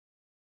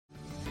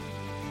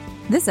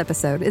This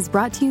episode is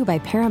brought to you by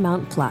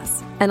Paramount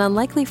Plus. An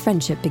unlikely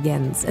friendship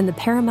begins in the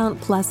Paramount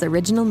Plus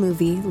original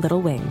movie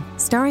Little Wing,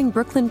 starring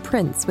Brooklyn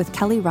Prince with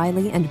Kelly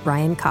Riley and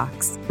Brian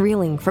Cox.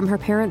 Reeling from her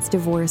parents'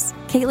 divorce,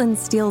 Caitlin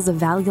steals a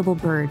valuable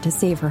bird to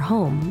save her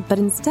home, but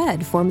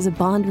instead forms a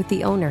bond with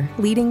the owner,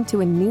 leading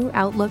to a new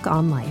outlook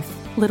on life.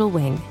 Little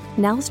Wing,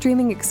 now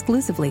streaming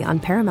exclusively on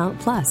Paramount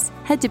Plus.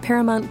 Head to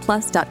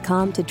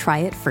ParamountPlus.com to try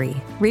it free.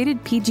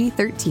 Rated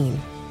PG-13.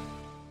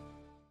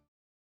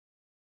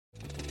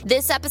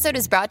 This episode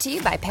is brought to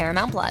you by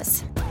Paramount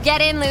Plus.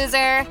 Get in,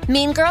 loser!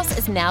 Mean Girls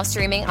is now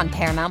streaming on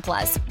Paramount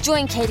Plus.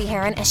 Join Katie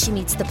Heron as she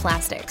meets the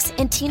plastics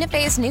in Tina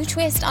Fey's new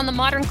twist on the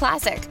modern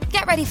classic.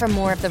 Get ready for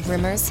more of the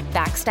rumors,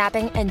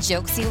 backstabbing, and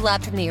jokes you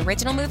loved from the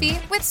original movie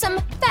with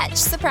some fetch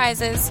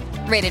surprises.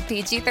 Rated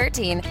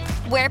PG-13.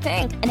 Wear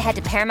pink and head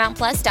to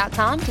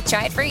ParamountPlus.com to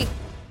try it free.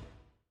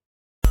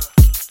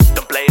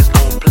 Them players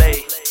gon'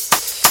 play.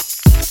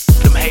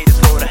 Them haters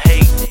gonna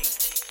hate.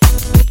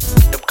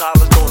 Them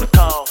callers gonna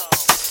call.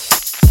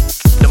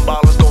 Them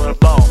ballers gonna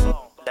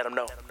ball. Let them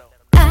know.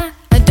 I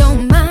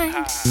don't mind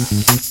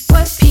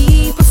what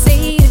people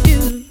say to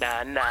do.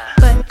 Nah.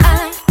 But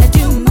I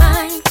do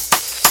mind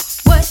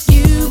what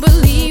you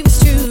believe is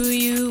true.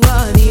 You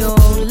are the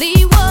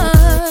only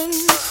one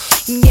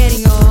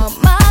getting all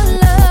my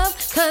love.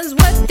 'Cause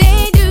what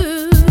they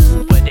do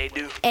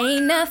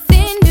ain't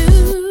nothing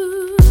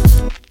new.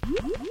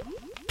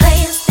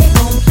 Players, they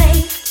gon'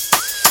 play.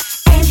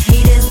 And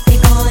haters, they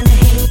gonna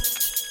hate.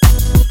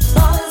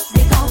 Ballers,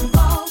 they gon'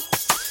 ball.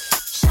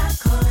 Shot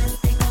callers,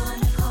 they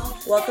gonna call.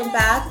 Welcome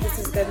back. This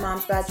is Good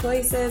Moms Bad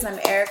Choices. I'm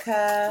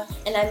Erica.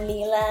 And I'm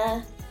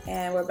Mila.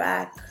 And we're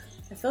back.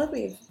 I feel like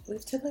we've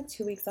took like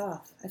 2 weeks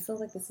off. I feel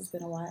like this has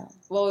been a while.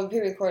 Well, we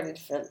pre-recorded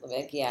for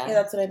like, yeah. Yeah,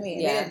 that's what I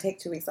mean. Yeah. We didn't take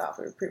 2 weeks off.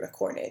 We were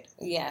pre-recorded.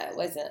 Yeah, it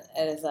wasn't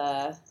as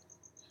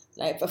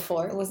night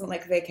before. It wasn't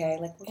like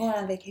vacay. Like, we're going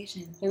on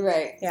vacation. You're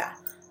right. Yeah.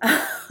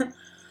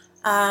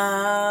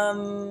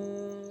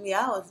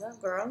 Yeah, what's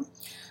up, girl?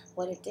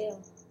 What'd it do? I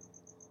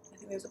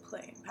think there's a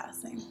plane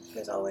passing.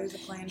 There's always a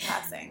plane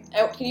passing.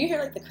 Oh, can you hear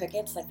like the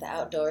crickets, like the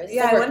outdoors?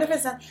 Yeah, Like, I wonder if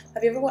it's not.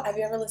 Have you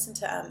ever listened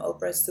to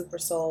Oprah's Super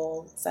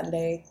Soul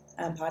Sunday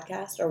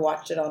podcast or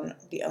watched it on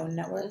the OWN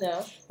network?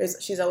 No.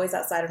 She's always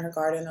outside in her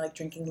garden, like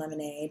drinking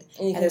lemonade,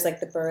 And and there's like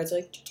the birds are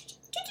like.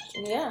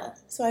 yeah.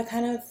 So I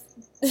kind of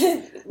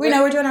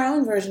we're doing our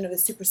own version of the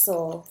Super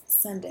Soul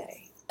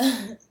Sunday.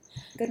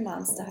 Good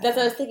mom style. That's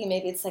what I was thinking.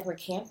 Maybe it's like we're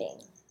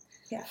camping.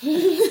 Yeah,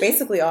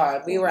 basically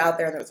are. We were out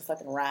there and there was a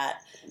fucking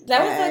rat.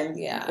 That was and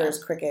like, yeah. There's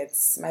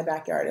crickets. My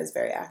backyard is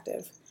very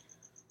active.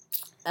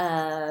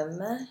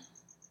 Why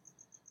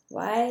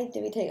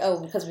did we take?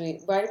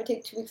 Why did we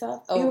take 2 weeks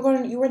off? Oh,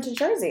 You went to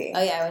Jersey.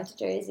 Oh yeah, I went to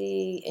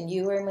Jersey, and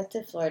you went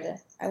to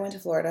Florida. I went to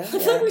Florida. I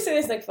feel like we say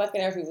this like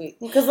fucking every week.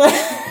 Because like,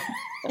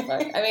 The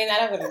fuck? I mean, I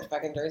don't go to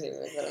fucking Jersey,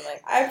 but I'm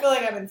like, I feel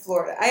like I'm in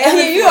Florida. I am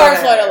in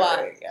Florida a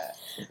lot.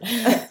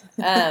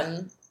 Yeah.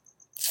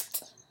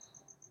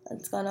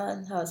 What's going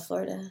on? How was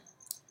Florida?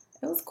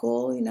 It was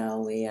cool. You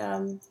know,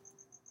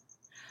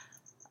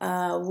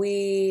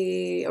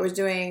 I was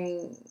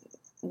doing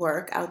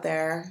work out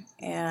there,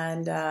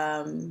 and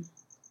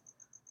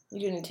You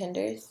do any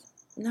Tinders?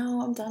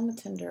 no, I'm done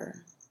with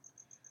Tinder.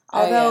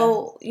 Oh,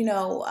 Although, you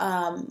know,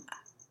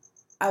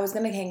 I was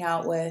gonna hang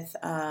out with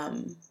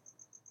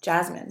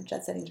Jasmine,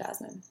 Jet Setting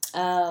Jasmine.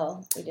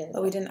 Oh, we didn't.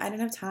 But I didn't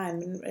have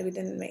time.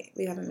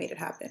 We haven't made it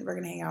happen. We're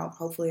gonna hang out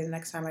hopefully the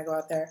next time I go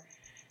out there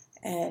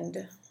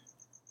and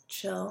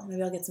chill.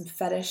 Maybe I'll get some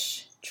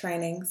fetish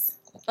trainings.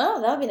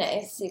 Oh, that would be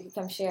nice. You could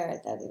come share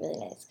it. That would be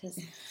really nice because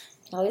I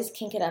can always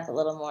kink it up a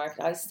little more. I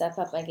can always step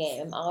up my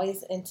game. I'm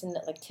always into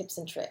like tips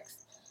and tricks.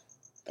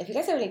 If you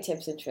guys have any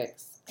tips and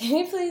tricks, can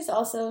you please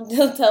also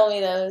tell me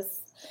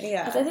those?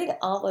 Yeah. Because I think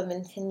all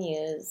women can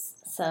use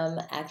some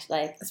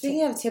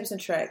Speaking of tips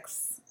and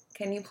tricks,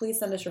 can you please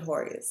send us your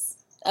Horries?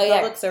 Oh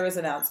yeah. Public service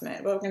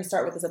announcement. But we're going to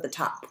start with this at the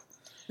top.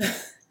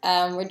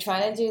 We're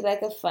trying to do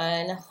like a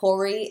fun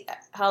hoary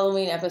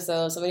Halloween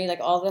episode, so we need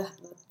like all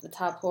the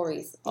top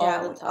hories. We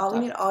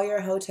need all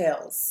your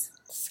hotels.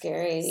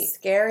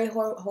 Scary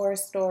horror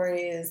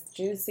stories,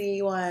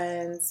 juicy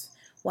ones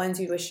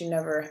you wish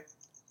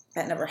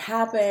that never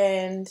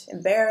happened,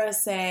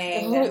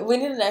 embarrassing. We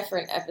need enough for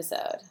an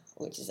episode,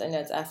 which is, I know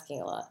it's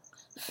asking a lot.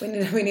 We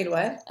need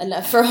what?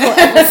 Enough for a whole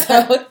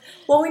episode.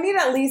 Well, we need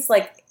at least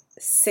like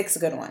 6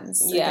 good ones.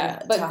 So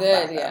yeah, but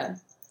good, yeah.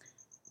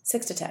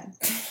 6 to 10.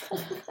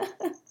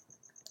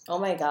 Oh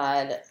my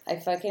god. I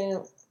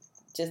fucking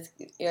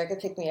Erica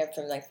picked me up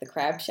from like the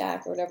Crab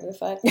Shack or whatever the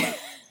fuck.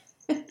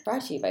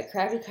 Brought to you by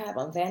Krabby Crab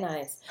on Van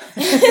Nuys.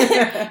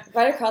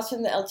 Right across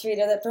from the El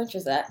Torito that brunch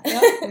was at.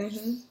 Yep.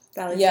 Mm-hmm.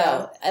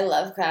 Yo, I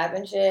love crab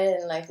and shit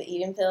and like the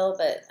Eden pill,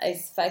 but I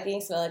fucking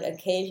smell like a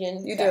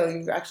Cajun. You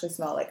do. You actually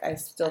smell like, I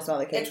still smell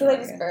like Cajun. It's like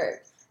I just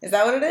burped. Is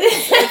that what it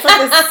is? It's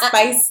like this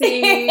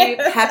spicy,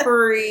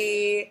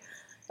 peppery,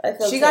 I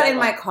feel She got in terrible.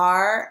 my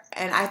car,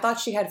 and I thought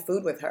she had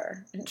food with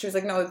her. And she was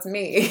like, no, it's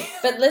me.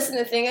 But listen,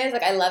 the thing is,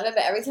 like, I love it,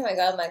 but every time I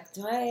go, I'm like,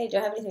 do I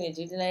have anything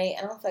to do tonight?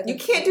 I don't fucking... You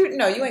can't do...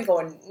 No, you ain't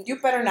going... You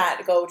better not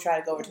try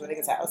to go over to a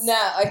nigga's house.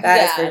 No,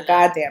 That is for no.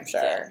 goddamn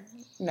sure. Yeah.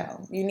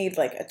 No, you need,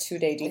 like, a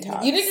 2-day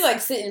detox. You need to,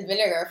 like, sit in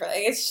vinegar for,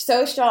 like, it's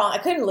so strong. I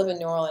couldn't live in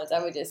New Orleans.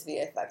 I would just be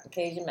a fucking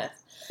Cajun mess.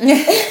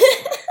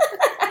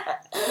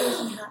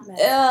 Hot mess.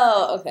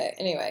 Oh, okay.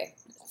 Anyway,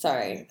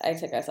 sorry. I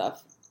took us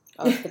off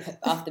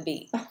the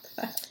beat.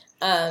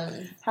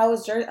 How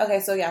was Jersey? Okay,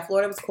 so yeah,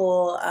 Florida was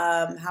cool.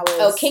 How was...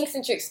 Oh, Kinks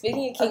and Tricks.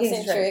 Speaking of Kinks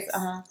and Tricks.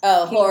 Uh-huh.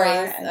 Oh, King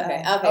Horry's. Bar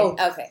and,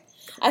 Okay.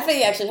 I thought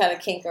you actually had a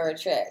kink or a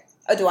trick.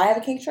 Oh, do I have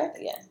a kink trick?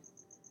 Yeah.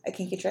 A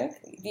kinky trick?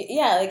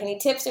 Yeah, like any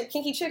tips or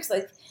kinky tricks,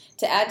 like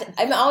to add.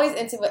 I'm always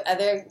into what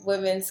other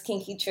women's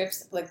kinky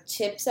tricks, like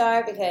tips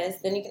are, because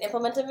then you can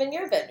implement them in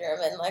your bedroom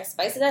and like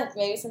spice it up.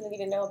 Maybe something you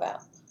didn't know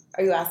about.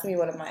 Are you asking me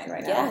what of mine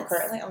right now? Yes.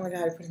 Currently? Oh my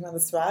god, you're putting me on the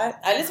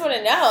spot. I just want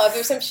to know if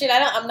there's some shit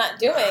I'm not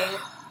doing,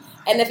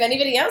 and if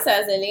anybody else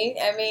has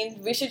any. I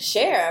mean, we should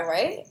share,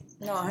 right?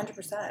 No,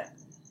 100%.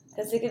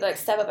 Because we could like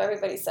step up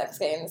everybody's sex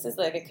game. This is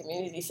like a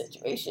community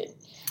situation.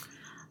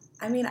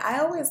 I mean,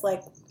 I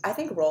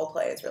think role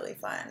play is really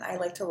fun. I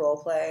like to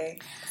role play.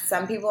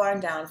 Some people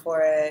aren't down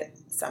for it.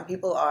 Some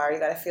people are. You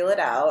gotta feel it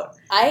out.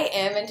 I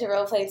am into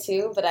roleplay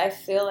too, but I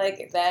feel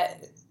like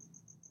that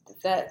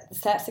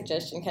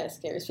suggestion kind of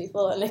scares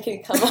people, and it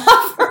can come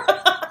off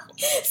wrong.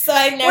 So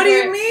I never. What do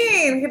you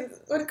mean?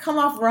 Would it come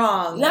off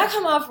wrong? Not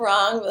come off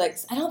wrong, but like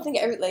I don't think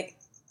everybody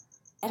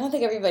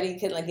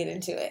could like get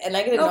into it, and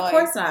I get annoyed. No, of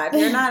course not. If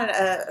you're not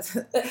an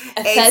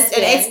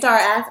thespian. 8-star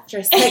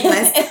actress like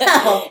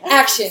myself.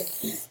 Action,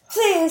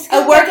 please.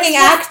 A working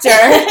actor.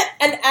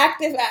 An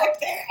active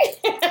actor.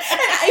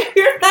 If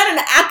you're not an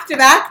active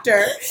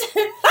actor.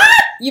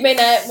 You may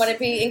not want to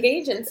be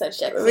engaged in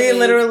such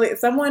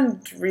activities.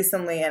 Someone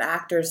recently, an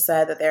actor,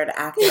 said that they're an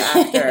active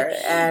actor,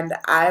 and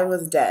I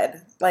was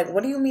dead. Like,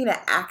 what do you mean an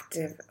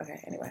active? Okay,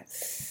 anyway.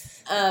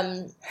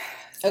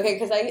 Okay,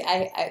 because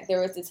I there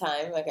was a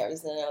time, like, I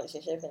was in a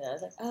relationship, and I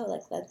was like, oh,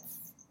 like, let's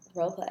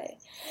roleplay.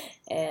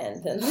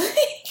 And then,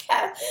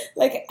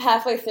 like,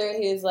 halfway through,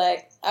 he was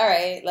like, all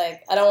right,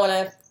 like, I don't want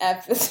to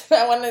F this,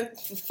 I want to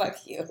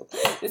fuck you.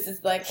 This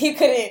is, like, he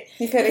was like, enough.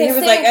 He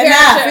was like,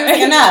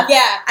 enough.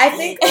 Yeah. I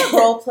think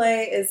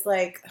roleplay is,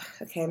 like,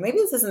 okay, maybe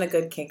this isn't a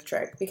good kink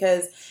trick,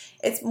 because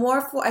it's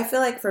more for, I feel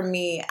like for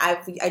me, I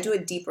do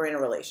it deeper in a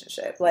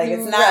relationship. Like,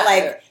 it's not,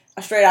 like,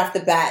 straight off the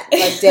bat,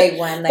 like day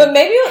one. Like, but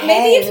maybe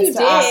if you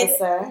Mr.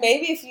 Officer.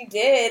 maybe if you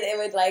did, it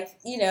would like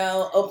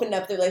open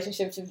up the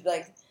relationship to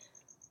like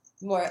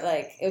more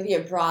like it would be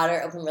a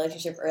broader open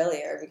relationship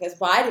earlier. Because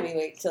why do we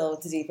wait till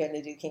to deep end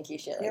to do kinky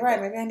shit? You're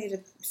right. Maybe I need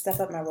to step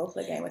up my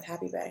roleplay game with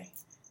Happy Bay.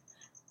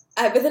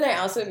 But then I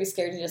also would be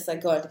scared to just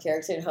like go into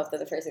character and hope that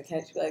the person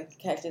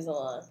catches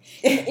along.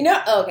 You know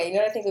what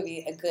I think would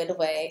be a good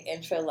way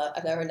I've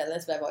never done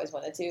this, but I've always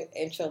wanted to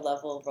intro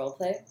level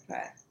roleplay.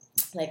 Right.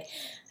 Like,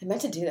 I meant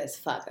to do this.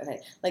 Fuck.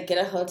 Okay. Like, get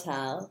a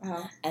hotel,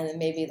 and then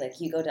maybe,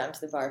 like, you go down to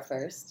the bar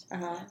first.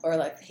 Or,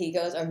 like, he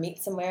goes, or meet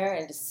somewhere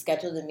and just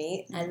schedule the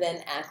meet, and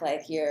then act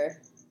like you're...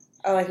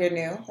 Oh, like you're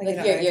new?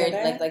 Like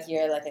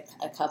you're like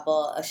a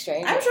couple, a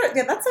stranger. I'm sure,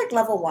 yeah, that's like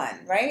level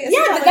 1, right?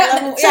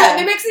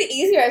 It makes it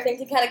easier, I think,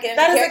 to kind of get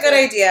into that is a good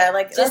idea.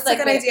 Like, just that's like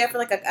a good idea for,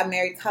 like, a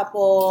married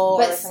couple,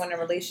 or like someone in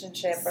a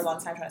relationship for a long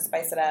time trying to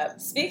spice it up.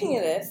 Speaking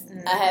of this,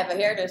 I have a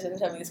hairdresser who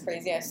told me this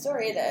crazy-ass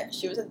story that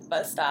she was at the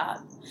bus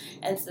stop,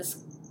 and this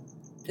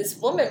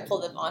woman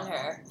pulled up on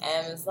her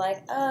and was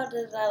like, oh,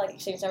 like,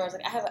 exchange numbers.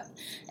 Like,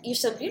 you're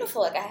so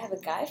beautiful. Like, I have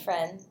a guy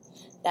friend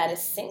that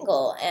is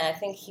single, and I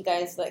think you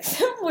guys like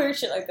some weird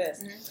shit like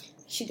this.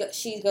 She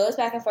goes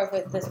back and forth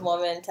with this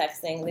woman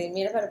texting. They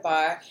meet up at a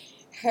bar.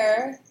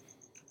 And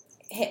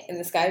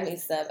this guy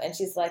meets them, and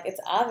she's like, it's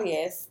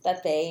obvious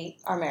that they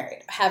are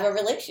married, have a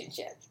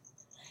relationship.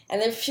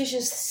 And then she's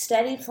just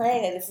steady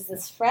playing, and this is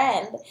this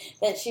friend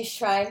that she's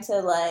trying to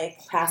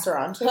like pass her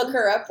on to, hook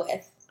her up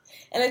with.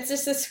 And it's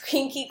just this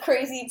kinky,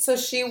 crazy... So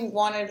she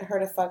wanted her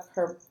to fuck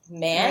her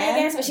man, I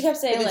guess? But she kept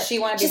saying, did she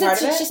want to be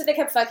part of it? She said they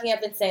kept fucking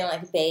up and saying,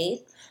 like, babe.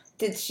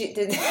 Wait,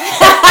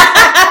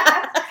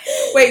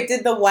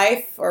 did the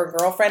wife or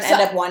girlfriend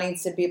end up wanting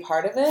to be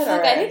part of it?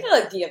 Look, I need to,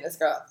 like, DM this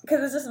girl.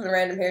 Because it's just some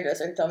random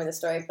hairdresser who told me the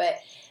story. But,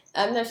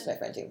 no, she's my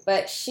friend, too.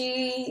 But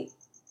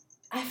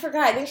I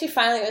forgot. I think she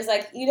finally was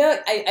like,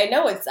 I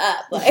know what's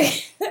up.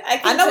 Like,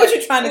 I know what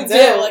you're trying to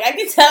do. Like, I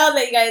can tell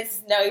that you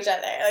guys know each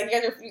other. Like,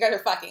 you guys are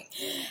fucking.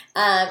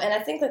 And I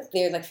think that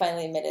they like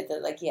finally admitted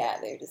that, like, yeah,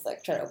 they were just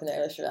like trying to open their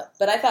relationship up.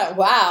 But I thought,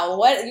 wow,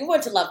 what you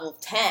went to level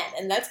 10,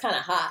 and that's kind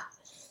of hot.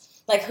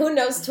 Like, who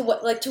knows to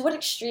what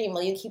extreme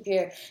will you keep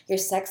your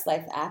sex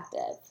life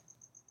active?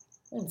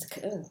 It's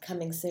a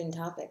coming soon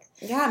topic.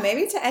 Yeah,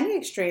 maybe to any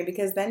extreme,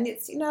 because then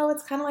it's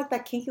it's kind of like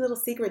that kinky little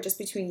secret just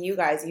between you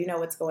guys. You know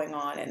what's going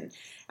on, and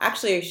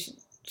actually,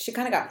 she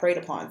kind of got preyed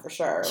upon for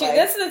sure.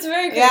 That's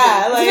very creepy.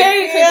 Yeah, like, it's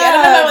very creepy. Yeah, I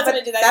don't know if I was going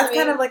to do that. That's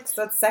kind of like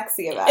what's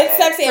sexy about it. It's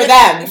sexy for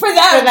them. For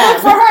them.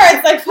 For her,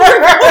 it's like for her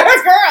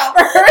girl.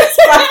 For her, it's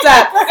fucked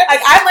up.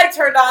 Like, I'm like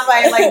turned on by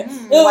mind, like,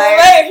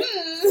 wait.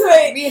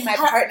 me and my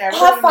partner.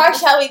 How far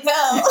shall we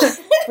go?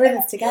 We're in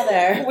this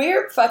together.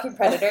 We're fucking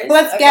predators.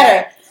 Let's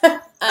get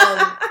her.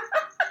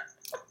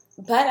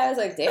 But I was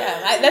like,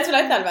 damn. That's what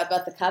I thought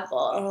about the couple.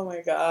 Oh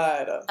my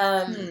god.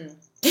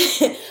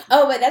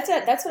 Oh, but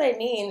that's what I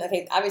mean.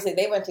 Okay, obviously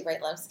they went to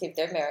great lengths to keep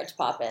their marriage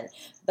popping,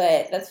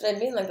 but that's what I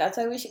mean. Like that's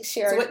why we should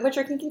share. So what's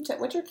your kinky tip?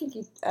 What's your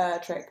kinky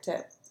trick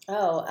tip?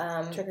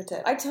 Trick or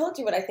tip? I told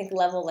you what I think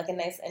level, like a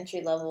nice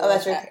entry level. Oh,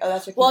 that's your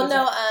kinky well, tip.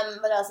 no.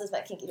 What else is my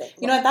kinky tip?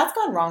 You know what? That's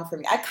gone wrong for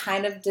me. I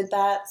kind of did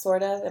that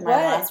sort of in my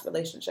last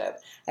relationship.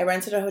 I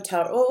rented a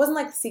hotel. Well, it wasn't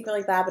like secret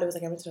like that, but it was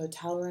like I rented a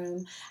hotel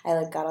room. I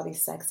like got all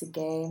these sexy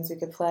games we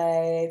could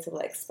play to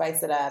like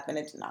spice it up, and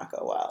it did not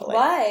go well. Like,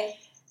 why?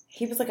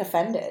 He was like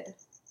offended.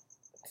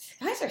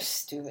 Guys are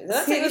stupid.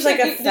 He was like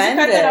offended. Did you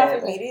cut that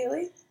off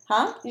immediately?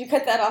 Huh? Did you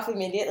cut that off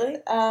immediately?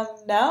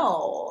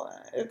 No.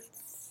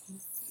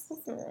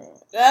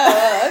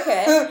 Oh,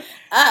 okay.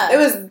 It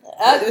was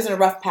in a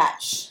rough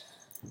patch.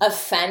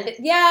 Offended?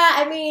 Yeah,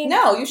 I mean...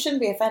 No, you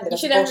shouldn't be offended. You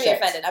should never be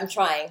offended. I'm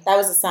trying. That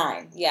was a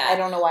sign. Yeah. I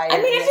don't know why I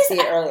didn't see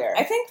it earlier.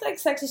 I think, like,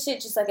 sexy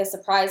shit just like a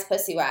surprise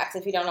pussy wax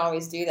if you don't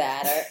always do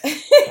that. Or,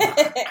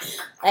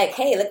 like,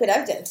 hey, look what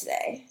I've done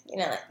today. You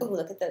know, like, ooh,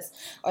 look at this.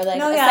 Or, like,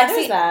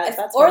 there's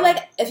that.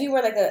 Like, if you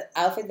wear, like, an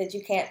outfit that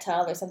you can't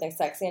tell there's something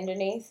sexy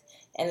underneath,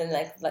 and then,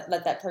 like,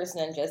 let that person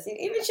undress you.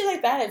 Even shit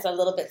like that is a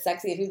little bit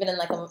sexy if you've been in,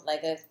 like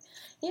a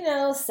you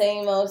know,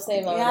 same old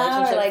relationship.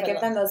 Or like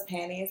give them those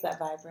panties that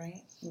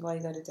vibrate while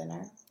you go to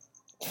dinner.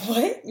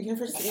 What? You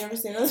ever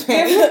seen those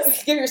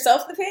panties? Give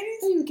yourself the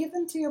panties? No, you give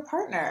them to your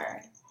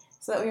partner.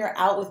 So that when you're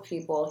out with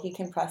people, he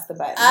can press the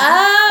button.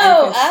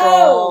 And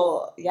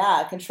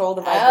control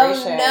the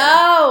vibration. Oh,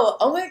 no.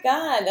 Oh, my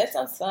God. That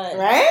sounds fun.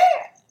 Right?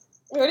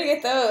 Where do you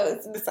get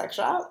those? In the sex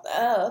shop.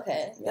 Oh,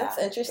 okay. Yeah. That's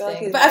interesting. I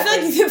feel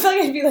like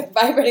it'd be like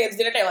vibrating at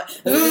dinner time.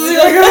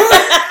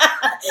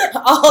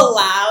 All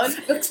loud.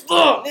 Just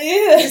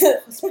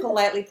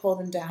politely pull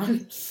them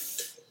down.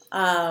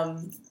 I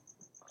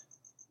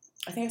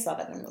think I saw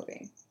that in a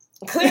movie.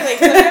 Clearly,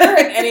 because I've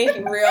never heard any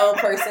real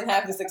person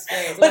have this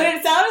experience. But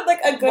it sounded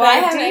like a good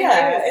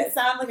idea. It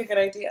sounded like a good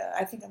idea.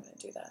 I think I'm going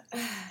to do that.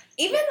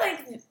 Even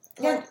like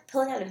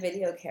pulling out a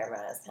video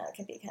camera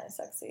can be kind of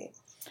sexy.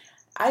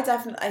 I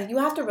definitely... You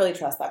have to really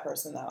trust that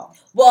person, though.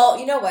 Well,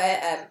 you know what?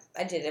 I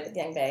did it with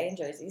Young Bae in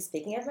Jersey,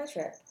 speaking of my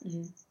trip.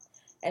 Mm-hmm.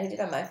 And he did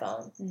it on my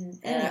phone. Mm-hmm.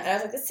 And I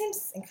was like, this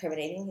seems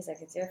incriminating. He's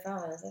like, it's your phone.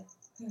 And I was like,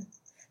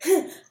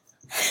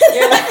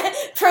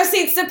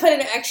 proceeds to put in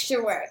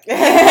extra work.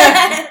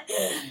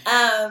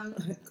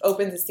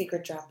 Opens a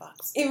secret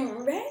Dropbox.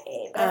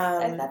 Right.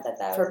 I thought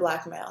that for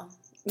blackmail.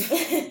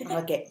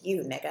 I'll get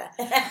you, nigga.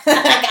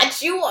 I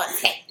got you on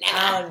tape,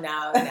 nigga. Oh,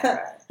 no,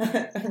 never.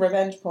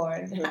 Revenge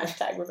porn.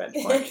 Hashtag revenge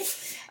porn.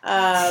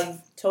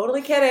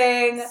 Totally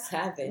kidding.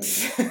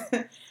 Savage.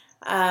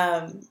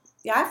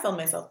 Yeah, I've filmed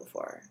myself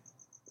before.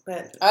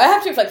 But I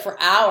have to for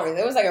hours.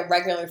 It was like a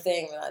regular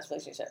thing in my last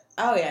relationship.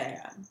 Oh,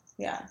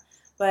 yeah.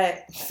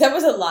 But that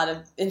was a lot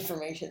of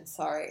information,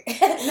 sorry.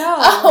 No.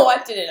 Oh, I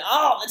did it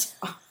all the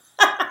time.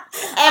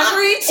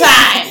 Every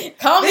time.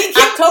 Call me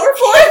Kim. October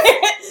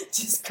 4th.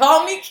 Just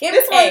call me Kim.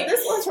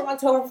 This one's from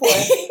October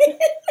 4th.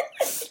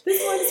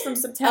 This one's from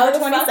September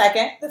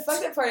 22nd. The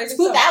fucked up part is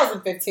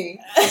 2015.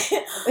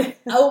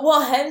 Oh,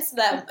 well, hence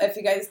that, if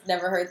you guys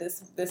never heard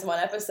this one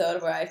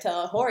episode where I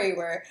tell Hori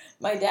where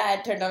my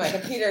dad turned on my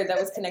computer that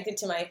was connected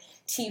to my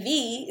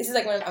TV. This is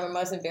like one of my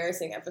most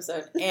embarrassing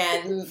episode.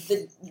 And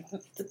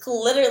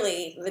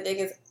literally, the dick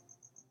is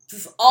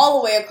all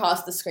the way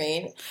across the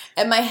screen,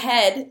 and my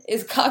head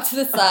is cocked to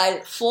the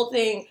side, full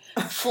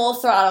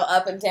throttle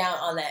up and down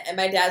on that, and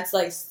my dad's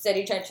like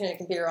steady trying to turn the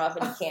computer off,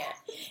 and he can't,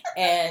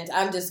 and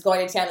I'm just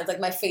going to town. It's like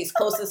my face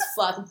close as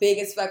fuck, big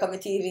as fuck on the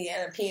TV,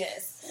 and a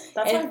penis.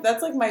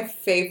 That's like my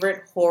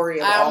favorite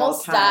Hori of I all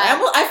almost time.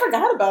 died. I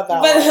forgot about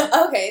that But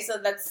okay, so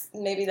that's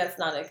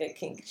not a good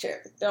kink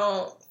trip.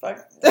 Don't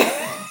fuck.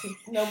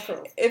 No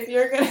proof. If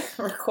you're gonna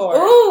record,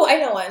 ooh, I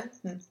know one.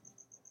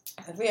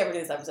 If we ever do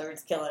this episode, we're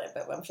just killing it,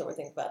 but I'm sure we're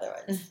thinking about other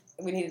ones.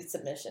 We needed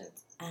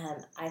submissions.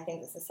 I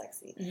think this is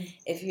sexy. Mm-hmm.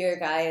 If your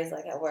guy is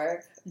like at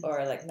work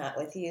or like not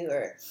with you,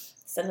 or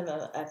send him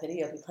a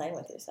video of you playing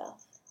with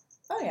yourself.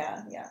 Oh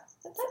yeah.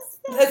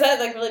 Is that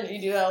like really, you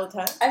do that all the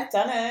time? I've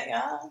done it,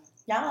 yeah.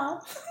 Yeah.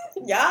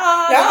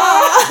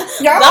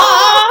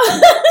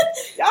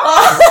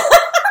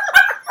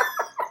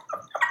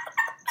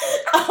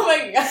 Oh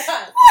my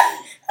god.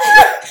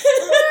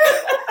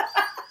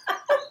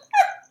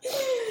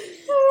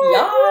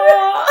 Yeah.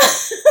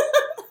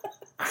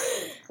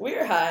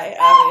 We're high,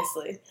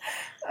 obviously.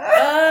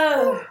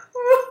 Oh.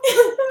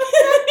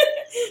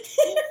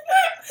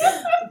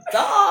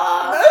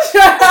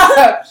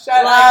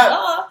 Shut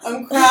up.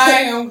 I'm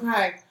crying.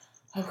 I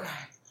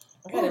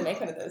gotta make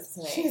one of those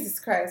tonight. Jesus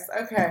Christ.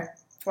 Okay.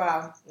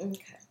 Wow.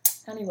 Okay.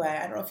 Anyway,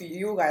 I don't know if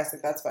you guys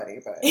think that's funny,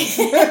 but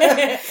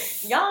yeah.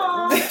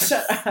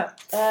 Shut up.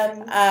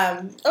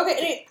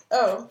 Okay.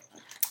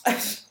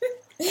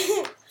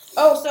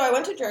 Oh, so I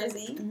went to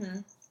Jersey. Mm-hmm.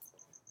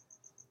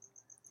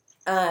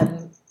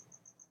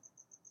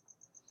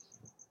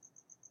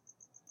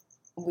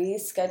 we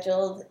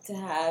scheduled to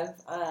have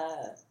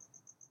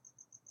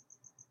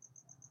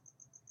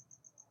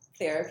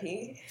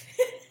therapy.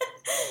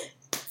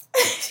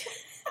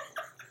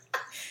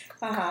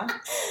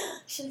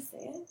 Should I say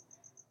it?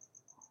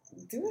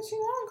 Do what you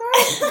want,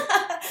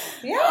 girl.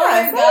 Yeah, oh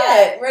my say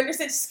God. it. We're under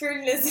such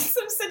scrutiny.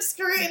 Such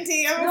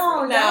scrutiny. No,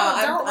 don't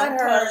I'm let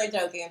her. totally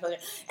joking.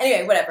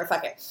 Anyway, whatever.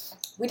 Fuck it.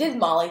 We did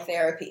Molly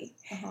therapy.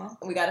 Uh-huh.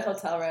 We got a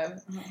hotel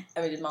room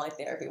and we did Molly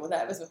therapy. Well,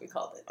 that was what we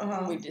called it.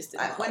 We just did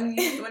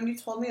Molly. When you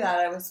told me that,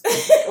 I was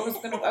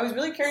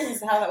really curious as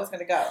to how that was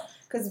gonna go,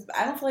 because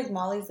I don't feel like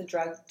Molly's the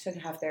drug to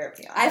have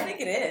therapy on. I think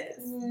it is.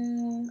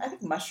 I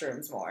think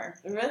mushrooms more.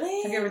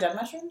 Really? Have you ever done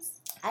mushrooms?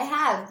 I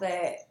have,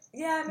 but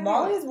yeah.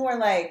 Molly's more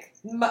like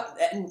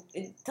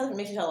it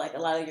makes you tell like a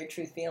lot of your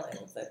true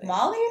feelings. I think.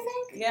 Molly, you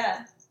think?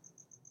 Yeah.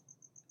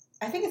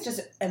 I think it's just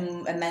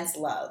immense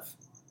love.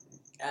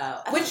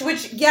 Oh.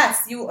 Which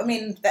yes,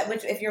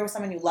 if you're with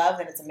someone you love,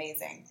 then it's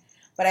amazing.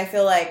 But I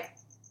feel like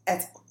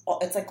it's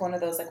like one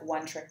of those like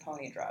one trick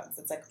pony drugs.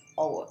 It's like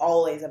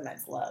always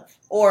immense love,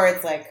 or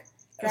it's like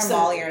if you're on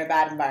Molly, you're in a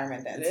bad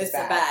environment. Then it's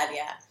bad.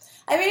 Yeah.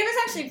 I mean, it was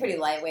actually pretty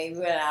lightweight. We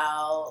went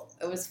out.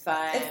 It was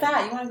fun. It's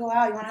that you want to go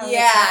out. You want to have a good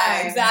time.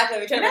 time. Exactly.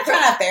 We're not trying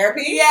to have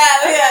therapy.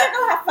 Yeah.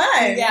 Go have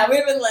fun. Yeah,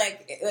 we've been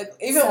like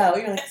even. So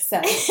you're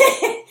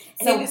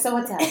like so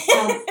what's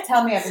that?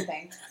 Tell me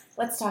everything.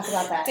 Let's talk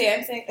about that.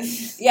 Dancing.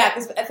 Yeah,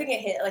 because I think it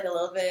hit like a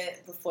little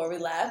bit before we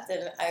left,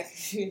 and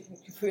we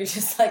were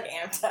just like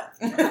amped up.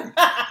 Like,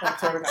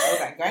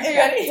 okay, great. You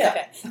ready? Yeah.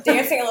 Okay.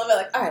 Dancing a little bit,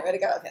 like, all right, ready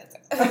to go. Okay,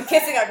 let's go.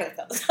 Kissing, okay,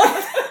 let's go.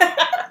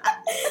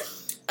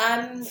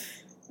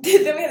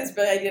 Then we had this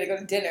brilliant idea to go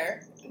to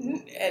dinner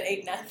at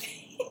 8:00.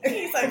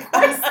 He's like,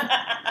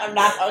 I'm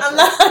not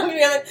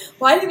hungry. I'm like,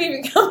 why did we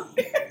even come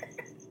here?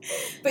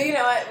 But you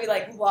know what? We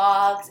like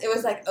walked. It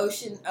was like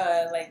ocean,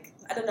 like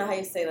I don't know how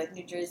you say like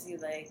New Jersey,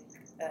 like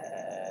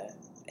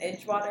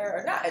Edgewater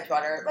or not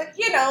Edgewater, like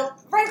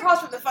right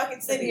across from the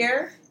fucking city.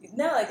 Here?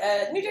 No, like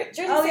New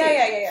Jersey. Oh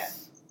City. yeah.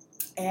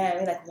 And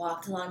we like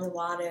walked along the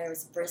water. It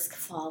was brisk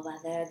fall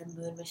weather. The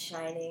moon was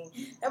shining.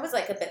 That was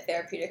like a bit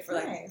therapeutic for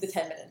like the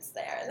 10 minutes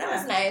there, and that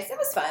was nice. It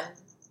was fun.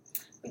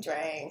 We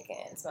drank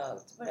and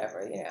smoked,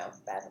 whatever,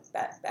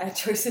 bad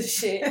choice of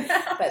shit.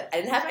 But I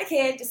didn't have my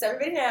kid, just so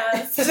everybody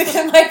knows.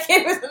 My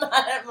kid was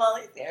not at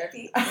Molly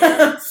therapy.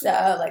 So,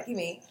 lucky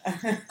me.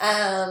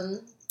 Yeah,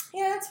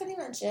 that's pretty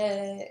much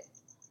it.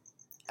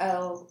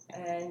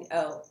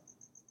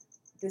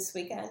 This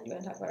weekend, you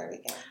want to talk about our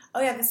weekend? Oh,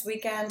 yeah, this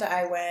weekend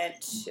I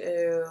went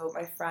to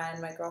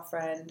my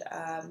girlfriend,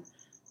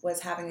 was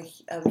having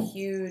a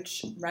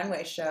huge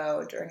runway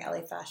show during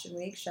LA Fashion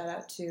Week. Shout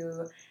out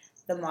to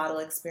the model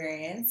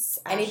experience.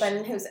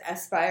 Anyone who's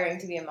aspiring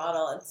to be a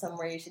model, it's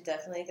somewhere you should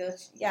definitely go.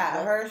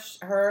 Yeah,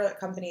 her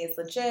company is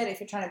legit. If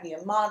you're trying to be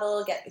a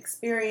model, get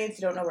experience,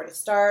 you don't know where to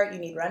start, you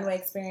need runway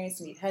experience,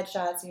 you need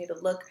headshots, you need to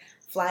look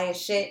fly as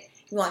shit,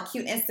 you want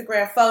cute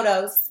Instagram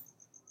photos,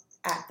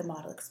 at the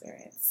model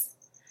experience.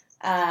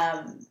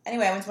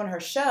 Anyway, I went to one of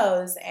her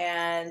shows,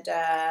 and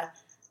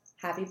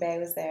Happy Bay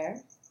was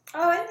there.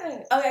 Oh, I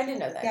didn't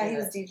know that. Yeah, he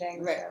was DJing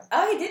the show.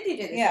 Oh, he did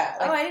DJ the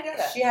show. I didn't know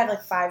that. She had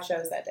like 5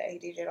 shows that day.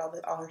 He DJ'd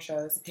all her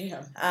shows.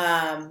 Damn.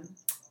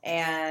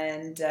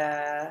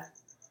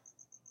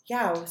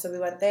 Yeah, so we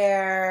went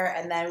there,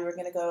 and then we were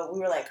gonna go. We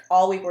were like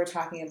all week we were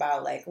talking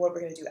about like what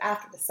we're gonna do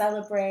after to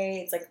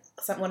celebrate. It's like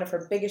one of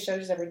her biggest shows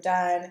she's ever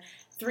done.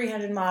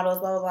 300 models,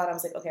 blah blah blah. And I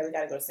was like, okay, we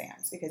gotta go to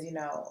Sam's because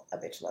a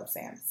bitch loves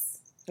Sam's.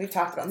 We've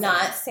talked about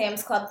not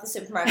Sam's Club, the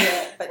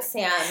supermarket, but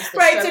Sam's, the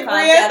right, strip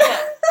club.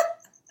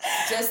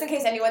 Just in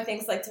case anyone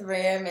thinks like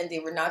Taria and Mindy,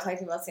 we're not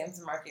talking about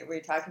Sam's Market. We're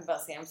talking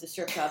about Sam's, the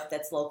strip club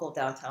that's local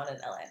downtown in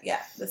LA.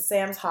 Yeah, the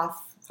Sam's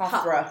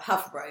Hofbräu.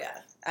 Hofbräu,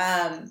 yeah.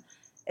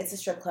 It's a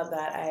strip club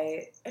that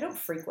I don't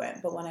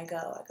frequent, but when I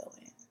go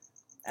in.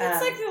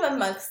 It's like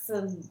amongst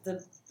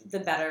the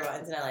better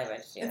ones in LA,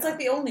 which it's like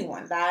the only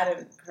one. That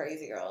and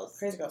Crazy Girls.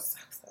 Crazy Girls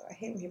sucks though. I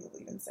hate when people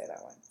even say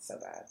that one. It's so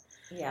bad.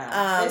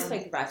 Yeah.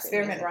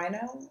 Spearmint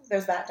Rhino.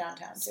 There's that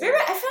downtown too.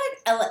 Spearmint. I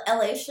feel like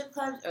LA strip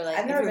clubs are like.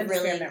 I've never been to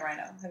Spearmint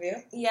Rhino. Have you?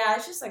 Yeah,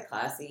 it's just like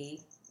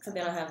classy. So they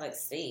don't have like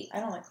steak. I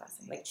don't like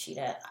classy. Like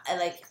cheetah.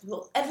 Atlanta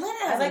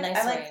has a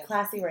nice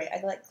range.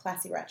 I like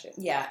classy ratchet.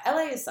 Yeah,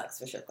 LA sucks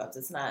for strip clubs.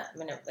 It's not. I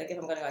mean, like if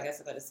I'm going to, I guess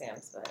I'll go to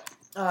Sam's. But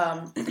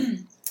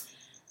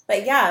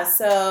but yeah,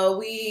 so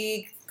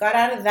we got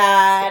out of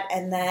that,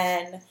 and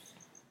then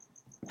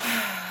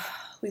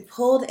we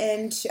pulled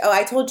into. Oh,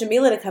 I told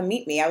Jamila to come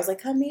meet me. I was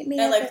like, "Come meet me."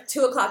 At like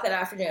 2:00 that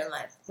afternoon,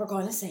 like we're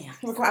going to Sam's.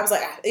 I was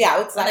like,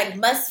 "Yeah, it's like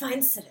must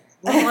find sitter."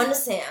 We're going to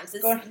Sam's.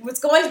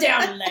 What's going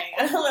down tonight?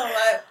 I don't know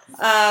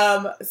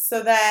what.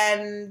 So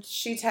then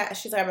she's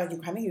like, I'm like, you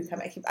coming?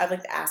 I'd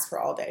like to ask her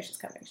all day. She's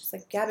coming. She's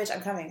like, yeah, bitch,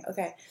 I'm coming.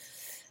 Okay.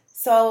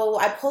 So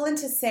I pull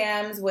into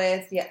Sam's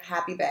with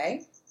Happy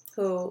Bay,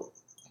 who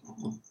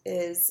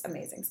is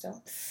amazing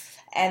still.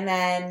 And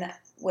then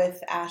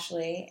with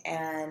Ashley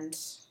and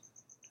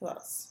who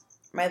else?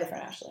 My other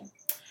friend, Ashley.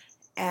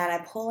 And I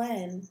pull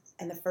in,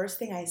 and the first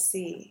thing I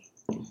see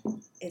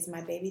is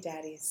my baby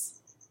daddy's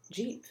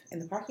Jeep in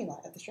the parking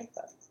lot at the strip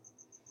club.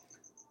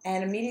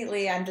 And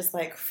immediately I'm just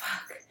like,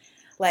 fuck.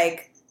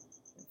 Like,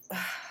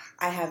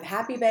 I have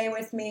Happy Bay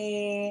with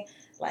me.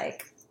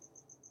 Like,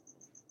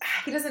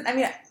 he doesn't, I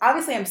mean,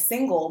 obviously I'm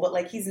single, but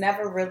like he's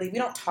never really, we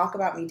don't talk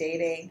about me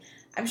dating.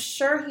 I'm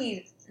sure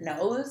he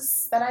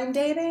knows that I'm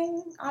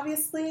dating,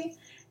 obviously.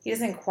 He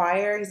doesn't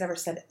inquire. He's never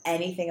said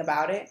anything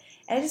about it.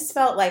 And I just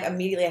felt like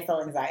immediately I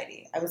felt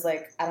anxiety. I was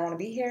like, I don't want to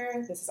be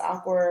here. This is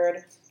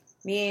awkward.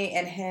 Me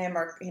and him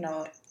are, you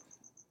know,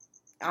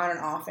 on and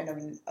off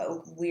in a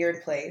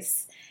weird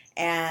place.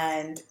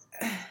 And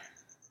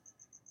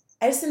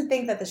I just didn't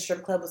think that the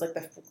strip club was like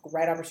the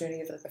right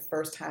opportunity for like the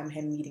first time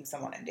him meeting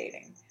someone and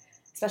dating.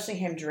 Especially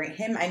him,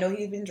 I know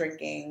he'd been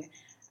drinking.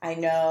 I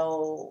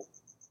know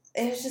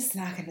it was just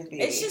not going to be.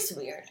 It's just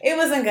weird. It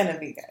wasn't going to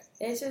be good.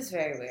 It's just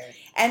very weird.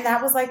 And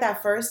that was like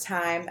that first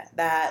time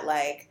that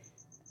like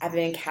I've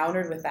been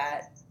encountered with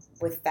that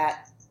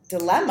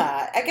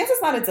dilemma. I guess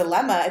it's not a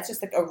dilemma. It's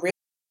just like a real.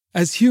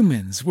 As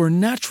humans, we're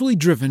naturally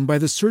driven by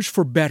the search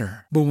for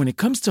better. But when it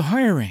comes to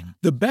hiring,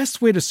 the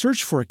best way to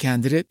search for a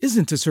candidate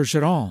isn't to search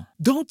at all.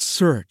 Don't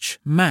search,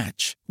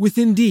 match with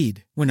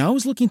Indeed. When I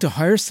was looking to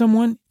hire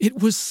someone,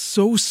 it was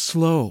so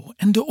slow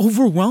and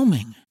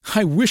overwhelming.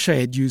 I wish I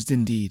had used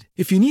Indeed.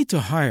 If you need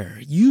to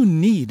hire, you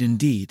need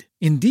Indeed.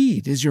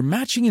 Indeed is your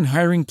matching and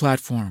hiring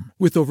platform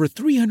with over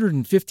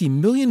 350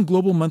 million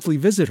global monthly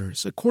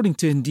visitors, according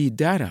to Indeed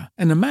data,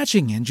 and a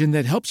matching engine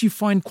that helps you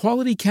find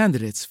quality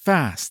candidates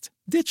fast.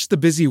 Ditch the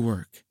busy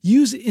work.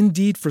 Use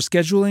Indeed for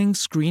scheduling,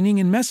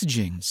 screening, and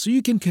messaging so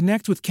you can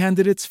connect with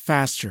candidates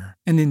faster.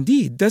 And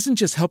Indeed doesn't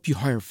just help you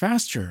hire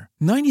faster.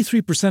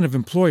 93% of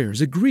employers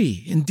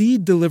agree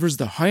Indeed delivers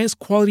the highest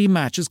quality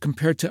matches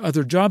compared to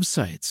other job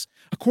sites,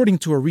 according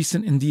to a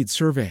recent Indeed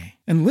survey.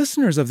 And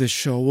listeners of this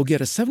show will get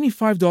a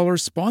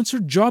 $75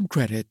 sponsored job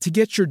credit to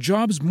get your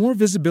jobs more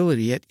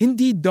visibility at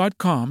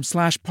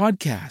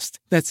Indeed.com/podcast.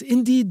 That's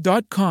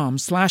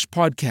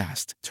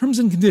Indeed.com/podcast. Terms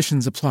and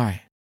conditions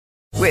apply.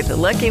 With the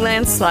Lucky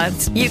Land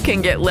Slots, you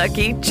can get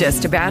lucky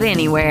just about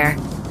anywhere.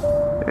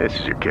 This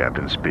is your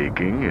captain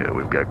speaking.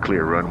 We've got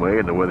clear runway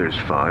and the weather's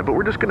fine, but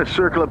we're just going to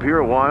circle up here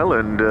a while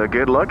and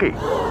get lucky.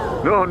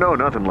 No,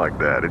 nothing like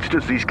that. It's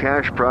just these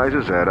cash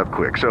prizes add up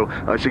quick. So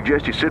I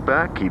suggest you sit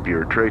back, keep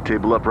your tray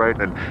table upright,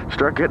 and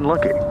start getting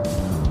lucky.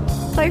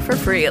 Play for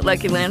free at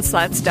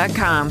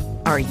LuckyLandSlots.com.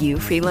 Are you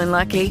feeling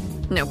lucky?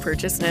 No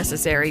purchase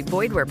necessary.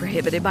 Void where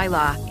prohibited by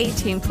law.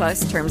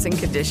 18+ terms and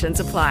conditions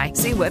apply.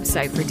 See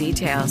website for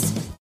details.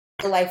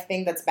 Life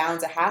thing that's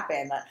bound to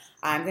happen. That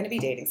I'm going to be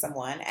dating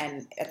someone,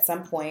 and at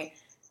some point,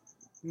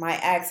 my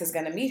ex is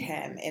going to meet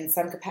him in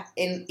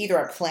in either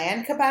a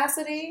planned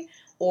capacity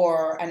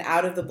or an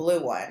out of the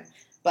blue one.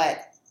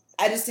 But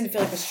I just didn't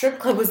feel like the strip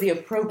club was the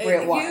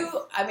appropriate one.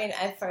 I mean,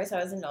 at first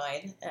I was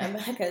annoyed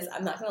because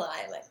I'm not gonna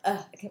lie, I'm like,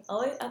 I came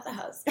all the way out the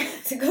house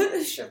to go to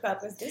the strip club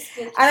with this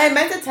bitch. And I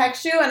meant to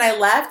text you, and I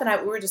left, and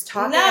we were just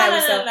talking. No.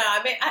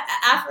 I mean,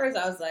 afterwards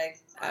I was like,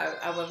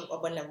 I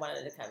wouldn't have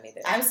wanted to come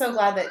either. I'm so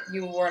glad that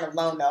you weren't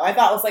alone, though. I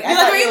thought it was like, you're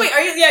like,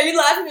 you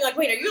laughing? You're like,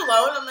 wait, are you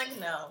alone? I'm like,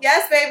 no.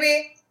 Yes,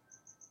 baby.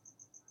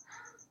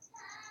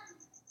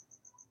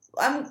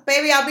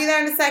 Baby, I'll be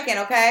there in a second,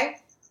 okay?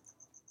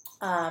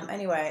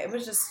 Anyway, it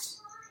was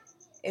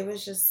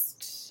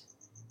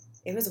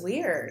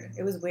weird.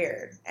 It was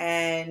weird.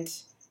 And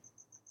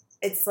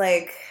it's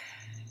like,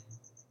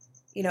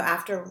 you know,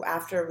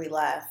 after we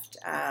left,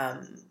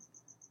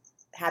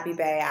 Happy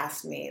Bay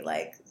asked me,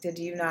 like, did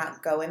you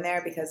not go in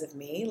there because of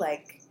me?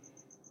 Like,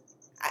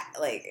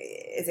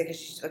 is it because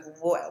she's like,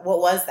 what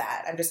was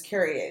that? I'm just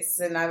curious.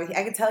 And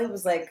I could tell he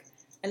was like,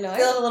 annoyed,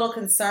 feeling a little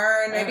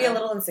concerned, maybe a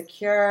little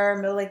insecure,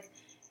 maybe like,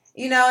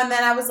 you know, and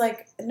then I was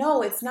like,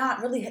 no, it's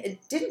not really,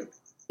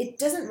 it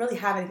doesn't really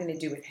have anything to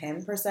do with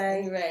him per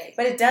se. Right.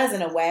 But it does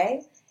in a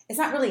way. It's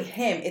not really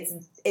him.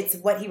 It's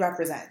what he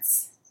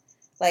represents.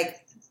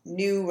 Like,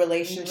 new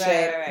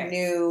relationship, right.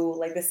 New,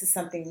 like, this is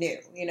something new.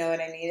 You know what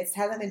I mean? It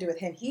has nothing to do with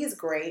him. He is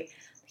great.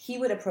 He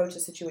would approach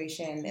the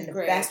situation in the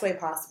best way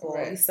possible.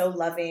 Right. He's so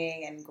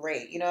loving and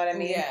great. You know what I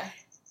mean? Yeah.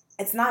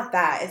 It's not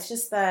that. It's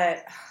just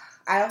that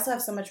I also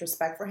have so much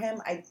respect for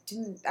him.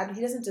 He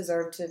doesn't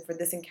deserve for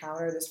this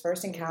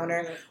first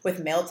encounter with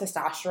male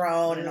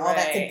testosterone and all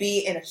that to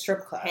be in a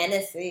strip club.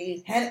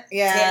 Hennessy.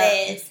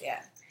 Titties.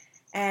 Yeah.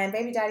 And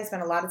Baby Daddy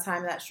spent a lot of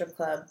time in that strip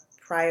club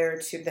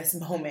prior to this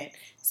moment.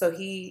 So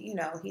he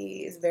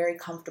is very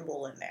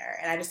comfortable in there.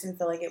 And I just didn't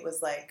feel like it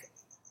was like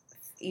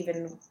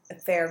even a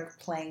fair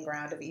playing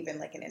ground of even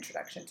like an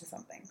introduction to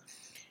something.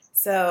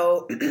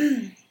 So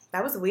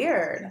that was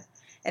weird.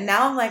 And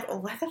now I'm like,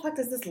 what the fuck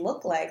does this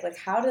look like? Like,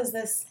 what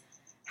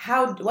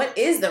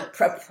is the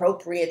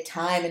appropriate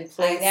time and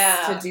place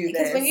to do this?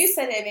 Because when you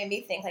said it made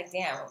me think, like,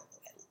 damn,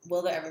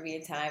 will there ever be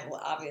a time,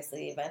 well,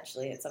 obviously,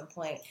 eventually, at some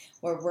point,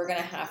 where we're going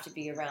to have to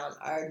be around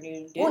our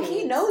new dude? Well,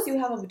 he knows you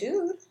have a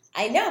dude.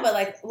 I know, but,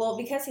 like, well,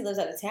 because he lives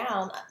out of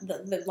town,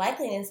 the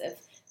likeliness of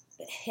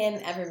him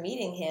ever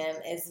meeting him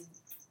is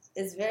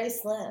very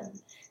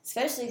slim.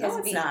 Especially because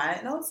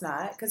No, it's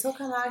not. Because he'll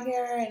come out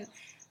here and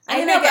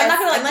I know, but I'm not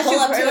gonna like pull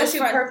up to unless his you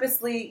front.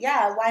 purposely.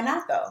 Yeah, why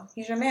not though?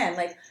 He's your man.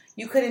 Like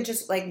you couldn't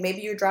just like maybe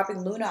you're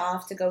dropping Luna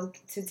off to go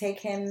to take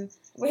him.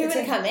 Well, he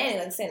wouldn't come in and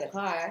like stay in the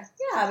car.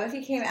 Yeah, but if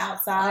he came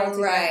outside, Oh,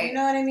 right. You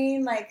know what I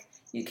mean? Like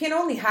you can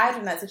only hide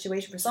from that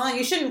situation for so long.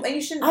 You shouldn't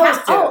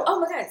have to. Oh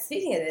my God!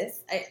 Speaking of this,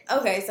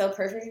 so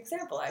perfect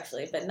example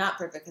actually, but not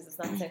perfect because it's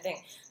not the same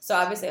thing. So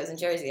obviously, I was in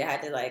Jersey. I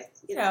had to like,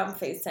 I'm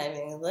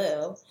FaceTiming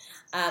Lou,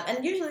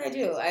 and usually I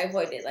do. I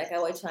avoid it. Like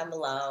I wait till I'm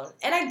alone,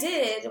 and I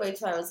did wait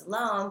till I was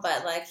alone.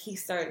 But like he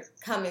started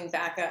coming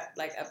back up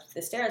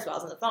the stairs while I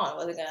was on the phone. I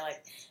wasn't gonna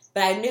like,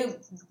 but I knew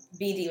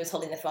BD was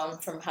holding the phone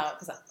from how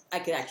because I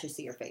could actually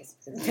see your face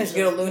because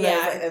Luna,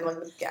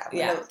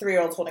 yeah,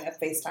 3-year-old's holding a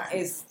FaceTime.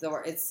 It's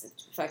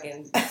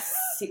fucking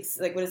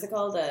like what is it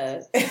called?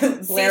 Blair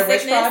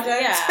Witch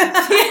Project. Yeah.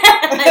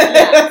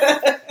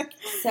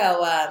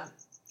 So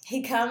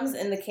he comes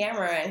in the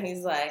camera and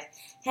he's like,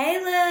 "Hey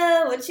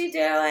Lou, what you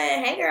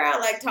doing? Hey girl,"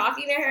 like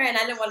talking to her, and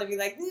I didn't want to be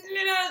like,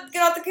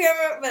 get off the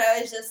camera, but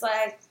I was just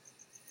like,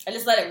 I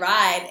just let it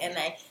ride, and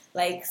I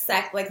like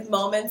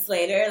moments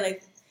later,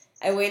 like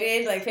I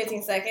waited like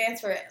 15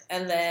 seconds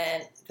and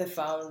then the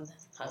phone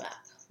hung up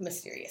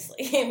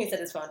mysteriously. He said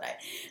his phone died,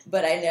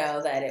 but I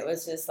know that it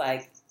was just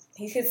like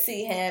he could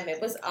see him.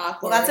 It was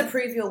awkward. Well, that's a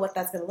preview of what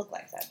that's gonna look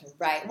like. Then,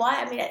 right? Well,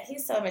 I mean,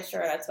 he's so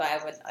mature. That's why I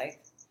would like.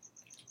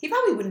 He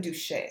probably wouldn't do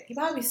shit. He'd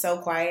probably be so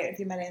quiet if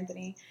you met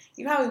Anthony.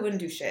 He probably wouldn't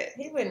do shit.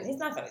 He wouldn't. He's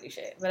not gonna do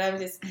shit. But I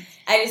just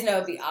know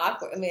it'd be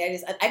awkward. I mean,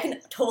 I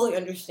can totally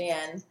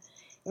understand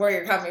where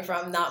you're coming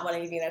from, not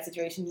wanting to be in that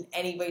situation in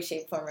any way,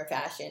 shape, form, or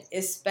fashion,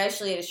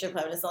 especially at a strip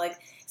club. And it's not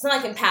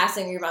like in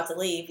passing you're about to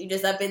leave. You're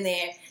just up in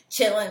there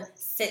chilling,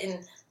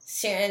 sitting,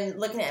 sharing,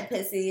 looking at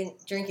pussy and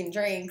drinking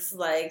drinks.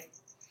 Like,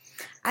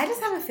 I just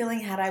have a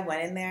feeling had I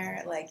went in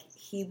there, like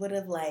he would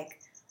have like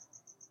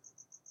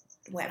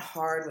went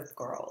hard with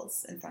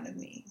girls in front of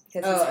me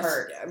because he's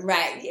hurt.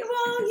 Right. Yeah,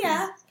 well,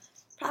 yeah,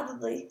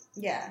 probably.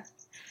 Yeah,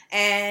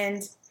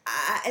 and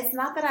it's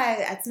not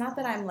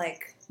that I'm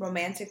like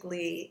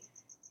romantically.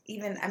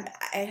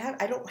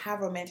 I don't have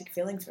romantic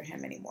feelings for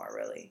him anymore,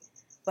 really.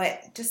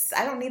 But just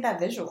I don't need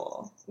that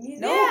visual.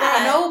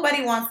 Yeah.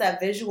 Nobody wants that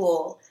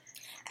visual.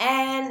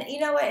 And you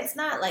know what? It's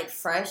not like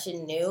fresh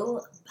and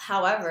new.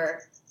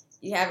 However,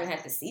 you haven't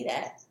had to see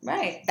that.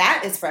 Right.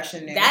 That is fresh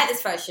and new.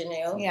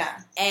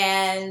 Yeah.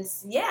 And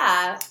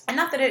yeah. And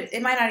not that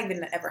it might not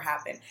even ever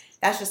happen.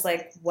 That's just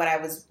like what I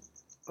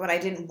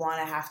didn't want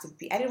to have to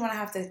be. I didn't want to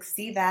have to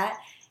see that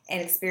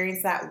and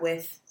experience that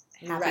with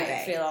Happy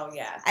Bay.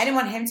 I didn't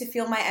want him to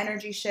feel my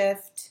energy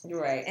shift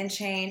and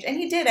change. And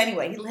he did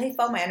anyway. He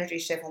felt my energy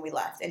shift when we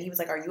left. And he was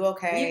like, "Are you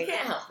okay?" You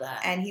can't help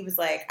that. And he was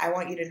like, "I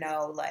want you to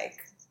know, like,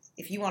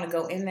 if you want to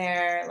go in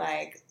there,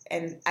 like,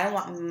 and I don't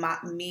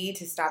want me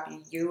to stop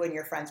you and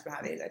your friends from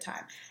having a good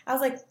time." I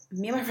was like,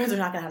 me and my friends are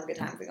not going to have a good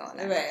time if we go in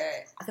there.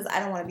 Right. Because I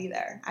don't want to be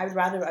there. I would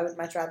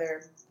much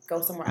rather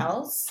go somewhere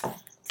else.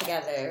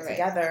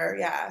 Together,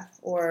 yeah.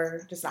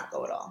 Or just not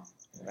go at all.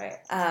 Right.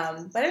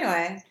 But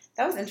anyway,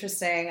 that was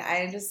interesting.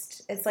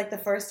 It's like the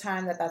first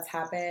time that's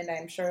happened.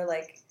 I'm sure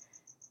like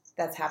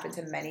that's happened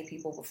to many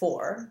people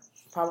before,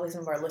 probably some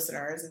of our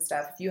listeners and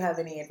stuff. If you have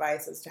any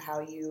advice as to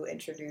how you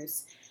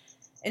introduce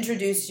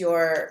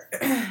your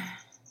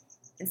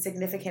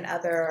significant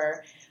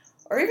other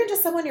or even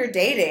just someone you're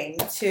dating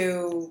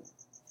to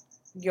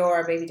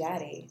your baby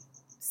daddy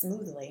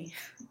smoothly,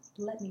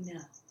 let me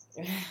know.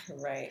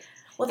 Right.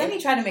 Well, then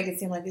he tried to make it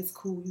seem like it's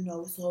cool,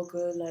 it's all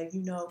good, like,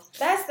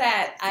 That's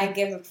that I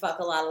give a fuck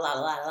a lot.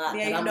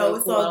 Yeah,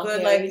 it's all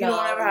good, like, you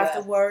don't ever have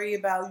to worry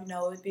about,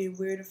 it being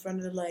weird in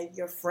front of, like,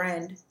 your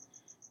friend.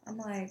 I'm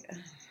like,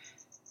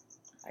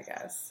 I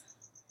guess.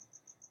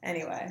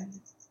 Anyway,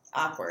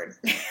 awkward.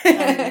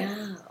 I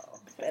know.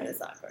 That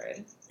is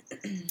awkward.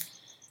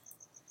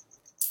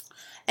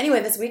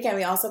 Anyway, this weekend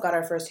we also got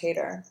our first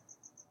hater.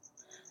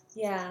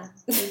 Yeah,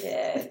 we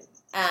did.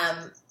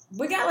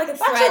 We got like a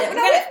thread. Actually,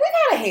 we've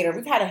had a hater.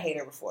 We've had a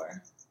hater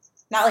before.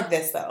 Not like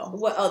this though.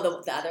 What? Oh, the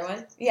other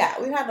one? Yeah,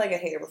 we've had like a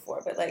hater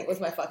before, but like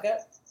with my fuck up.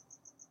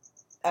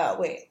 Oh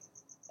wait.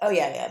 Oh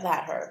yeah,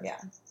 that her.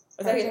 Yeah.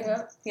 Is that what you're talking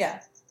about?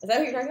 Yeah. Is that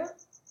what you're talking about?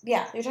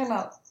 Yeah, you're talking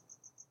about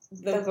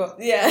the girl.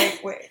 Yeah.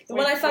 Wait, the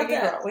one I fucked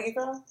up. Wiggy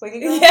girl.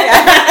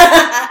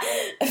 Yeah.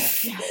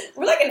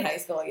 We're like in high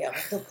school. Yeah.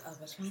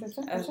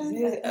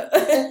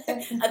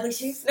 Ugly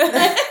shoes. You're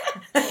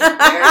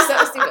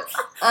so stupid.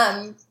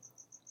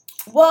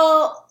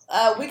 Well,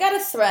 we got a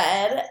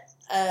thread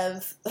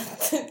of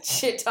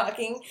shit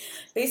talking,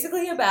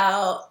 basically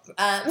about.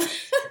 I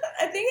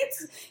think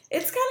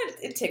it's kind of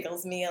it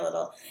tickles me a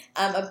little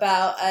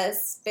about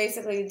us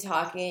basically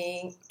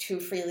talking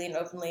too freely and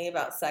openly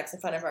about sex in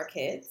front of our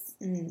kids.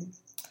 Mm.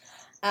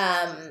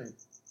 I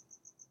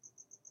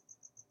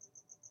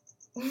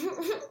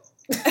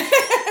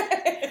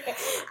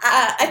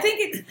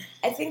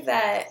think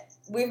that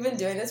we've been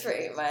doing this for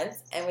 8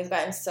 months and we've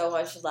gotten so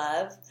much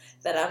love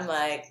that I'm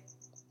like.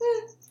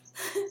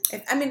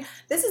 I mean,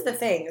 this is the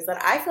thing, is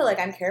that I feel like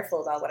I'm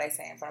careful about what I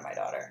say in front of my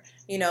daughter.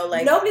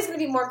 Like... Nobody's going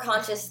to be more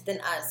conscious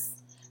than us.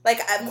 Like,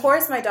 of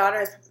course, my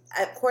daughter is,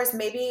 of course,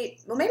 maybe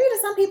to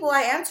some people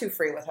I am too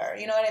free with her.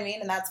 You know what I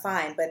mean? And that's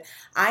fine. But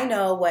I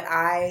know what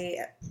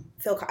I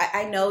feel.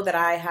 I know that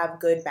I have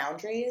good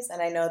boundaries,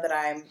 and I know that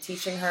I'm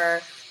teaching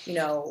her, you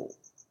know,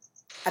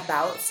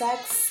 about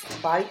sex,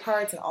 body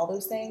parts, and all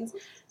those things,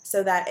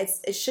 so that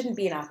it shouldn't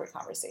be an awkward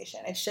conversation.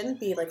 It shouldn't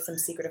be like some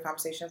secretive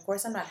conversation. Of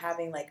course, I'm not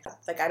having like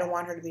I don't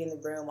want her to be in the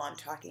room while I'm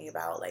talking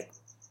about like,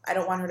 I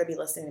don't want her to be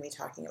listening to me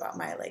talking about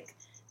my like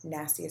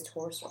nastiest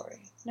horror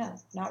story. No,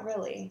 not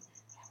really.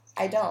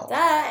 I don't.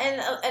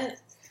 That and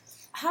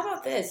how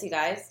about this, you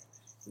guys?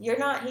 You're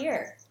not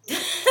here.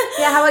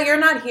 Yeah, how about you're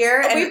not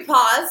here? And we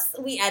pause.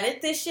 We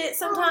edit this shit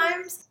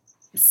sometimes.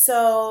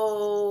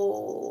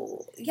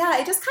 So, yeah,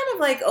 it just kind of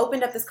like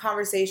opened up this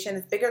conversation,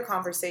 this bigger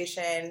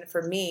conversation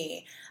for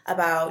me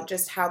about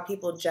just how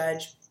people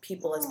judge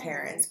people as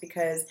parents.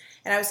 Because,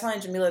 and I was telling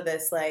Jamila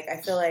this, like, I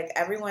feel like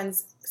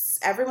everyone's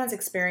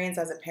experience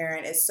as a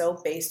parent is so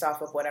based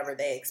off of whatever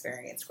they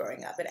experienced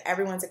growing up. And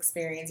everyone's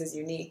experience is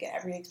unique and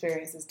every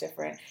experience is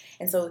different.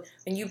 And so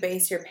when you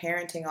base your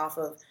parenting off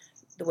of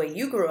the way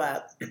you grew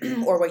up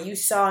or what you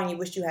saw and you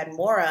wish you had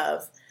more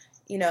of,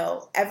 you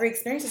know, every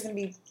experience is going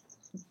to be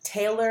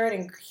tailored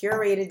and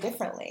curated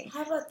differently.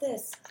 How about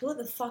this? Who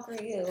the fuck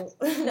are you?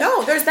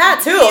 No, there's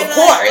that too, of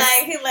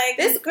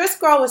course. This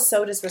girl was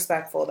so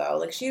disrespectful though.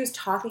 Like she was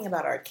talking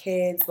about our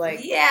kids, like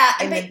yeah,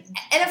 and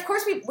of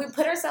course we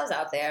put ourselves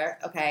out there.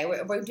 Okay,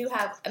 we do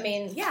have. I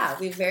mean, yeah,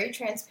 we're very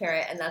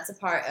transparent, and that's a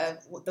part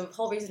of the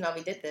whole reason why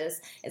we did this.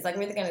 Is like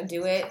we're either gonna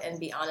do it and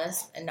be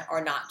honest,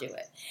 or not do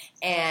it,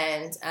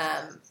 and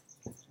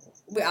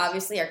we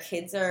obviously, our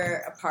kids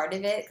are a part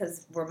of it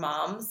because we're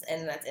moms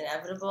and that's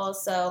inevitable.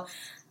 So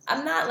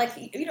I'm not like,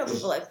 you know,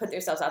 people like put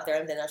themselves out there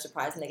and then they're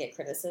surprised and they get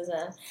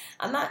criticism.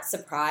 I'm not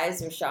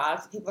surprised or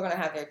shocked. People are going to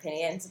have their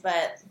opinions,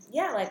 but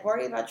yeah, like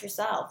worry about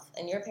yourself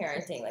and your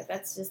parenting. Like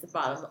that's just the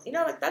bottom, you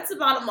know, like that's the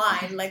bottom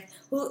line. Like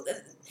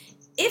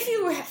if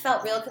you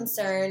felt real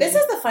concerned. This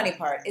is the funny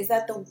part is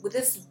that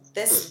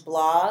this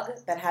blog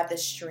that had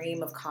this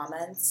stream of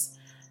comments,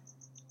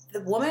 the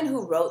woman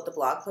who wrote the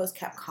blog post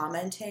kept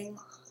commenting.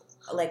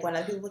 Like when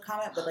other people would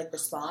comment, would like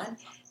respond.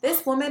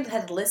 This woman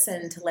had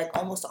listened to like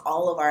almost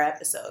all of our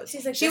episodes.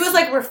 She was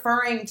like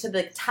referring to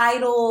the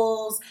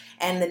titles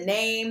and the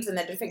names and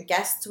the different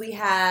guests we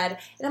had.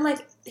 And I'm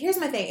like, here's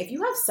my thing. If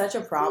you have such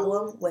a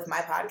problem with my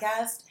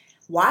podcast,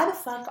 why the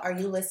fuck are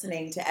you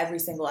listening to every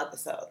single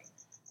episode?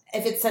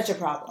 If it's such a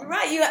problem.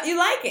 Right, you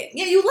like it.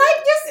 Yeah, you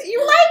like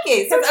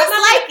it. So just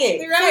like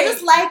it. Right. So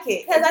just like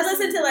it. Because I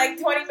listened to like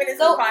 20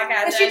 minutes of the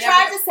podcast. But she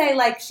tried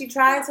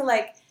to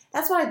say,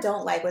 that's what I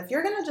don't like. If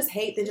you're going to just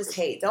hate, then just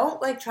hate. Don't,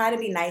 like, try to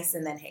be nice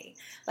and then hate.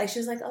 Like, she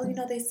was like, oh, you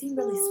know, they seem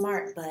really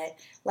smart, but,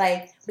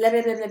 like, blah,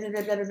 blah, blah, blah, blah,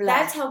 blah, blah, blah.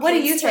 That's how what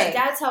do you think?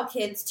 That's how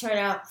kids turn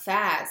out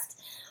fast.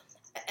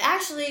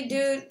 Actually,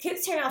 dude,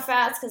 kids turn out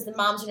fast because the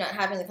moms are not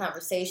having the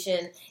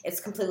conversation. It's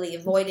completely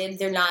avoided.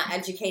 They're not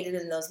educated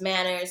in those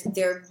manners.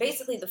 They're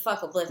basically the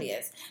fuck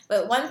oblivious.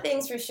 But one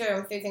thing's for sure,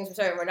 and a few things for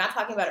sure, we're not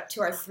talking about it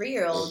to our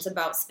 3-year-olds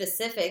about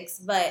specifics,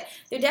 but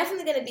they're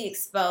definitely going to be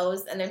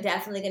exposed, and they're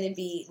definitely going to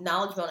be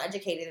knowledgeable and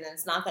educated, and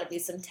it's not going to be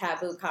some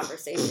taboo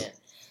conversation.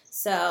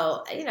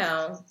 So, you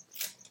know...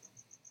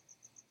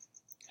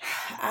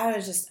 I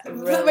was just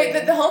really...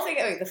 Wait, the whole thing...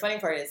 Wait, the funny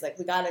part is, like,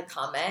 we got a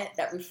comment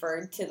that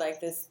referred to,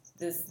 like,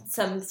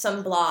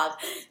 some blog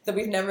that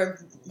we've never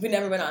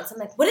went on. So I'm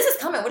like, what is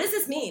this comment? What does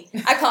this mean?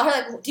 I call her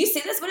like, do you see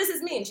this? What does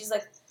this mean? She's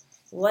like,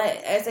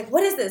 what? I was like,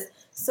 what is this?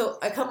 So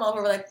I come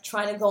over, like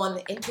trying to go on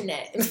the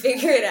internet and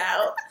figure it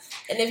out.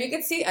 And if you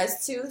could see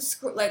us two,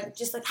 like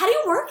just like, how do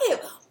you work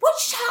it?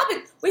 Which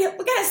topic? We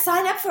gotta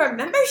sign up for a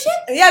membership?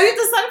 Yeah, we have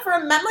to sign up for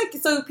a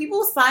membership. So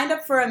people signed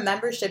up for a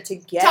membership to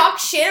get talk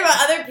shit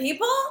about other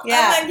people.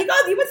 Yeah, I'm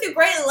like, you went through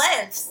great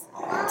lengths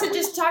to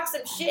just talk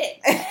some shit.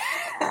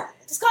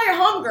 Just call your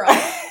homegirl.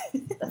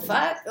 The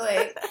fuck?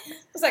 Like,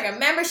 it's like a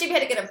membership. You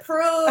had to get approved.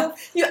 I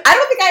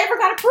don't think I ever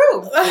got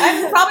approved.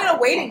 I'm probably on a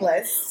waiting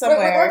list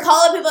somewhere. We're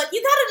calling people like,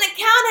 you got an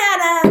account,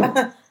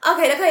 Anna.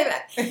 Okay, now call you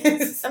back.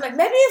 I'm like,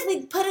 maybe if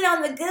we put it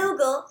on the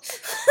Google.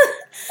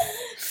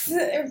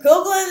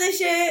 Googling this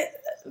shit.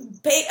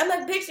 I'm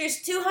like, bitch,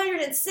 there's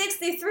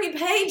 263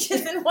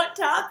 pages in one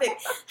topic.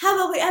 How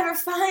about we ever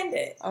find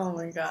it? Oh,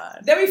 my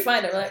God. Then we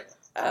find it. We're like,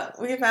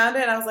 we found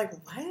it, and I was like,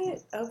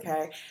 what?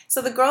 Okay.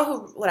 So the girl who,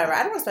 whatever,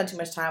 I don't want to spend too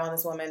much time on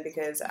this woman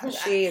because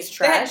she is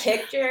trash. They had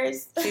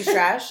pictures. She's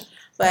trash.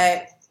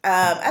 But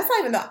that's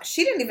not even,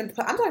 she didn't even,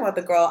 I'm talking about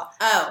the girl.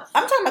 Oh.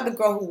 I'm talking about the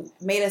girl who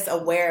made us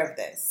aware of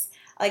this.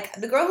 Like,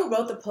 the girl who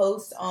wrote the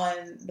post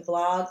on the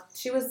blog,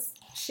 she was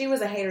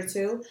a hater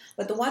too,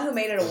 but the one who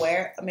made us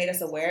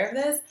aware of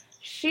this,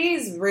 she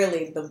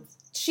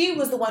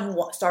was the one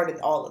who started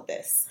all of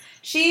this.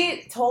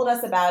 She told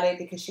us about it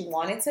because she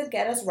wanted to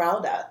get us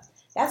riled up.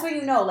 That's what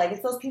you know, like, it's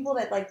those people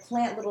that, like,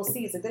 plant little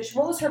seeds. Like,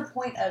 what was her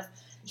point of,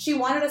 she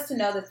wanted us to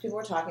know that people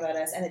were talking about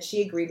us and that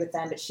she agreed with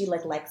them, but she,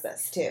 like, likes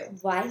us, too.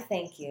 Why,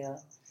 thank you.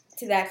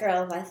 To that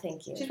girl, why,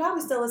 thank you. She's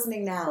probably still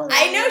listening now.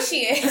 I know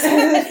she is.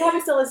 She's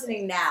probably still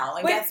listening now,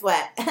 and guess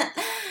what?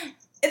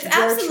 The it's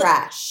you're absolutely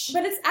trash.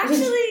 But it's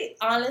actually,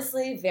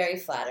 honestly, very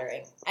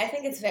flattering. I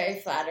think it's very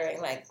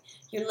flattering. Like,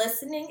 you're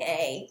listening,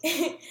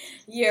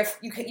 you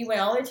went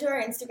all the way to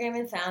our Instagram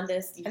and found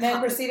us. And then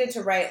proceeded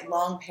to write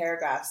long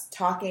paragraphs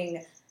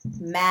talking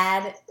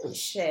mad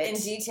shit. In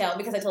detail,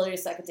 because I told her to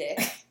suck a dick.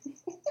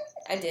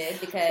 I did,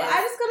 because... But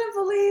I just couldn't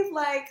believe,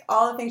 like,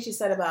 all the things she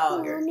said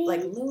about,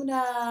 like,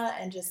 Luna,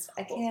 and just,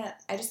 I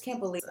just can't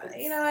believe it.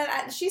 You know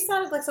what, she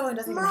sounded like someone who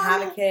doesn't even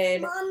have a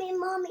kid. Mommy,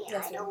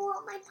 yes, I don't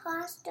want my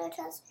pasta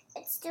test.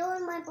 It's still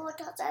in my bowl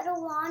test. I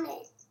don't want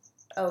it.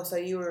 Oh, so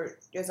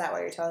is that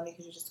why you're telling me?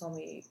 Because you just told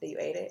me that you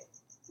ate it,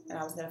 and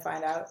I was going to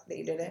find out that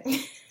you didn't?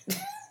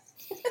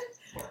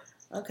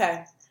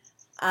 Okay.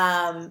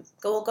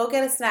 Go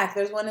get a snack.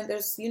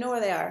 There's you know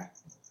where they are.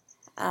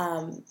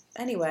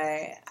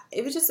 Anyway,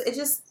 it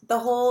just the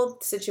whole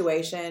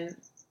situation,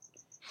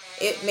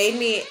 it made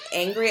me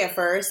angry at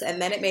first,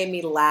 and then it made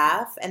me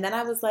laugh, and then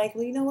I was like,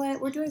 well, you know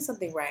what? We're doing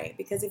something right,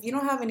 because if you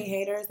don't have any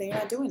haters, then you're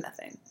not doing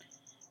nothing.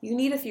 You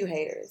need a few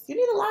haters. You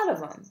need a lot of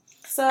them.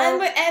 So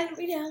and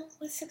you know,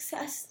 with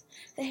success,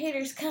 the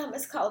haters come.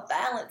 It's called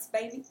balance,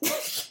 baby.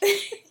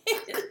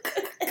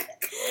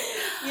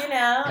 You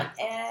know,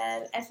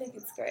 and I think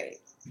it's great.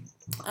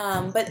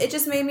 But it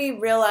just made me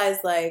realize,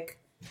 like,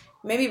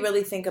 made me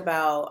really think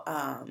about,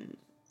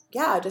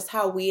 just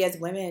how we as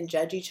women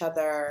judge each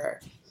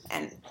other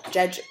and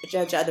judge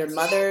other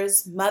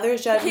mothers.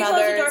 Mothers judge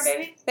mothers. Close the door,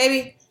 baby?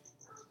 Baby.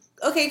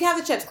 Okay, you can have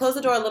the chips. Close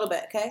the door a little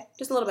bit, okay?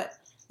 Just a little bit.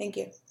 Thank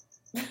you.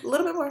 A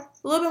little bit more.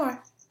 A little bit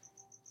more.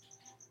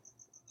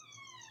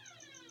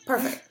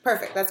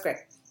 Perfect. That's great.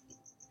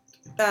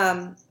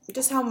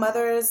 Just how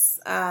mothers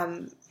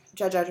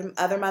judge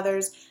other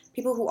mothers.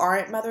 People who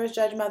aren't mothers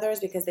judge mothers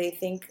because they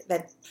think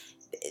that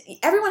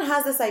everyone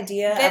has this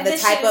idea of the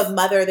type of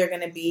mother they're going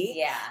to be.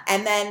 Yeah.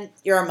 And then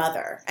you're a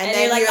mother. And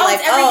then you're like,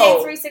 it's every day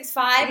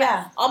 365.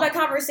 Yeah. All my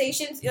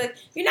conversations, you're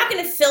not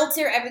going to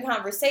filter every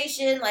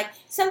conversation. Like,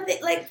 something,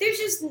 like, there's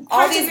just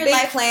all these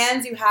big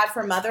plans you had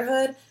for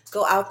motherhood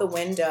go out the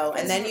window.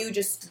 And then you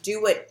just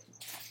do what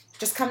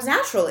just comes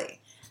naturally.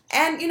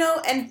 And, you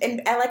know,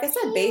 and like I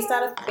said, based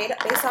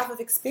off of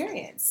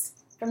experience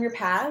from your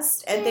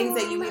past and things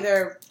that you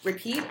either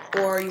repeat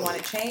or you want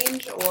to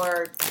change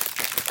or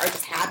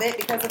just habit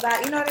because of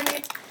that. You know what I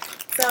mean?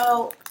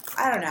 So,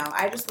 I don't know.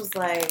 I just was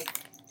like,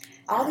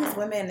 all these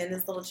women in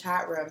this little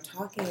chat room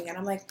talking, and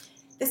I'm like,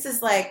 this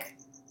is like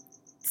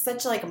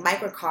such like a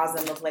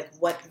microcosm of like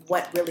what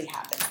really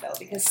happens though,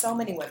 because so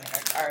many women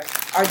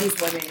are these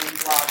women in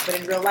vlogs, but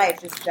in real life,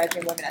 just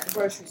judging women at the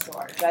grocery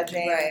store,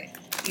 judging,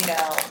 you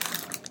know,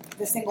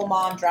 the single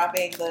mom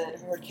dropping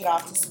her kid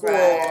off to school.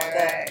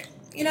 Right.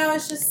 You know,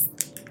 it's just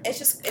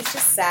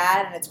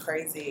sad and it's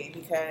crazy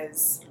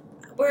because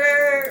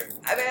I've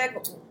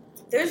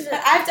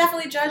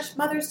definitely judged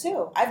mothers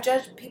too. I've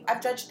judged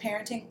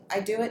parenting. I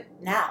do it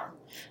now,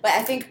 but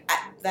I think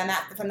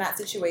from that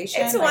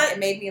situation, it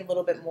made me a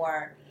little bit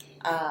more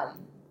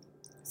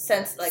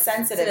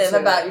sensitive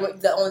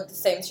about the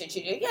same shit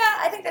you do. Yeah,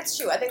 I think that's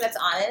true. I think that's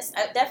honest.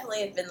 I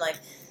definitely have been like,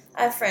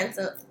 I have friends.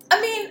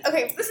 I mean,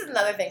 okay, this is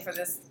another thing for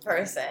this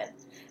person.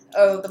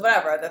 Oh,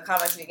 the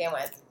comments we begin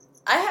with.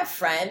 I have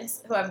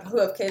friends who have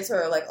kids who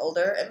are like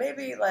older, and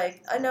maybe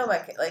like I know my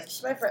kid, like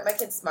my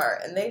kid's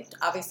smart, and they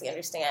obviously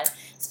understand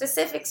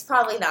specifics.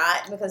 Probably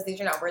not, because these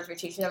are not words we're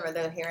teaching them or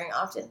they're hearing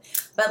often.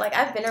 But like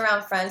I've been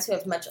around friends who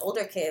have much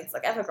older kids.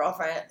 Like I have a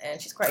girlfriend, and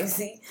she's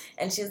crazy,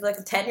 and she's like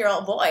a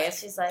 10-year-old boy, and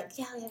she's like,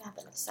 yeah, we haven't had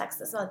that much sex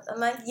this month. I'm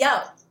like, yo.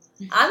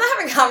 I'm not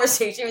having a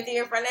conversation with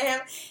you in front of him.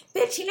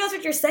 Bitch, he knows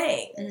what you're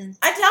saying. Mm-hmm.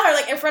 I tell her,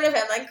 like, in front of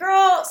him, like,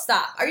 girl,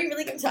 stop. Are you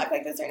really going to talk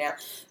like this right now?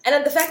 And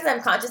then the fact that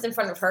I'm conscious in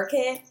front of her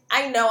kid,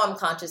 I know I'm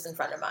conscious in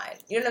front of mine.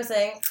 You know what I'm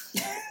saying?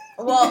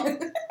 Well,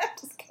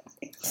 just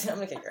kidding. I'm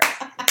going to kick her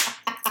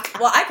out.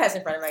 Well, I cuss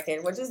in front of my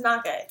kid, which is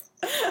not good.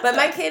 But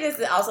my kid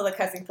is also the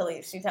cussing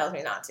police. She tells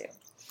me not to.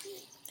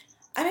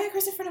 I mean, I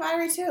cuss in front of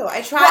Irie too.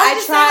 I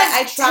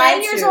try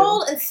 10 years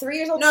old and 3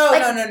 years old. No.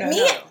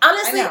 Me,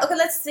 honestly, okay,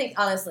 let's think,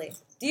 honestly.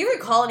 Do you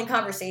recall any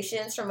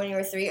conversations from when you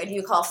were 3, or do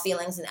you recall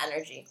feelings and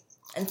energy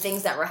and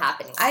things that were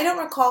happening? I don't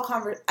recall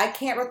I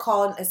can't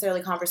recall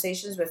necessarily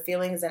conversations, but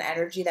feelings and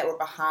energy that were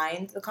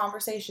behind the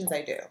conversations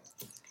I do.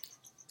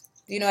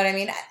 Do you know what I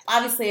mean?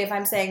 Obviously, if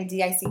I'm saying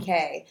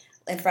DICK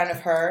in front of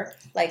her,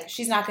 like,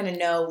 she's not going to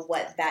know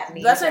what that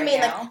means. That's what I mean.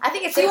 Now. Like, I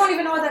think she won't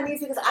even know what that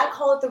means because I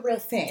call it the real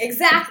thing.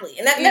 Exactly,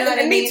 and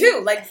and me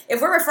too. Like, if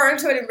we're referring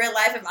to it in real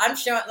life, if I'm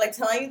showing, like,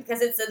 telling you,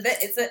 because it's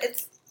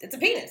a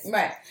penis,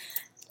 right?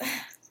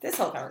 This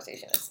whole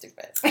conversation is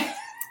stupid.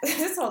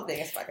 This whole thing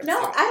is fucking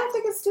stupid. I don't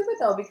think it's stupid,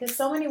 though, because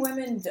so many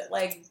women,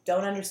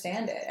 don't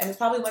understand it. And there's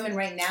probably women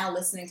right now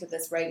listening to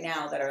this right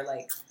now that are,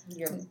 like,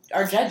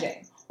 are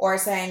judging. Or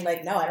saying,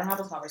 like, no, I don't have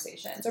those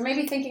conversations. Or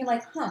maybe thinking,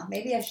 like,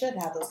 maybe I should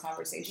have those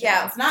conversations.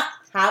 Yeah. It's not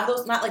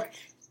like,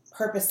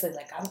 purposely,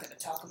 like, I'm going to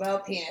talk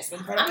about penis in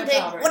front of my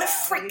child right what a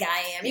freak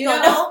I am. You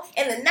know?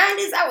 In the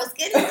 90s, I was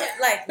getting it.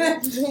 Like,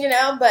 you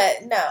know,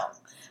 but no.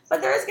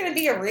 But there is going to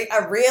be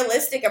a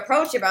realistic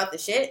approach about the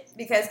shit,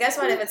 because guess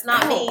what? If it's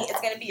not me, it's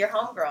going to be your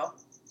homegirl.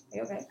 Are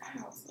you okay?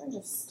 Ow, someone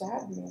just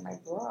stabbed me in my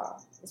bra.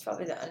 It's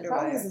probably the Probably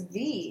underwear. this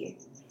V.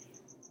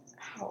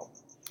 Ow.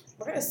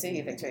 We're gonna sue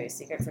you, Victoria's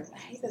Secret, for I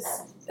hate this.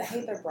 I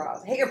hate their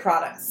bras. I hate your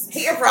products.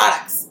 Hate your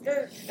products.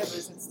 They're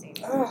losing steam.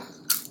 Ugh.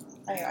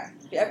 Anyway.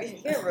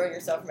 You're gonna ruin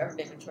yourself from ever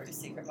being Victoria's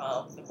Secret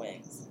model with the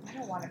wings. I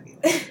don't want to be a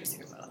Victoria's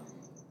Secret model.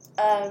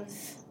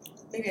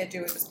 Maybe I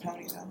do with this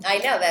pony though. I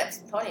know that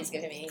pony's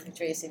giving me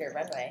Victoria's Secret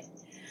runway.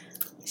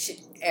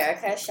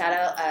 Erica, shout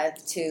out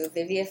to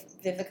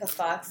Vivica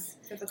Fox.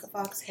 Vivica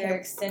Fox hair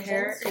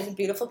extensions. She has a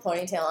beautiful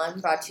ponytail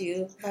on. Brought to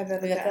you by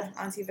Vivica.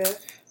 Auntie Viv.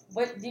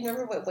 What do you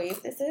remember? What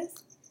wave this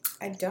is?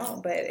 I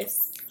don't, but it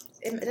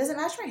doesn't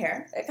match my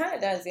hair. It kind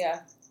of does,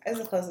 yeah. It's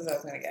the closest I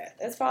was gonna get.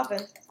 It's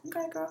popping.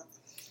 Okay, girl.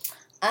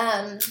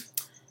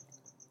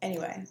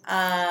 Anyway,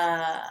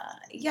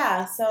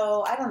 yeah.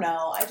 So I don't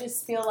know. I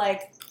just feel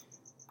like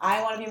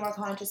I want to be more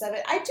conscious of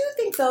it. I do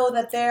think though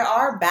that there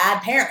are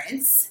bad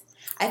parents.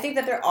 I think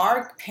that there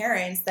are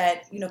parents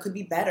that, could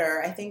be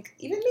better. I think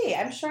even me,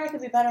 I'm sure I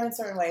could be better in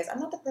certain ways. I'm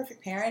not the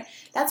perfect parent.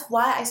 That's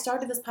why I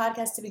started this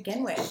podcast to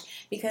begin with,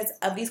 because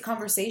of these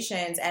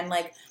conversations and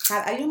I know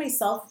how many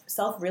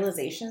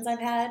self-realizations I've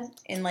had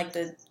in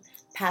the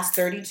past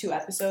 32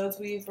 episodes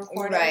we've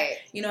recorded. Right.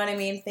 You know what I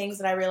mean? Things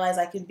that I realize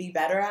I could be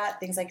better at,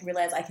 things I can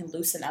realize I can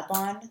loosen up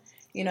on,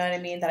 you know what I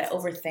mean, that I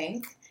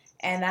overthink.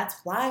 And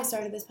that's why I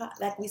started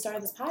we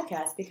started this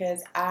podcast,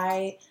 because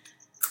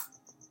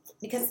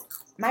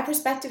my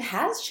perspective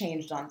has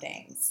changed on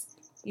things.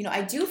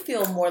 I do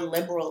feel more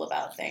liberal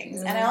about things.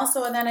 Mm-hmm.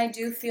 And then I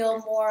do feel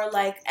more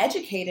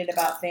educated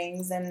about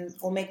things and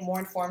will make more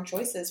informed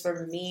choices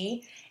for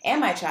me and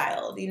my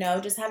child.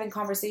 Just having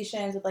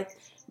conversations with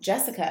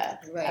Jessica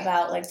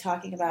about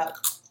talking about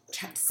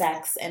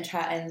sex and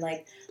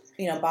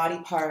body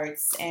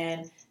parts,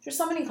 and there's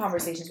so many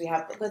conversations we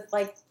have with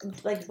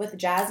with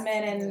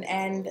Jasmine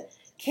and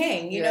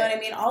King. You know what I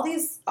mean? All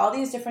these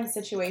different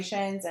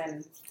situations,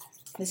 and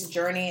this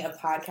journey of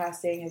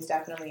podcasting is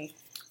definitely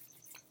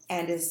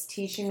and is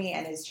teaching me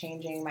and is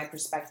changing my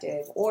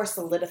perspective or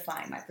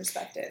solidifying my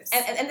perspectives.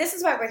 And this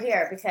is why we're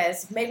here,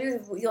 because maybe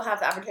you'll have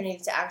the opportunity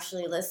to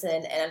actually listen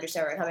and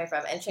understand where we're coming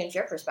from and change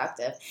your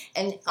perspective.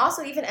 And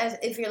also, even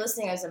if you're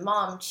listening as a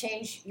mom,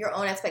 change your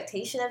own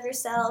expectation of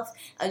yourself.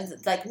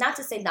 Not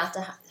to say not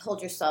to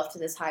hold yourself to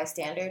this high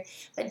standard,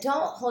 but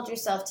don't hold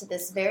yourself to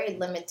this very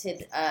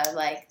limited,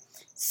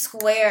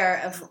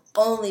 square of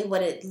only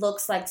what it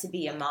looks like to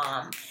be a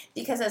mom.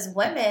 Because as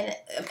women,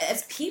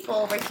 as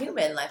people, we're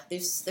human.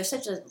 There's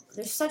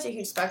such a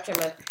huge spectrum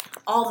of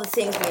all the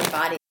things we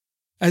embody.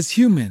 As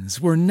humans,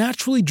 we're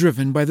naturally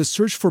driven by the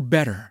search for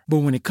better. But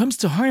when it comes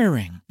to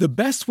hiring, the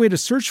best way to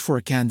search for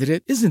a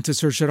candidate isn't to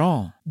search at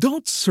all.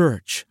 Don't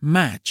search,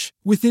 match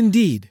with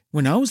Indeed.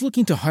 When I was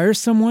looking to hire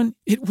someone,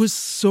 it was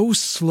so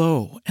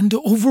slow and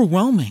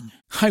overwhelming.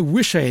 I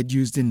wish I had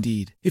used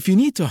Indeed. If you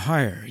need to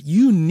hire,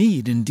 you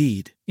need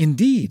Indeed.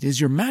 Indeed is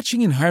your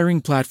matching and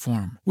hiring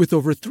platform with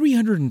over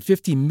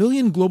 350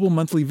 million global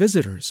monthly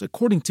visitors,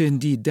 according to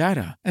Indeed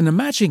data, and a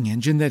matching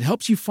engine that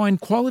helps you find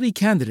quality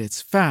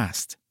candidates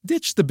fast.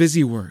 Ditch the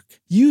busy work.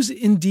 Use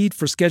Indeed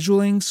for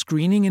scheduling,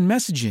 screening, and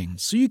messaging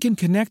so you can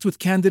connect with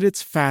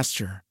candidates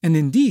faster. And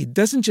Indeed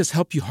doesn't just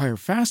help you hire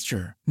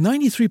faster.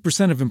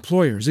 93% of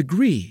employers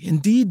agree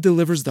Indeed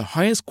delivers the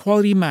highest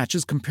quality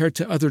matches compared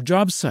to other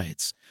job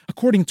sites,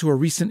 according to a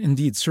recent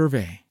Indeed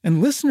survey.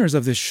 And listeners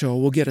of this show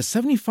will get a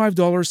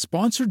 $75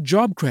 sponsored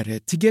job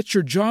credit to get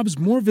your jobs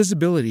more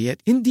visibility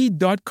at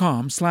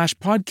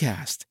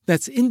Indeed.com/podcast.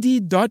 That's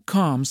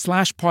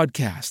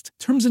Indeed.com/podcast.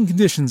 Terms and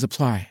conditions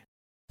apply.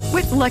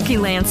 With Lucky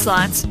Land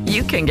Slots,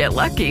 you can get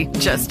lucky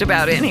just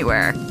about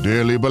anywhere.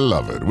 Dearly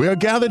beloved, we are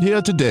gathered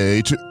here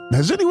today to...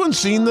 Has anyone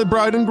seen the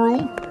bride and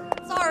groom?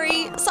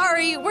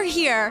 Sorry, we're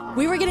here.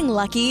 We were getting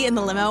lucky in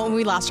the limo and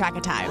we lost track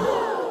of time.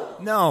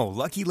 No,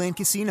 Lucky Land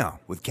Casino,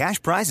 with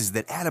cash prizes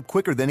that add up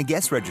quicker than a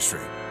guest registry.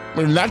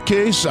 In that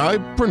case, I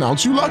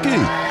pronounce you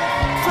lucky.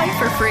 Play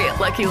for free at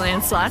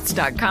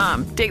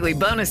LuckyLandSlots.com. Daily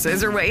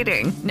bonuses are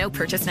waiting. No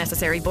purchase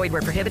necessary. Void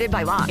where prohibited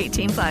by law.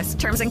 18+.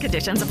 Terms and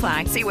conditions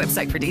apply. See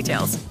website for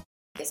details.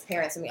 As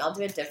parents, and we all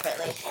do it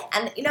differently.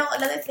 And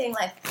another thing,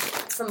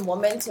 from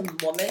woman to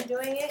woman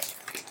doing it,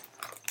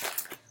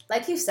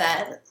 like you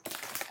said,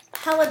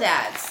 hella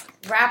dads,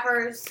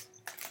 rappers,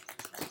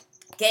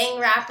 gang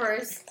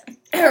rappers.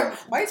 Why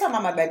are you talking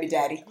about my baby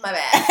daddy? My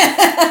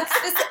bad.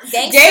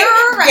 Gang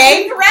rappers?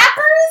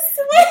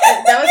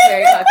 That was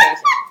very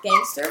Caucasian.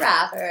 Gangster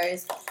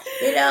rappers.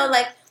 We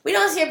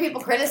don't hear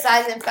people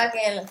criticizing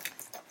fucking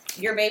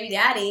your baby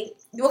daddy.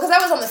 Well, because I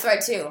was on the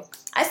thread too.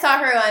 I saw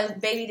her on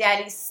baby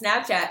daddy's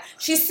Snapchat.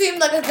 She seemed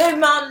like a good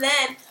mom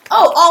then.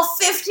 Oh, all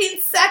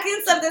 15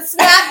 seconds of the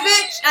snap,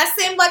 bitch. I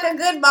seemed like a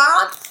good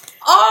mom.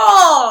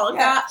 Oh, yeah.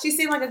 God. She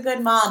seemed like a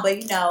good mom,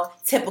 but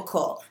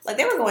typical.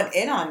 They were going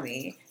in on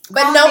me.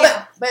 But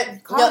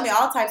calling me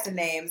all types of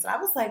names. I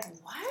was like,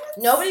 what?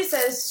 Nobody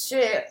says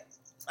shit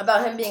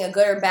about him being a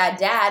good or bad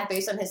dad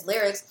based on his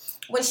lyrics.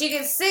 When she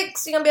gets sick,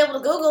 she's going to be able to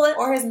Google it.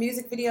 Or his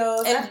music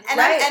videos. And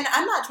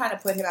I'm not trying to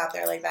put him out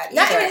there like that either.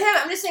 Not even him.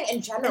 I'm just saying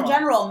in general. In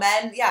general,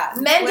 men, yeah.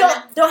 Men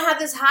don't have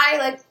this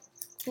high,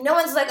 no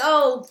one's like,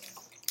 oh,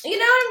 you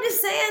know what I'm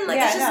just saying? Like,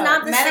 it's just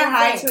not the men same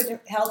are thing.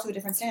 held to a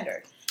different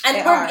standard. And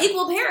They we're are.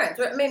 equal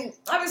parents. I mean,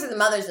 obviously the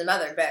mother's the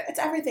mother, but It's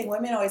everything.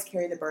 Women always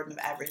carry the burden of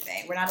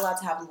everything. We're not allowed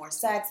to have more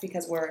sex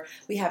because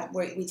we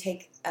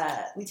take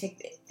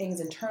things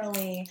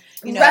internally.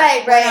 You know,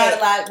 Right. We're not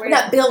allowed. We're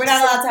not built We're not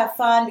to- allowed to have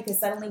fun because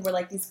suddenly we're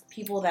like these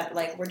people that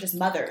like we're just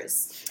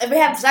mothers. if we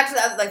have sex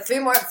with like three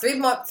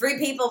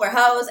people, we're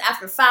hoes.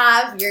 After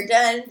 5, you're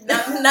done.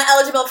 Not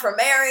eligible for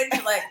marriage.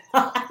 Like,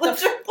 oh,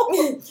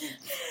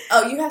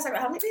 you have sex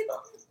with how many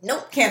people?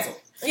 Nope. Cancel.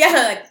 Yeah,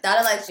 like that.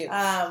 I like you.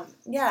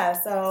 Yeah.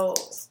 So.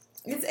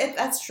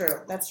 That's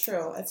true. That's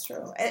true.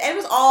 And it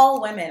was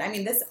all women. I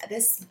mean, this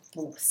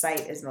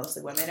site is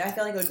mostly women. I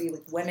feel like it would be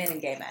like women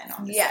and gay men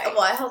on this site.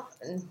 Well, I hope.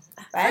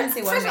 But I didn't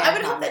see one First of man all, I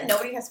would hope comment. that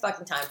nobody has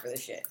fucking time for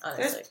this shit.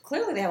 Honestly,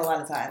 Clearly they have a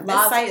lot of time.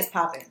 This site is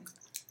popping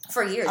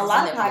for years. They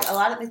talk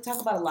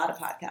about a lot of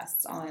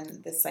podcasts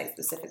on this site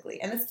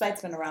specifically, and this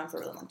site's been around for a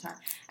really long time.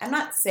 I'm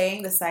not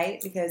saying the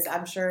site because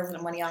I'm sure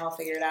one of y'all will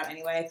figure it out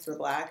anyway because we're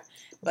black.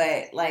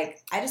 But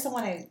like, I don't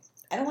want to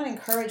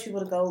encourage people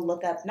to go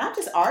look up not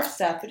just our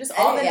stuff, but just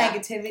all the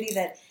negativity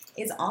that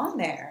is on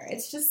there.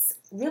 It's just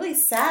really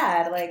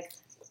sad. Like,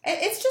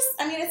 it's just,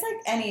 I mean, it's like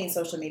any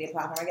social media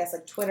platform. I guess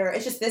like Twitter.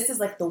 It's just, this is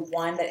like the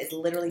one that is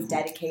literally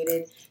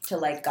dedicated to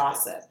like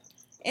gossip.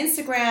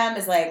 Instagram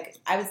is like,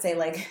 I would say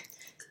like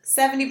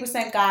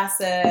 70%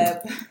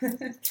 gossip.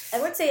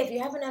 I would say if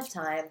you have enough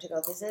time to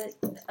go visit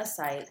a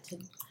site to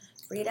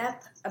read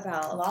up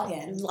about log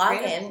in,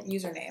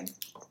 username,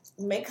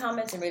 make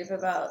comments and read up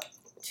about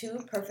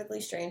 2 perfectly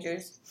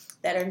strangers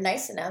that are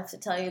nice enough to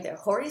tell you their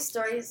hoary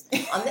stories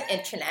on the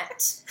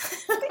internet.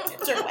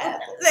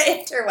 The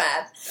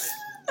interweb.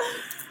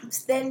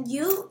 Then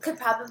you could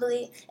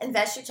probably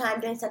invest your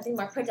time doing something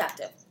more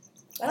productive.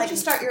 Why don't you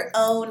start your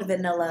own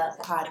vanilla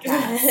podcast?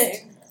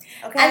 Okay.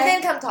 And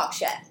then come talk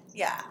shit.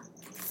 Yeah.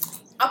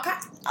 Okay.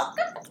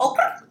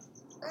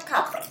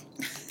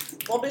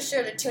 We'll be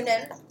sure to tune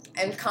in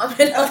and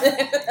comment on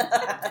it.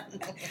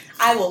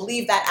 I will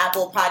leave that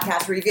Apple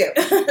podcast review.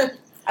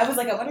 I was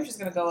like, I wonder if she's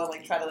going to go and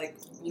like try to like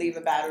leave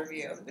a bad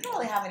review. We don't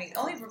really have any.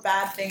 Only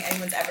bad thing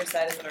anyone's ever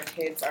said is that our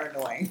kids are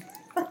annoying.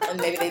 And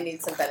maybe they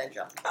need some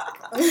Benadryl.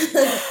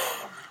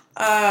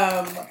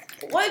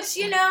 Which,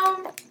 you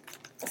know,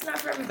 it's not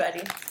for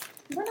everybody.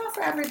 We're not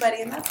for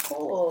everybody, and that's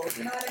cool.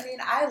 You know what I mean?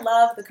 I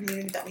love the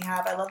community that we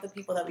have. I love the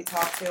people that we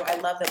talk to. I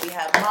love that we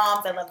have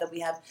moms. I love that we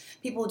have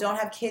people who don't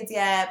have kids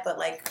yet, but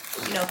like,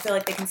 you know, feel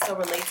like they can still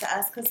relate to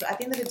us. Because at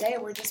the end of the day,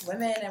 we're just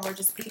women, and we're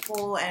just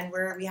people, and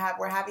we're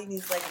having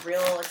these like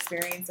real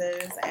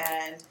experiences,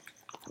 and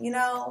you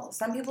know,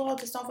 some people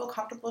just don't feel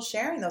comfortable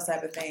sharing those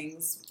type of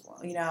things,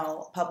 you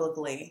know,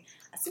 publicly.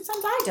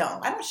 Sometimes I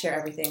don't. I don't share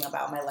everything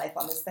about my life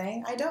on this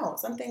thing. I don't.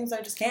 Some things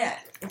I just can't.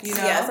 You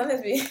know? Yeah,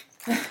 sometimes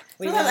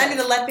sometimes I need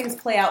to let things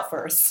play out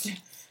first,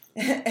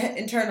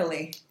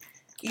 internally,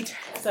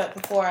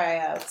 before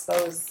I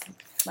expose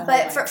my whole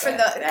But for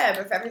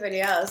everybody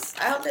else,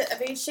 I hope that, I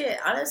mean, shit,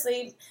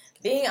 honestly,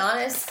 being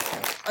honest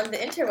on the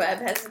interweb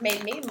has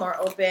made me more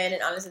open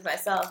and honest with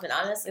myself, and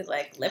honestly,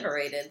 like,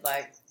 liberated.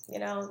 Like, you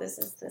know, this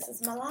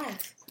is my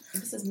life.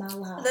 This is my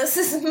life. This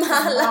is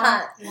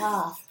my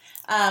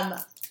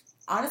life.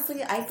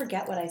 Honestly, I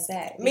forget what I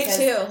say. Me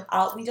too.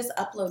 We just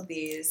upload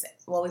these.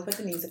 Well, we put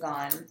the music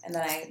on, and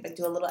then I like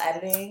do a little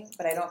editing,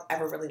 but I don't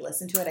ever really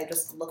listen to it. I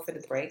just look for the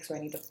breaks where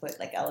I need to put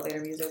like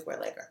elevator music where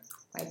like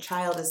my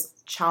child is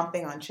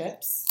chomping on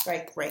chips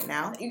right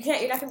now.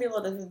 You're not gonna be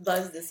able to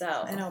buzz this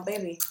out. I know,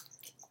 baby.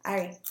 All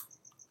right.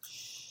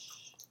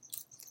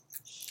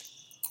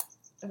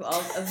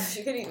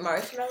 You could eat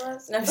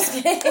marshmallows. No, I'm just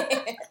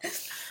kidding.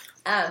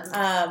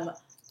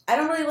 I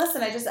don't really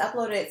listen. I just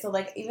upload it. So,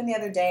 like, even the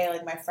other day,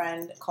 like, my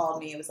friend called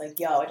me and was like,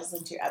 yo, I just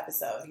listened to your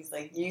episode. He's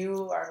like,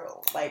 you are,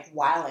 like,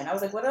 wilding. I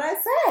was like, what did I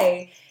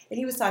say? And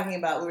he was talking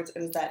about, it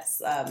was that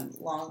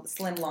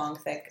slim, long,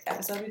 thick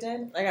episode we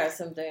did. I got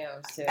some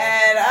DMs, too.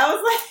 And I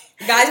was like...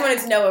 Guys wanted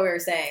to know what we were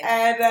saying.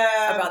 And,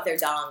 about their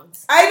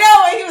dongs. I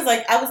know. And he was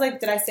like, I was like,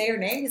 did I say your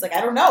name? He's like,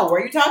 I don't know.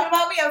 Were you talking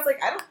about me? I was like,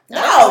 I don't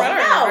know. I don't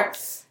remember.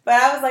 But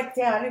I was like,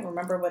 damn, I didn't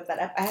remember what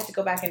that... I had to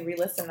go back and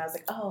re-listen. And I was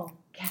like, oh,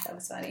 yeah, that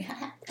was funny.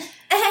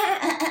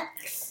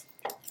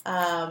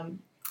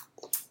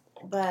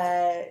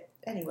 But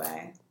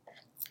anyway,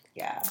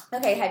 yeah.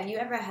 Okay, have you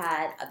ever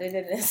had, other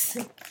than this,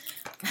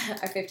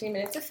 our 15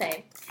 minutes of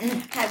fame,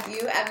 have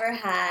you ever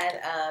had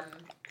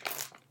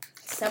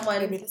someone...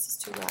 Maybe this is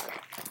too loud.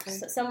 Okay.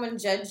 Someone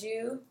judge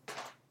you,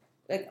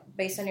 like,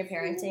 based on your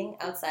parenting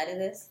outside of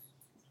this?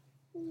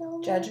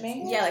 No. Judge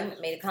me? Yeah, like,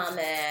 made a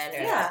comment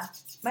or... Yeah,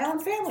 my own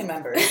family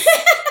members.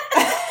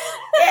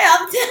 Yeah,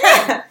 I'm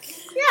done.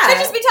 Yeah. They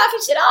just be talking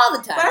shit all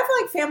the time. But I feel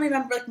like family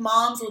members, like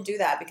moms will do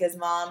that because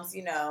moms,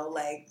 you know,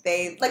 like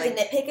they... Like the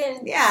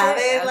nitpicking? Yeah,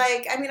 shit? they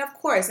like, I mean, of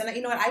course. And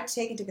you know what, I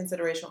take into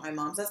consideration what my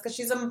mom says because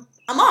she's a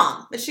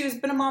mom. But she's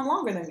been a mom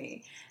longer than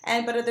me.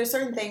 But there's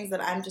certain things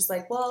that I'm just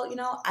like, well, you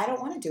know, I don't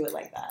want to do it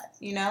like that.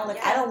 You know?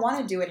 Like, I don't want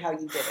to do it how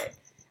you did it.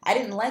 I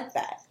didn't like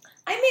that.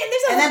 I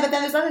mean, but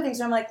then there's other things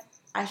where I'm like,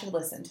 I should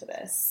listen to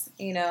this,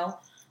 you know?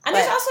 And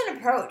there's also an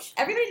approach.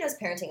 Everybody knows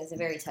parenting is a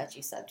very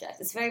touchy subject.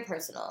 It's very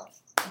personal.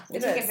 We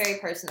take it very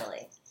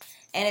personally.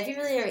 And if you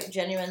really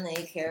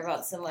genuinely care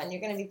about someone,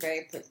 you're going to be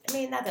very... I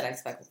mean, not that I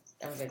expect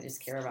everybody to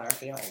just care about our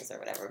feelings or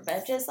whatever,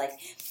 but just like,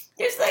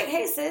 there's like,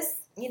 hey, sis,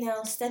 you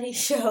know, studies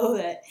show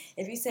that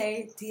if you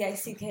say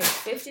DICK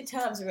 50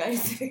 times around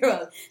your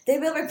 3-year-old, they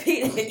will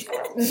repeat it.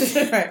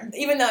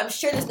 Even though I'm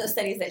sure there's no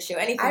studies that show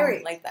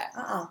anything like that.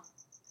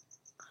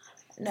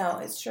 No,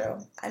 it's true.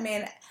 I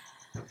mean,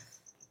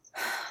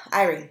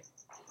 Irie,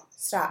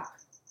 stop.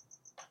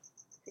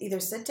 Either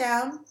sit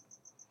down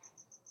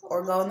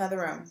or go in the other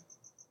room.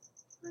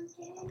 I'm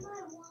getting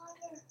my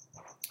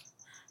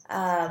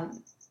water.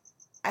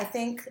 I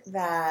think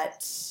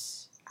that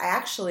I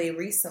actually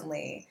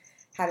recently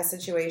had a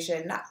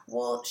situation.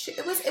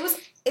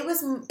 It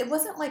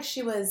wasn't like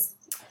she was.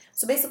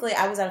 So basically,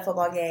 I was at a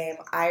football game.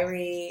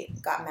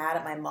 Irie got mad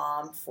at my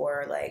mom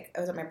for I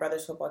was at my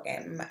brother's football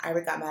game.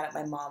 Irie got mad at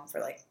my mom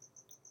for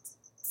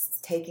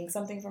taking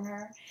something from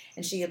her,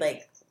 and she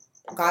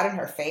got in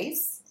her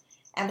face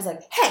and was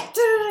like, "Hey," and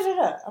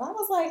I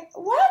was like,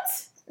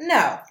 "What?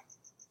 No."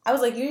 I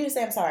was like, "You need to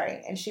say I'm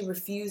sorry," and she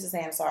refused to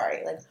say I'm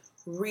sorry.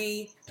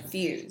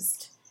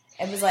 Refused.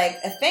 It was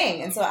a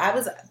thing, and so I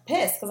was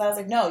pissed because I was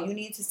like, "No, you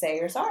need to say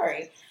you're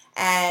sorry."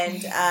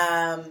 And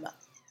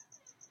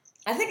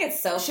I think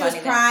it's so she funny.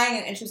 Was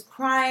crying, and she was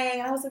crying,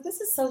 and I was like,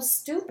 "This is so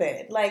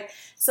stupid."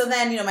 So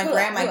then, my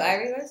grandma. Who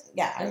Irie was?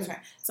 Yeah, I was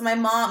crying. So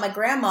my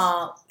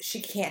grandma,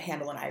 she can't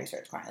handle when Irie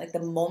starts crying. The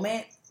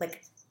moment,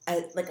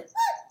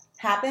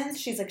 happens,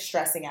 she's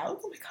stressing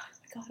out. Oh my god,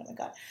 oh my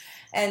god.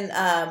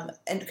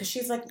 And because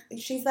she's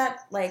that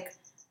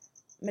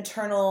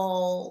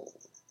maternal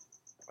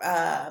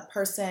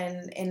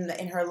person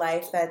in her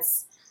life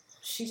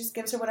she just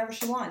gives her whatever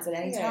she wants at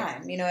any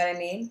time. You know what I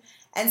mean?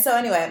 And so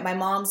anyway, my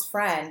mom's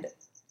friend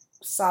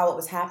saw what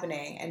was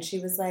happening, and she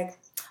was like,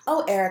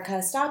 "Oh,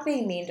 Erica, stop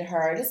being mean to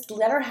her. Just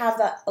let her have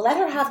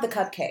the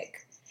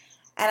cupcake."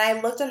 And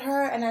I looked at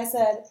her and I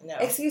said, "No.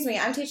 Excuse me,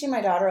 I'm teaching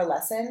my daughter a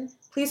lesson.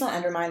 Please don't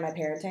undermine my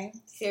parenting."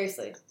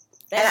 Seriously.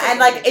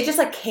 And it just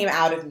I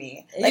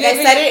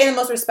said it in the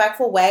most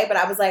respectful way, but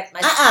I was like,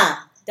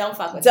 don't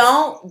fuck with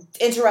Don't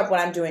interrupt what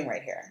I'm doing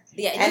right here.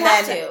 Yeah,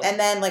 and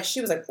then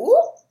she was like,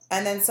 "Ooh."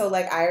 And then so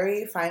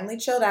Irie finally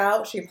chilled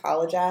out. She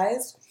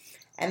apologized.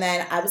 And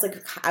then I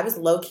was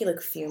low-key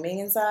fuming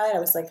inside. I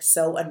was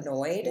so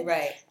annoyed.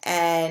 Right.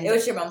 And it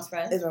was your mom's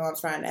friend? It was my mom's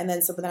friend. And then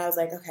I was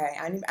like, okay,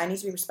 I need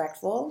to be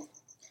respectful.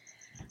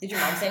 Did your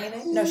mom say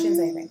anything? No, she didn't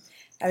say anything.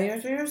 I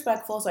need to be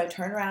respectful, so I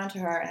turned around to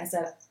her and I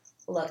said,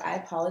 "Look, I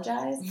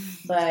apologize,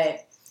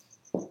 but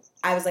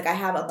I was like, I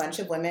have a bunch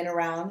of women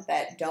around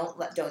that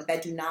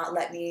do not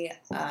let me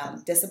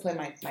discipline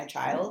my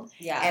child.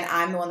 Yeah. And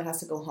I'm the one that has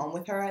to go home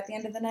with her at the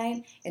end of the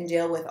night and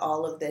deal with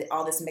all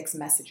this mixed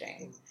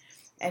messaging."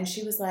 And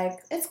she was like,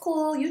 "It's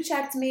cool, you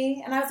checked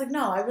me." And I was like,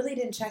 "No, I really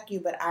didn't check you,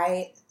 but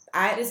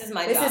this is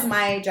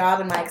my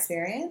job and my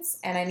experience,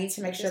 and I need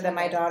to make sure that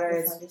my daughter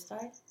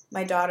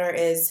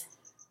is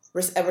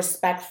a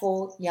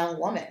respectful young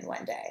woman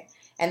one day.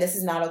 And this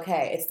is not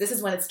okay. This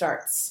is when it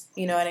starts.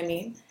 You know what I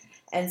mean?"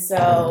 And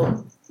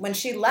so when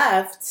she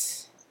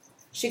left,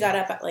 she got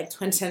up at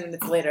 10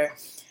 minutes later.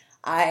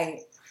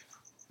 I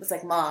was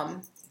like,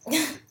 "Mom,"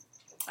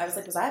 I was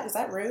like, was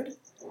that rude?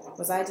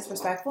 Was I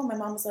disrespectful? My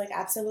mom was like,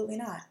 "Absolutely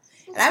not."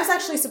 And I was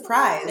actually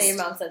surprised that your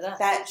mom said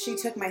that she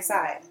took my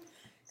side.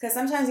 Because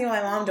sometimes,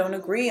 my mom don't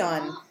agree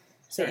on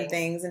certain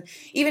things. And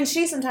even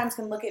she sometimes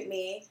can look at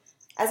me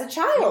as a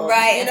child.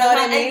 Right. You know what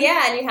I mean?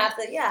 And you have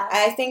to,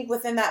 I think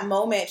within that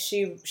moment,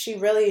 she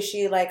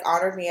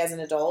honored me as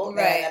an adult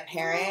and a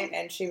parent.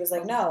 And she was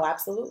like, "No,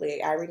 absolutely.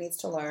 Irie needs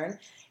to learn.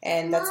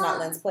 And that's not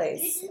Lynn's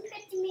place." You can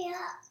pick me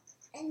up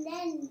and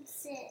then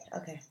sit.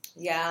 Okay.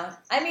 Yeah.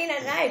 I mean,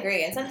 and I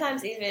agree. And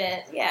sometimes even,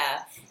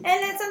 yeah.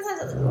 And then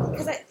sometimes,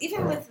 because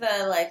even with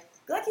the, like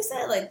you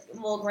said,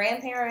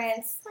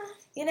 grandparents,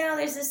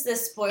 there's just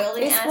this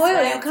spoiling aspect.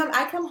 They spoil.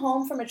 I come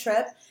home from a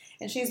trip,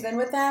 and she's been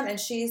with them, and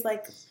she's,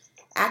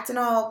 acting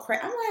all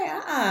crazy. I'm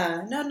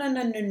like, no. We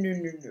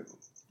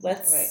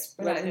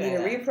need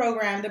to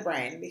reprogram the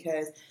brain,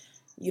 because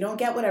you don't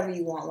get whatever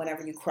you want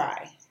whenever you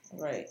cry.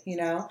 Right.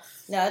 No,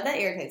 that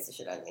irritates the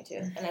shit out of me,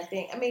 too. And I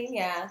think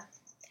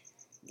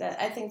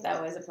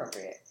that was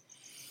appropriate.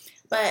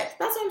 But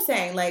that's what I'm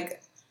saying.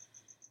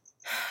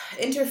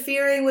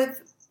 Interfering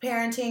with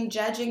parenting,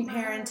 judging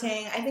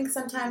parenting. I think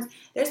sometimes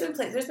there's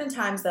been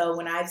times though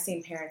when I've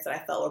seen parents that I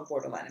felt were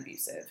borderline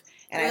abusive,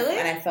 and really?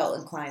 I felt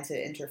inclined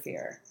to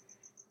interfere.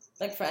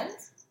 Like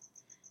friends?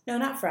 No,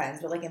 not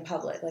friends, but in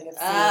public.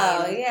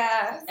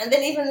 Yeah. And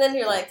then even then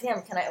you're like,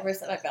 damn, can I ever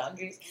set my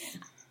boundaries?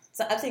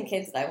 So I've seen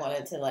kids that I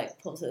wanted to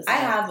pull to the side. I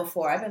have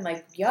before. I've been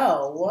like,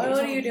 "Yo, what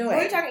are you doing? What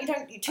are you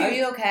talking? Are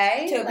you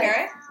okay?" To a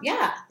parent?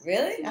 Yeah.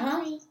 Really?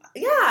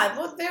 Yeah.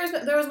 Well,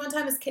 there was one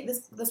time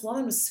this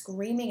woman was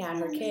screaming at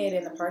her kid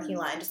in the parking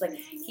lot, and just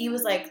he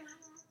was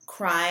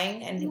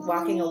crying and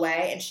walking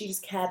away, and she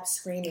just kept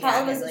screaming. How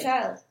old was the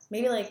child?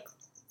 Maybe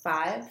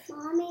 5.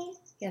 Mommy.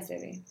 Yes,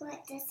 baby. What?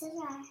 This is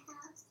our house.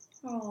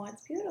 Oh,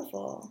 it's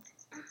beautiful.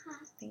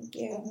 Thank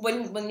you.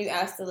 When you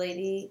asked the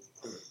lady,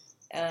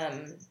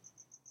 are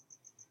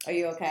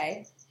you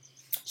okay?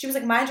 She was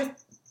like, mind your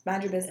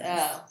business.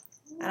 Oh.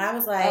 And I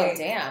was like, oh,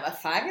 damn, a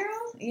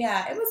 5-year-old?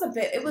 Yeah, and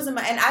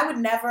I would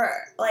never,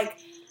 like,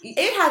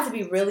 it had to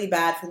be really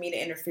bad for me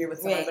to interfere with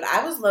someone, but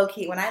I was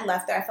low-key, when I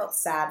left there, I felt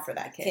sad for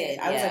that kid.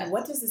 I was like,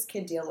 what does this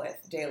kid deal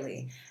with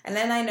daily? And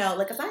then I know,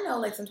 like, if I know,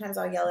 like, sometimes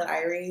I'll yell at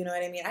Irie, you know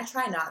what I mean? I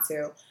try not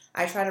to.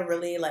 I try to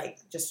really, like,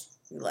 just,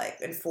 like,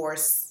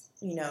 enforce,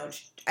 you know,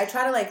 I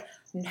try to, like,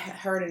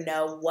 her to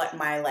know what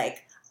my,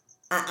 like,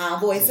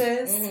 voice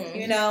is,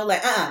 you know?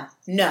 Like,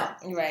 no.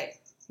 Right.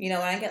 You know,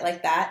 when I get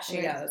like that,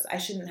 she knows. I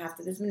shouldn't have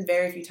to. There's been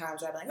very few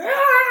times where I'm like,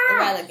 I'd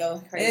rather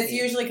go crazy. And it's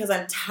usually because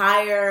I'm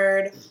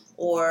tired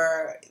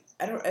or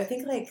I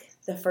think like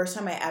the first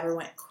time I ever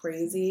went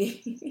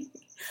crazy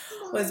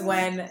was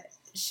when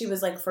she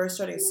was like first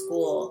starting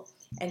school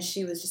and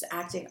she was just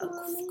acting a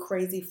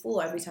crazy fool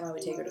every time I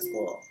would take her to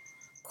school.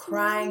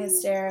 Crying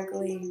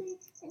hysterically.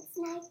 It's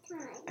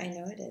nighttime. I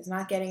know it is.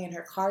 Not getting in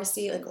her car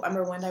seat. Like, I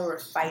remember one day we were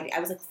fighting. I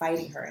was like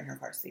fighting her in her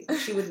car seat.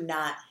 She would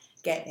not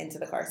get into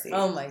the car seat.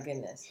 Oh my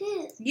goodness.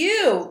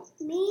 You!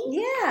 Me?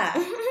 Yeah.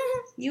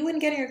 You wouldn't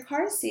get in your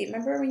car seat.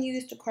 Remember when you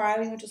used to cry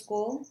when you went to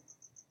school?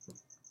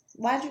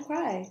 Why'd you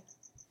cry?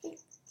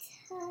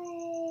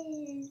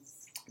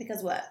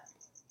 Because what?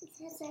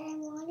 Because I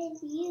wanted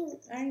you.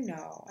 I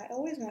know. I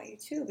always want you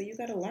too, but you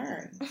gotta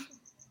learn.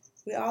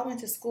 We all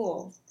went to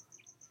school.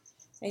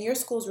 And your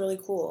school's really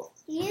cool.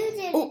 You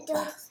did it,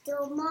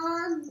 though,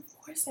 Mom. Of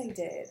course I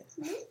did.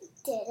 You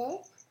did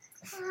it.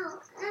 Ow,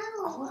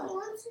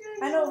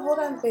 I know. Hold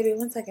on, baby.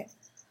 1 second.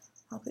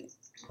 But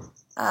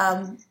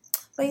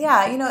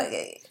yeah, you know,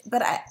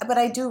 but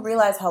I do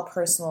realize how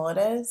personal it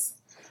is.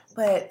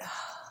 But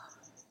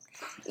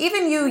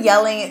even you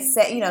yelling at,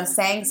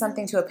 saying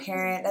something to a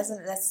parent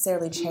doesn't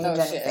necessarily change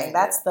anything. Shit.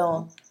 That's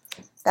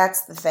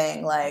the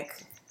thing.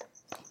 Like,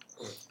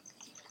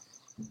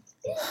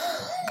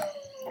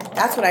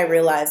 that's what I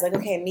realized. Like,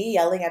 okay, me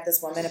yelling at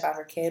this woman about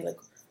her kid, like,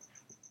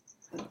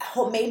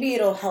 maybe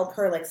it'll help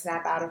her, like,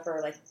 snap out of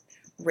her, like,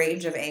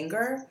 rage of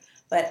anger.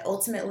 But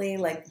ultimately,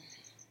 like,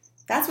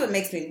 that's what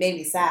made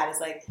me sad. Is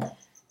like,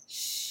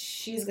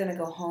 she's gonna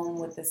go home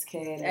with this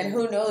kid, and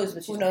who knows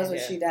what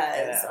she does.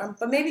 Yeah.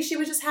 But maybe she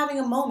was just having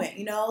a moment,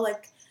 you know.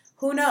 Like,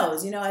 who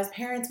knows? You know, as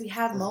parents, we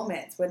have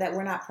moments that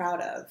we're not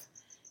proud of.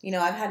 You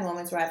know, I've had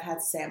moments where I've had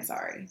to say I'm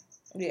sorry.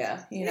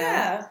 Yeah. You know.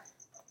 Yeah.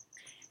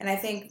 And I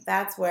think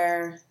that's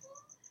where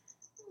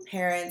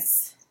a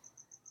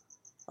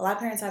lot of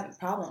parents have a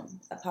problem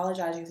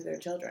apologizing to their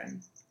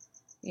children.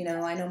 You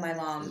know, I know my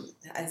mom,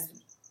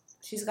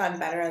 she's gotten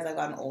better as I've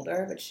gotten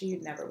older, but she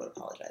never would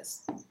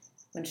apologize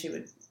when she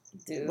would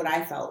do what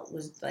I felt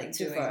was like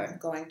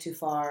going too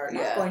far.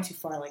 Yeah. Not going too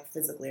far like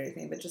physically or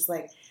anything, but just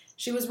like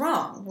she was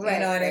wrong. Right, you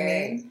know what I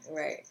mean?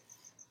 Right.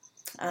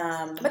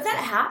 But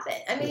that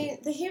happened. I mean,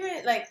 the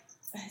human, like,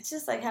 it's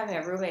just like having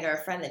a roommate or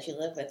a friend that you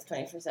live with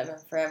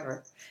 24/7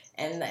 forever.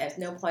 And at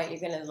no point you're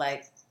going to,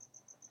 like,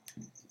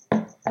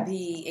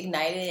 be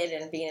ignited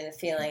and be in a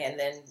feeling and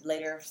then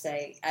later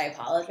say, I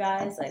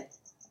apologize. Like,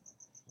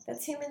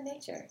 that's human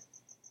nature.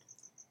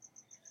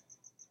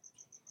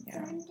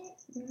 Yeah.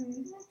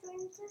 Mm-hmm.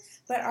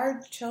 But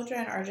our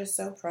children are just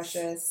so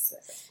precious,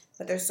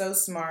 but they're so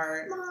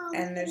smart, Mom,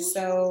 and they're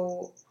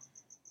so...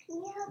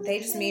 They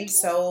just mean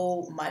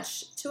so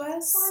much to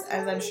us,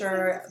 as I'm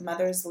sure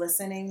mothers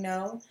listening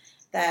know,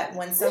 that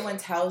when someone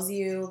tells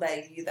you,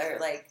 like, either,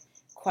 like,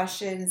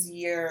 questions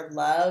your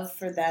love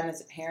for them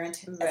as a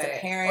parent, or their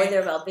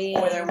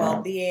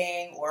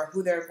well-being, or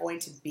who they're going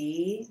to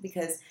be,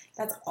 because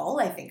that's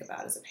all I think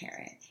about as a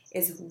parent,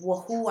 is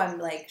who I'm,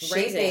 like,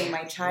 shaping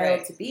my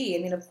child to be. I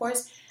mean, of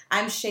course,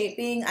 I'm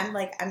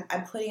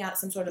putting out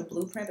some sort of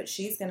blueprint, but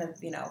she's going to,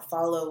 you know,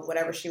 follow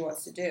whatever she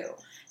wants to do.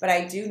 But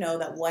I do know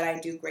that what I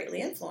do greatly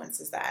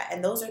influences that.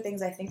 And those are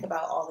things I think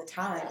about all the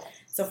time.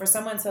 So for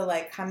someone to,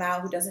 like, come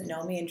out who doesn't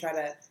know me and try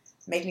to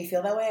make me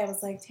feel that way, I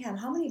was like, damn,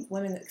 how many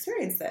women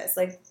experience this?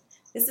 Like,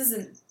 this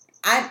isn't,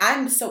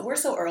 we're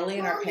so early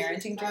in our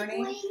parenting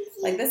journey.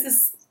 Like, this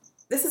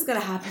is going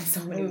to happen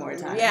so many more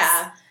times.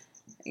 Yeah.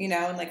 You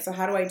know, and, like, so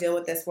how do I deal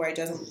with this where I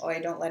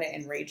don't let it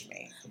enrage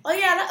me? Well,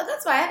 yeah,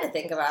 that's why I had to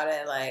think about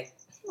it. Like,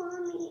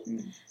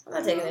 I'm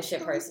not taking this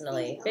shit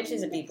personally. Bitches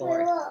would be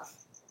bored.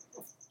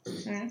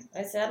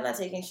 I said, I'm not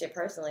taking shit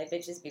personally.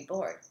 Bitches be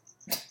bored.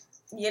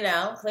 You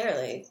know,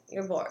 clearly,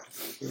 you're bored.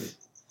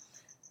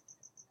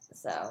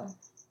 So,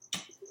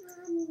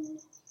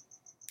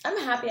 I'm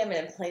happy I'm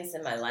in a place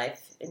in my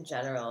life in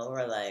general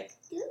where, like,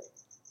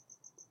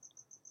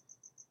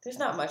 there's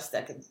not much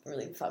that could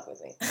really fuck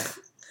with me.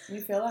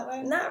 You feel that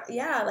way?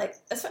 Like,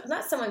 it's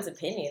not someone's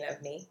opinion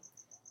of me.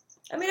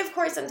 I mean, of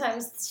course,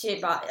 sometimes shit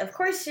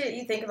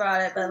you think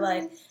about it, but,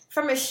 like,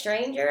 from a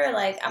stranger,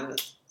 like,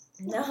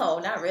 no,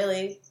 not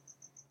really.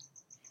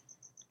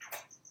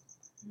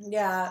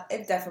 Yeah,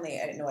 it definitely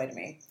annoyed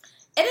me.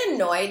 It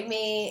annoyed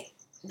me,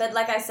 but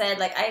like I said,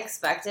 like, I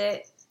expect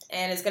it,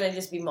 and it's gonna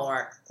just be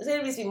more. It's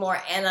gonna just be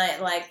more, and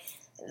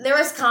there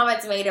was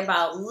comments made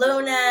about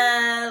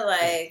Luna,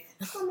 like,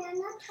 Mommy, I'm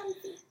not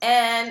hungry.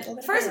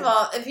 And first of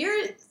all, if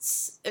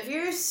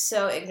you're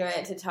so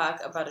ignorant to talk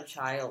about a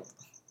child,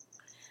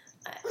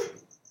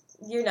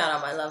 you're not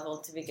on my level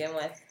to begin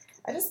with.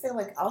 I just feel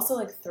like also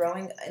like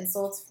throwing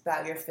insults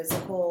about your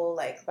physical,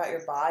 like about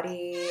your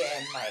body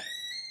and like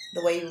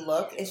the way you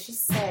look. It's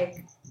just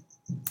like,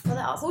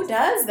 who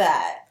does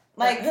that?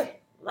 Like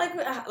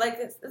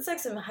it's like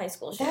some high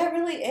school shit. That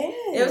really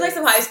is. It was like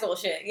some high school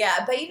shit.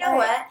 Yeah, but you know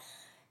what?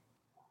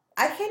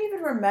 I can't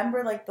even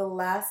remember like the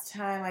last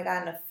time I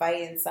got in a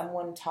fight and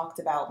someone talked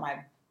about my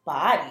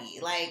body.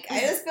 Like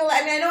I just feel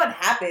like, I mean, I know it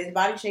happens.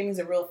 Body shaming is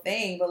a real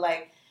thing, but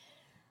like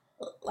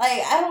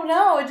I don't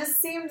know. It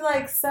just seemed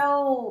like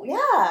so.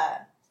 Yeah.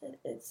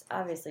 It's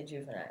obviously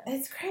juvenile.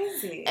 It's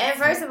crazy. And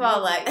first of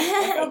all, like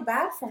I feel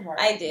bad for her.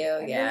 I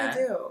do. Yeah. I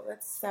really do.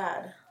 That's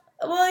sad.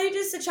 Well, you're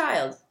just a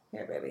child.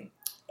 Here, baby.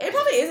 It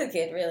probably is a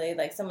kid, really,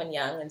 like someone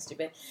young and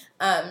stupid.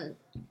 I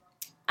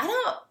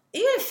don't,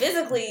 even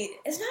physically,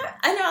 it's not,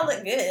 I know I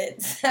look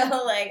good. So,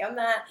 like, I'm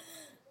not,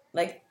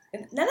 like,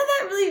 none of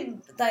that really,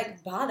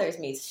 like, bothers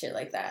me, shit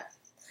like that.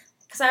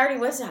 Because I already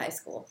went to high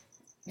school.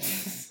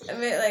 I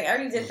mean, like,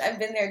 I've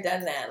been there,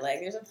 done that. Like,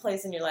 there's a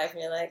place in your life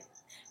and you're like,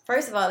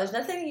 first of all, there's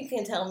nothing you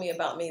can tell me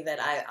about me that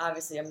I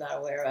obviously am not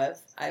aware of.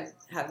 I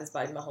have this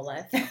body my whole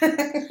life.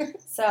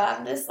 So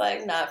I'm just,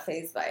 like, not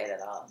fazed by it at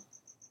all.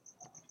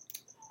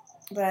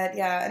 But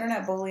yeah,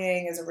 internet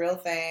bullying is a real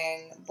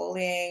thing.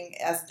 Bullying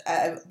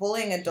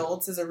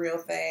adults is a real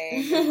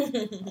thing.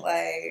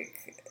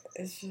 Like,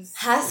 it's just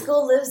high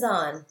school lives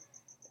on.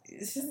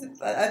 It's just when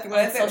I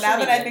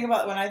think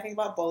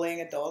about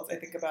bullying adults, I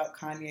think about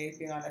Kanye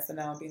being on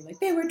SNL and being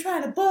like, they were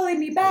trying to bully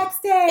me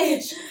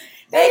backstage.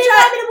 They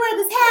tried me to wear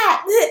this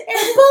hat. They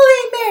were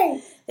bullying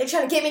me. They're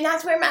trying to get me not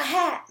to wear my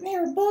hat. They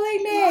were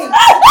bullying me.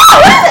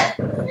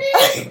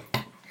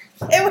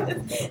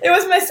 It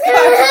was my scarf.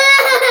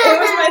 It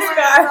was my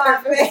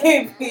scarf,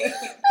 baby.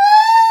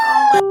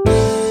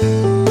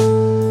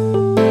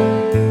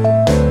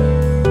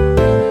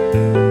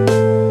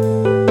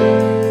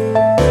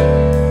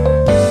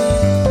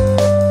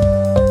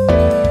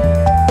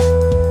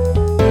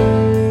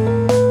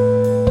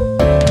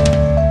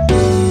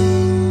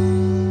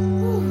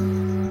 Oh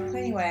my.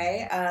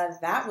 Anyway,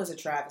 that was a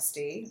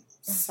travesty.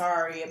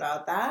 Sorry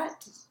about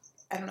that.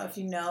 I don't know if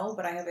you know,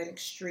 but I have an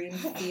extreme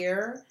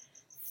fear.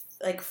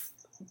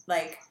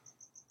 Like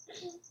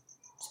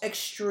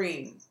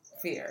extreme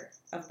fear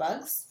of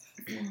bugs,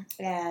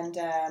 and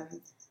I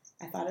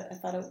thought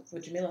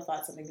Jamila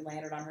thought something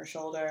landed on her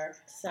shoulder.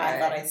 Sorry. I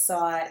thought I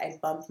saw it. I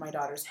bumped my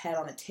daughter's head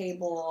on the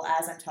table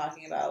as I'm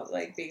talking about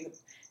like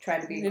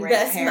trying to be a great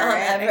best parent. mom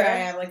ever.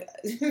 And I'm like,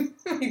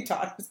 my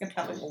daughter's gonna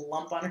have like a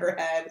lump on her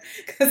head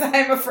because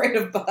I'm afraid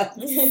of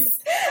bugs.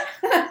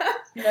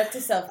 Note to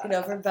self: get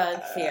over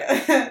bug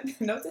fear.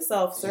 Note to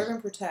self: serve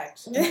and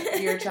protect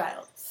your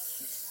child.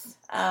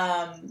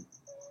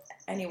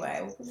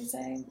 Anyway, what was we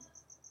saying?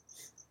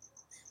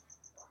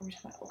 Were we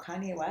talking about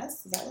Kanye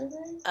West? Is that what we're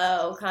saying?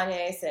 Oh,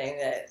 Kanye saying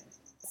that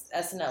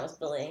SNL was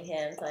bullying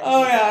him. Like,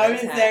 oh yeah, I was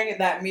saying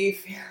that me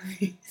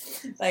feeling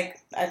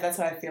like that's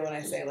how I feel when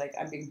I say like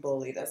I'm being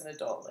bullied as an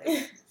adult,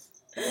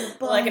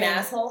 like an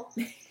asshole.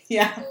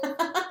 Yeah. But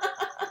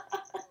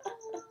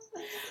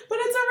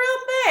it's a real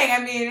thing. I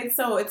mean, it's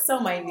so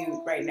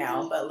minute right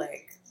now, but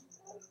like,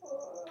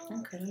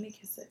 okay, let me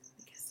kiss it.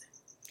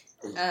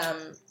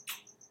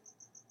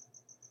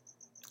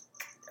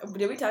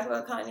 Did we talk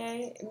about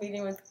Kanye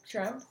meeting with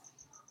Trump?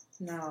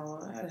 No,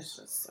 that is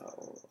just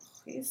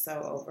he's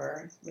so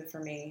over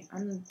for me.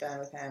 I'm done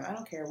with him. I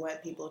don't care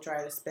what people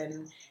try to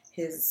spin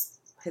his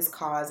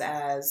cause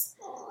as.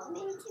 Oh, I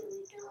mean, to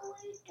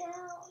lay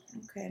down.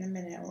 Okay, in a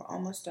minute. We're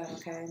almost done,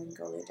 okay? I'm going to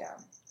go lay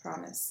down.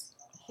 Promise.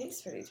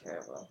 He's pretty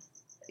terrible.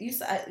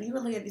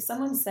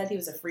 Someone said he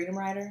was a freedom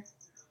rider.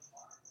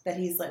 That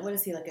he's like, what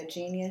is he, like a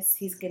genius?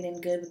 He's getting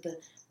good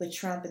with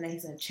Trump, and then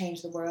he's gonna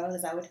change the world.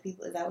 Is that what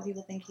people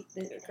think?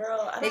 They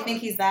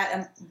think he's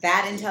that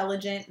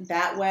intelligent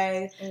that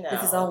way. No.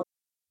 This is all.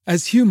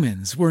 As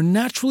humans, we're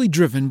naturally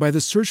driven by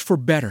the search for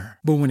better.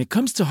 But when it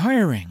comes to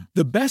hiring,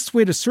 the best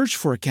way to search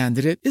for a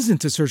candidate isn't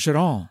to search at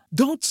all.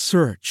 Don't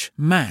search.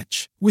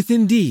 Match with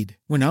Indeed.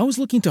 When I was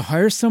looking to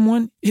hire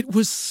someone, it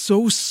was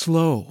so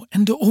slow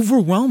and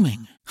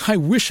overwhelming. I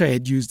wish I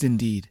had used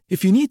Indeed.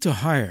 If you need to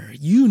hire,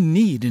 you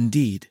need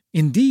Indeed.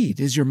 Indeed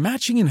is your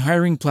matching and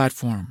hiring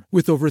platform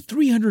with over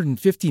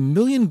 350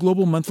 million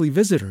global monthly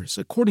visitors,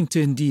 according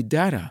to Indeed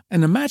data,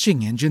 and a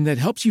matching engine that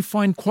helps you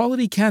find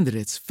quality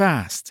candidates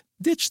fast.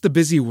 Ditch the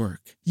busy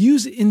work.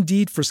 Use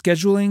Indeed for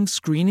scheduling,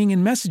 screening,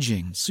 and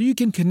messaging so you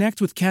can connect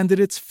with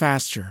candidates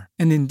faster.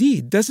 And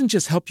Indeed doesn't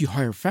just help you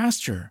hire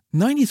faster.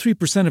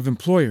 93% of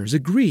employers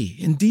agree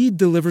Indeed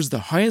delivers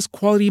the highest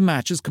quality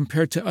matches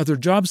compared to other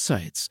job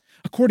sites,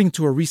 according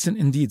to a recent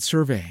Indeed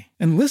survey.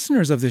 And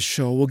listeners of this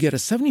show will get a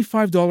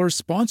 $75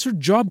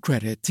 sponsored job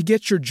credit to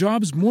get your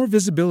jobs more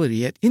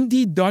visibility at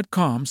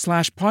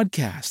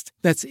Indeed.com/podcast.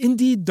 That's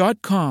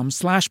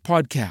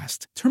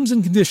Indeed.com/podcast. Terms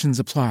and conditions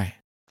apply.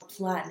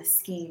 Plot and a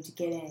scheme to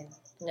get in.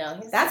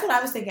 No, that's what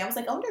I was thinking. I was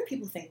like, I wonder if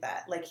people think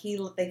that. Like,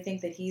 they think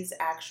that he's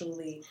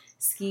actually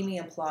scheming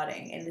and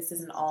plotting, and this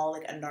isn't all,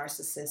 like, a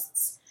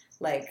narcissist's,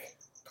 like,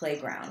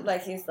 playground.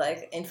 Like, he's,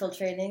 like,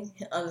 infiltrating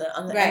on the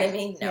right.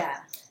 enemy? No. Yeah.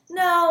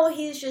 No,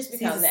 he's just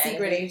become he's a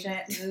secret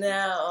agent.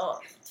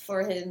 No,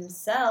 for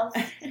himself.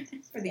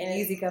 For the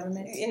easy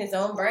government. In his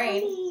own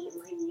brain. Mommy,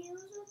 my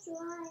nails are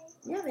dry.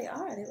 Yeah, they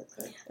are. They look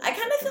good. I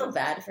kind of feel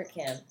bad for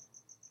Kim.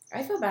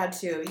 I feel bad,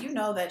 too. You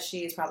know that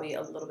she's probably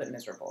a little bit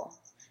miserable.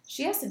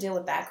 She has to deal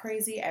with that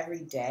crazy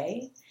every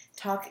day.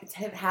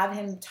 Have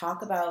him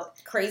talk about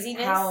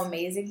craziness, how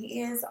amazing he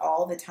is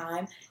all the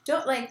time.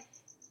 I'm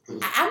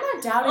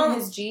not doubting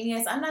his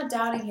genius. I'm not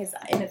doubting his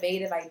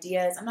innovative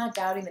ideas. I'm not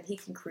doubting that he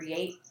can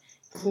create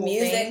cool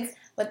music. Things.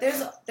 But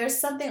there's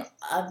something,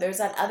 there's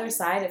that other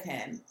side of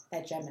him,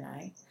 that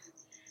Gemini,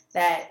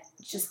 that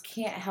just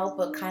can't help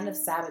but kind of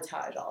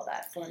sabotage all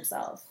that for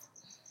himself.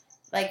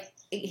 Like,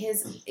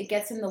 it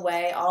gets in the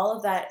way. All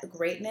of that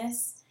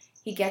greatness,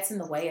 he gets in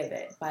the way of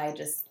it by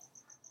just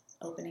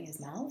opening his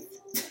mouth.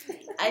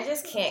 I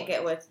just can't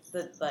get with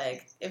the,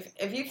 like,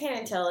 if you can't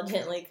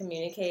intelligently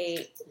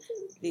communicate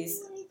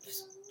these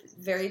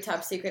very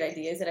top secret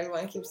ideas that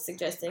everyone keeps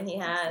suggesting he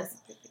has,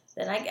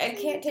 then I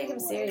can't take him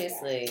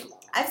seriously.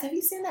 Have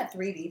you seen that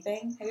 3D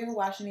thing? Have you ever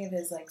watched any of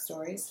his, like,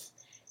 stories?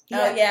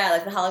 Yeah,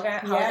 like the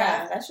hologram.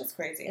 Yeah, that's just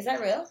crazy. Is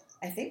that real?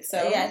 I think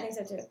so. Yeah, I think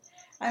so too.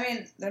 I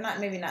mean, they're not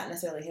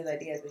necessarily his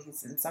ideas, but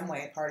he's in some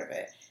way a part of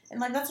it. And,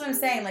 like, that's what I'm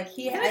saying. Like,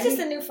 it's just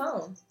a new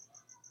phone.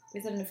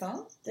 Is it a new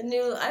phone? The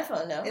new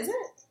iPhone, no. Is it?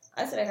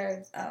 That's what I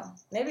heard. Oh.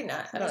 Maybe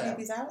not. I don't know. Take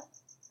these out?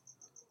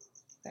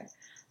 Okay.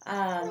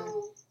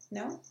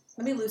 No?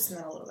 Let me loosen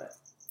it a little bit.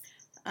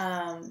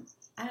 I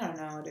don't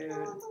know, dude.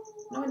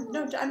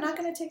 No, I'm not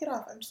going to take it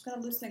off. I'm just going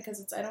to loosen it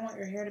because I don't want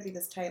your hair to be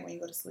this tight when you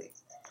go to sleep.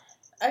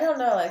 I don't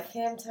know. Like,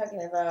 him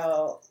talking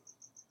about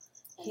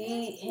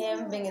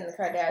him being in the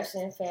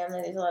Kardashian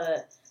family,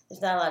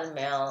 there's not a lot of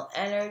male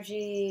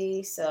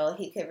energy, so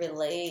he could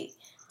relate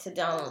to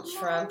Donald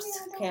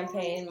Trump's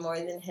campaign more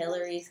than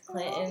Hillary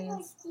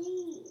Clinton's.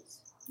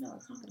 No,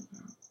 it's not going to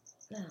count.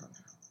 No.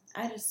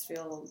 I just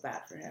feel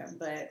bad for him,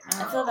 but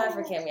I feel bad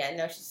for Kim. Yeah, I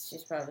know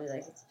she's probably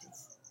like,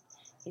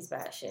 he's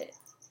bad shit.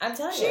 I'm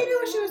telling you. She knew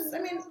what she was, I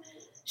mean,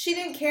 she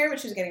didn't care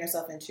what she was getting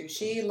herself into.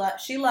 She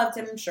loved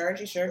him, sure.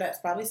 She sure does,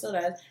 probably still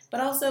does.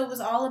 But also, it was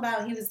all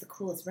about, he was the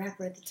coolest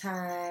rapper at the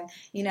time,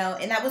 you know,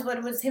 and that was what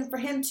it was for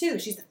him, too.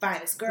 She's the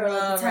finest girl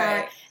at the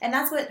time. Right. And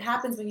that's what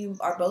happens when you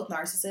are both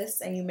narcissists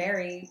and you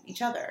marry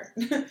each other.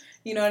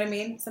 You know what I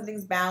mean?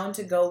 Something's bound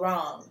to go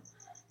wrong.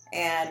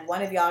 And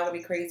one of y'all going to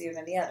be crazier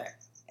than the other.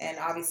 And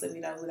obviously, we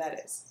know who that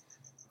is.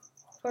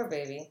 Poor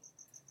baby.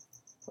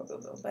 Poor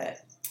boo-boo. But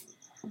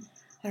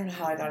I don't know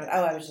how I got it.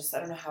 I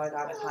don't know how I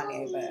got it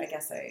Kanye, but I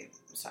guess I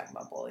was talking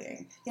about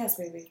bullying. Yes,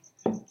 baby.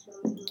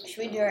 Should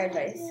we do our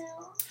advice?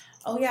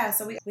 Oh, yeah.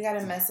 So we got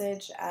a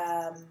message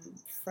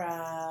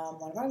from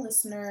one of our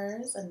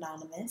listeners,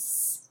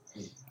 Anonymous.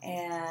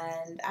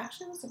 And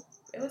actually,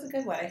 it was a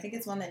good one. I think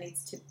it's one that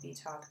needs to be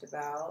talked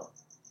about.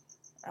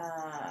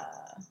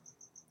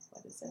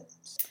 What is it?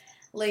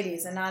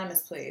 Ladies,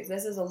 Anonymous, please.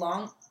 This is a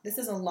long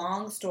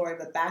story,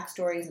 but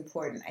backstory is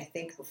important, I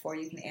think, before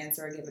you can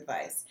answer or give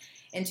advice.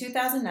 In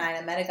 2009,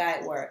 I met a guy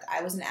at work.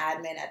 I was an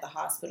admin at the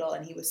hospital,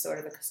 and he was sort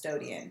of a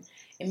custodian.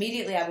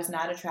 Immediately, I was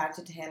not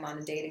attracted to him on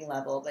a dating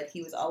level, but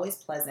he was always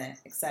pleasant,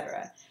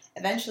 etc.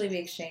 Eventually, we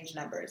exchanged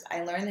numbers.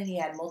 I learned that he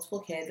had multiple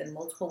kids and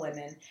multiple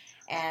women,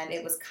 and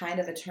it was kind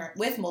of a turn-off.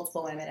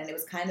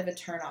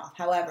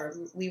 However,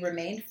 we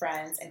remained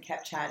friends and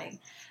kept chatting.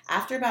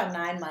 After about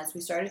 9 months,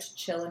 we started to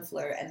chill and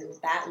flirt, and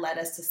that led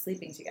us to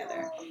sleeping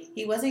together.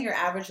 He wasn't your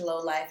average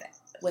lowlife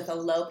with a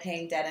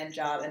low-paying dead-end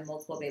job and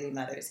multiple baby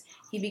mothers.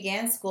 He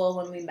began school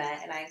when we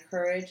met, and I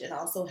encouraged and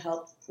also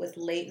helped with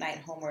late-night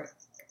homework,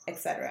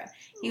 etc.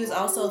 He was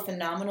also a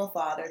phenomenal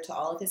father to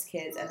all of his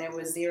kids, and there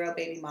was zero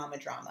baby mama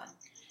drama.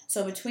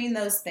 So between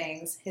those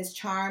things, his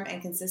charm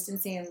and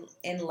consistency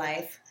in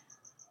life,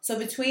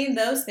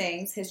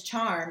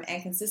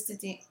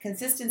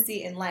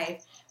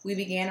 we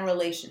began a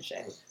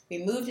relationship.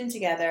 We moved in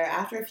together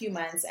after a few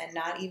months, and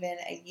not even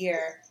a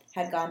year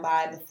had gone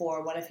by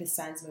before one of his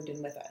sons moved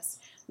in with us.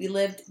 We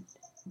lived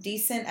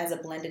decent as a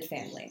blended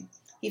family.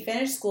 He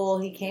finished school.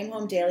 He came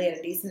home daily at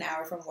a decent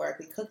hour from work.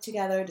 We cooked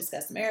together,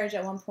 discussed marriage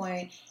at one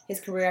point. His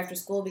career after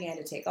school began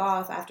to take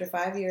off. After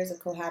 5 years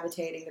of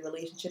cohabitating, the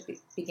relationship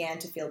began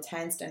to feel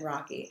tensed and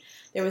rocky.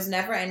 There was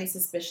never any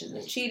suspicion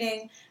of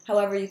cheating.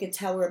 However, you could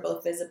tell we were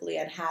both visibly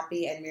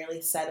unhappy and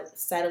merely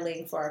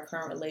settling for our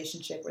current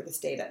relationship or the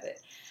state of it.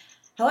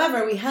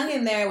 However, we hung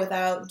in there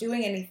without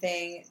doing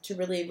anything to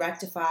really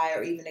rectify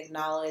or even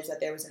acknowledge that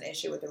there was an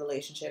issue with the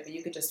relationship, but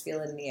you could just feel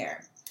it in the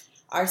air.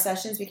 Our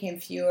sessions became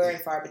fewer and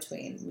far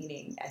between,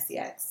 meaning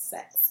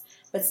sex,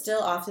 but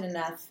still often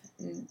enough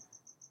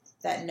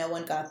that no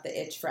one got the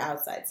itch for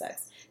outside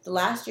sex. The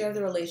last year of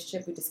the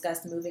relationship, we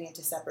discussed moving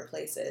into separate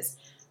places.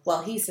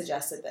 Well, he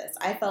suggested this.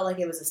 I felt like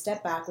it was a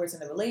step backwards in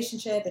the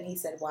relationship, and he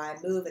said, why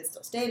move and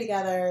still stay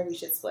together? We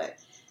should split.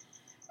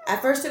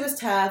 At first, it was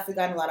tough. We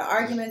got in a lot of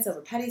arguments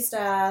over petty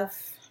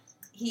stuff.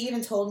 he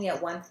even told me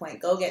at one point,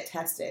 go get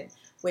tested,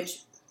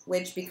 which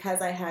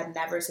because I had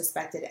never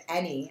suspected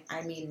any,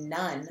 I mean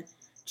none,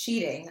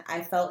 cheating,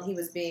 I felt he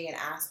was being an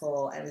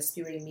asshole and was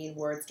spewing mean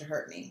words to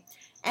hurt me.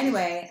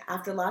 Anyway,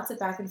 after lots of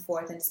back and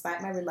forth and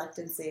despite my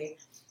reluctancy,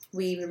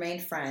 we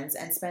remained friends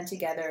and spent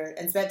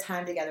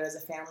time together as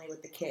a family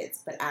with the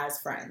kids, but as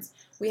friends.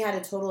 We had a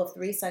total of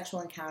 3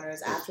 sexual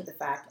encounters after the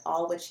fact,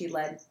 all which he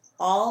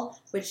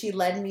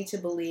led me to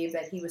believe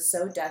that he was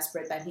so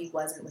desperate that he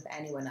wasn't with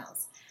anyone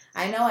else.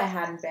 I know I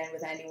hadn't been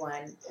with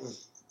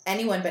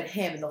anyone but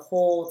him the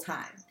whole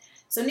time.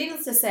 So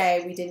needless to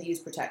say, we didn't use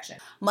protection.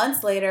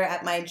 Months later,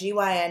 at my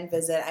GYN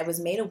visit, I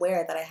was made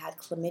aware that I had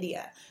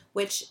chlamydia,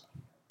 which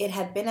it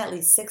had been at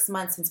least 6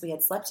 months since we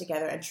had slept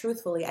together, and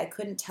truthfully, I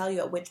couldn't tell you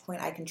at which point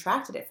I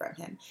contracted it from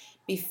him,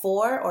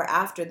 before or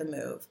after the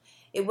move.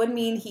 It would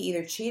mean he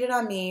either cheated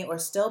on me or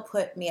still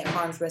put me at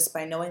harm's risk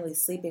by knowingly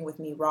sleeping with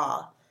me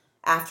raw,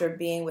 after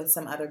being with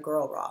some other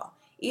girl raw.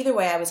 Either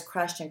way, I was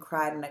crushed and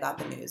cried when I got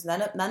the news.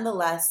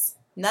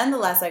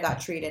 Nonetheless, I got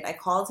treated. I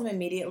called him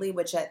immediately,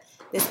 which at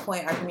this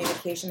point our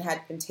communication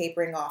had been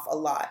tapering off a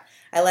lot.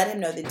 I let him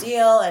know the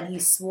deal, and he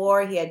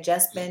swore he had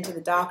just been to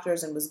the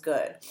doctors and was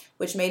good,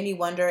 which made me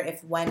wonder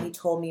if when he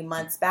told me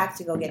months back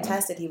to go get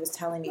tested, he was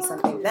telling me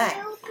something then,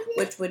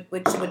 which would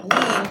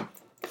mean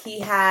he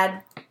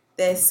had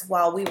this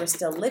while we were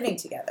still living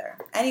together.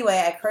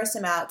 Anyway, I cursed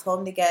him out, told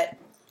him to get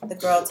the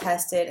girl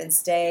tested and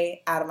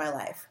stay out of my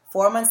life.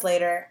 4 months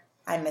later,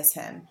 I miss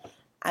him.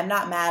 I'm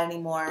not mad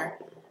anymore.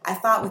 I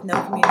thought with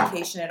no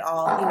communication at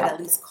all, he would at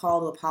least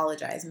call to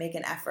apologize, make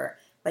an effort,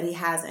 but he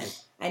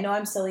hasn't. I know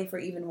I'm silly for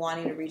even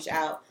wanting to reach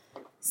out,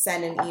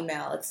 send an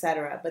email,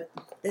 etc., but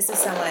this is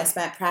someone I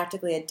spent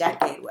practically a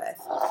decade with.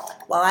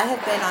 While I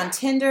have been on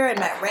Tinder and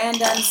met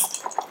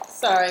randoms...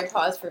 Sorry,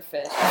 pause for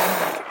fish.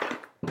 I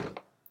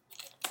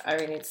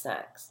already need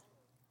snacks.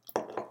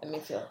 Let me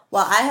feel.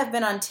 While I have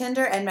been on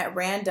Tinder and met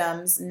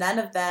randoms, none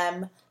of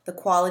them the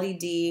quality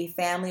D,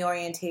 family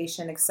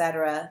orientation,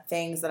 etc.,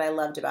 things that I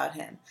loved about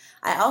him.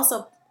 I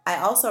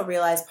also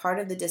realized part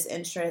of the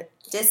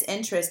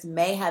disinterest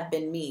may have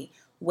been me.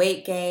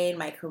 Weight gain,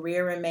 my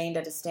career remained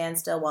at a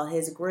standstill while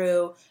his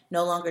grew,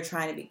 no longer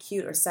trying to be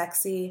cute or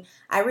sexy.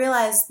 I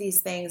realized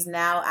these things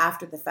now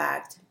after the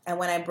fact, and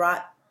when I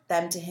brought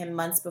them to him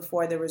months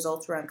before the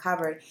results were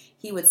uncovered,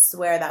 he would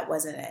swear that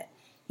wasn't it.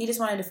 He just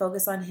wanted to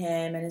focus on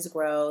him and his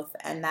growth,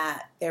 and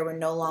that we were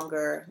no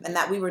longer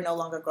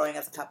growing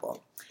as a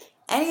couple.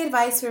 Any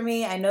advice for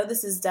me? I know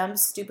this is dumb,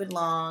 stupid,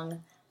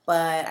 long,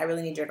 but I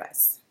really need your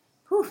advice.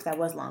 Whew, that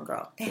was long,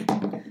 girl. Damn.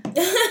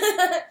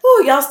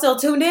 Whew, y'all still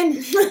tuned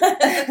in?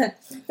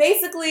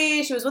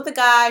 Basically, she was with a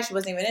guy she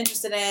wasn't even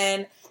interested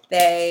in.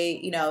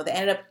 They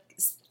ended up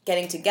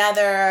getting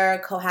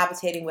together,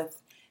 cohabitating with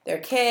their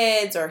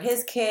kids or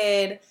his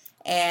kid,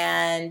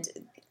 and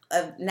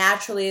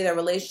naturally their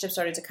relationship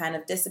started to kind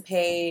of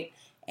dissipate,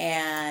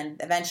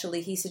 and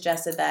eventually he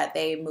suggested that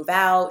they move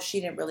out. She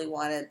didn't really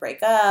want to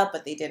break up,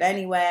 but they did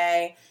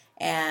anyway.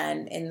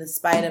 And in the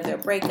spite of their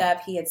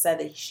breakup, he had said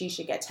that she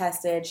should get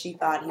tested. She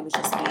thought he was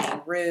just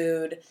being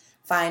rude.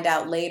 Find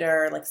out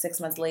later, like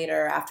 6 months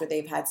later, after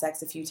they've had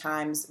sex a few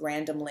times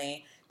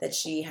randomly, that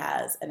she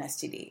has an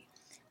STD.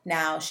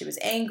 Now she was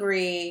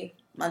angry.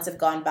 Months have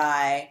gone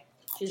by.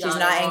 She's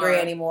not angry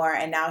anymore,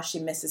 and now she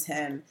misses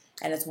him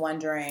and is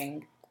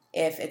wondering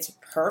if it's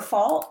her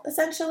fault,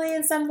 essentially,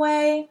 in some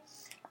way,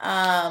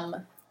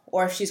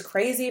 or if she's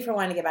crazy for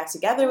wanting to get back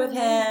together with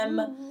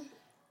him.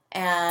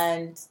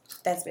 And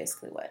that's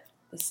basically what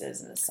this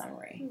is in the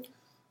summary.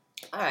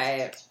 All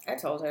right. I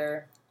told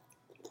her.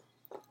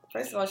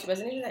 First of all, she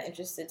wasn't even that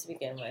interested to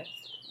begin with.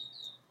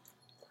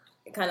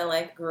 It kind of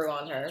like grew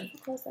on her.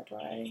 Close that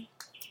door already.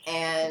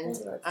 And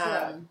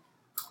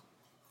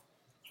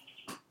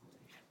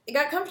it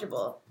got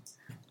comfortable.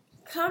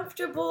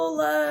 Comfortable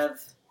love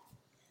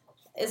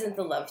isn't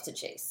the love to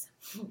chase.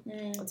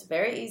 It's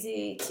very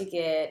easy to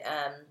get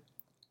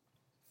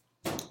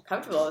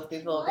comfortable with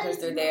people because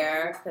they're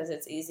there, because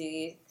it's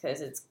easy,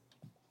 because it's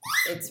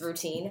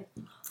routine.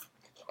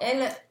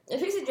 And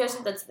if he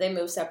suggested that they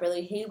move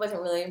separately, he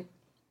wasn't really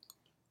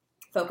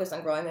focused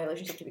on growing the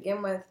relationship to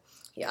begin with.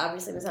 He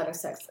obviously was having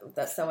sex with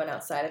someone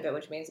outside of it,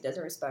 which means he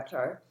doesn't respect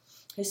her.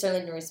 He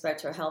certainly didn't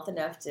respect her health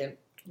enough to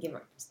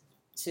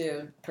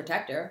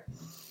protect her.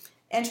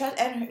 And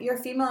your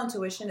female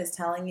intuition is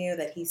telling you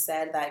that he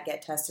said that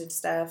get tested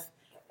stuff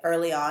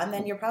early on,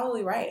 then you're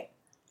probably right.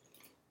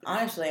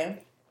 Honestly,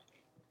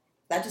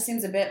 that just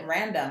seems a bit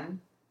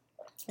random.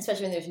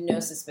 Especially when there's no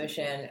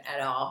suspicion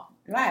at all.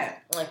 Right.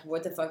 Like,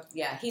 what the fuck?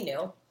 Yeah, he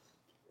knew.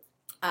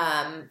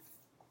 And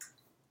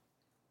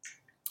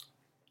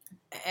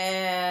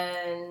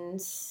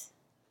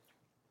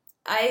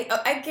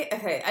I get,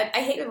 okay,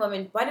 I hate when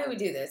women, why do we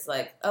do this?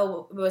 Like,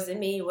 oh, was it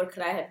me? What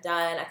could I have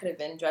done? I could have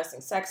been dressing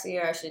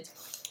sexier.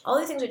 All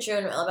these things are true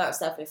and all about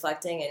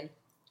self-reflecting and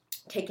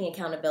taking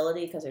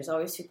accountability, because there's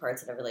always two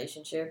parts in a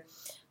relationship.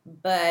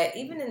 But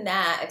even in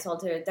that, I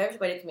told her there's a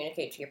way to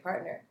communicate to your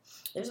partner.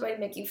 There's a way to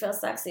make you feel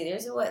sexy.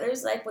 There's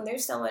like when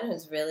there's someone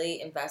who's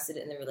really invested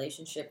in the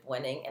relationship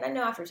winning, and I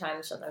know after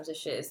time sometimes this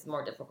shit is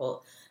more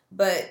difficult.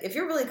 But if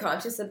you're really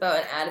conscious about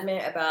and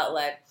adamant about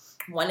like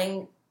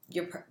wanting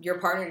your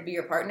partner to be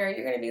your partner,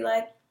 you're gonna be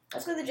like,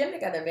 let's go to the gym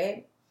together,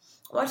 babe.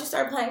 Why don't you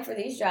start applying for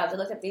these jobs and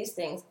look at these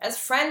things? As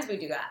friends, we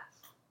do that.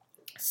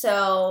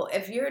 So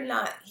if you're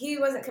not, he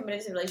wasn't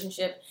committed to the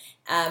relationship.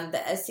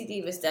 The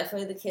STD was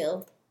definitely the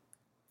kill.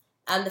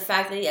 The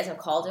fact that he hasn't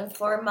called in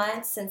for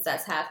months since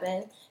that's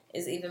happened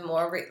is even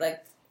more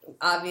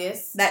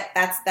obvious. That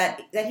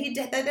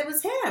it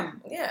was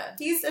him. Yeah,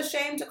 he's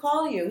ashamed to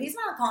call you. He's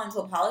not calling to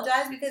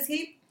apologize because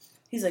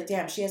he's like,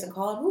 damn, she hasn't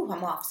called. Ooh,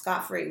 I'm off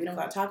scot free. We don't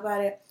got to talk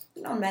about it.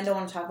 You know, men don't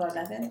want to talk about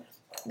nothing.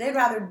 They'd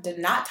rather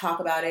not talk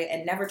about it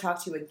and never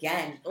talk to you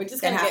again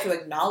than have to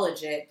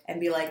acknowledge it and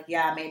be like,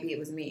 yeah, maybe it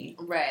was me.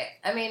 Right.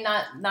 I mean,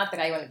 not the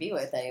guy you want to be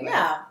with anyway.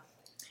 Yeah.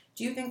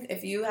 Do you think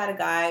if you had a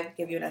guy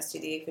give you an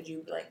STD, could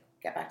you like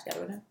get back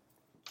together with him?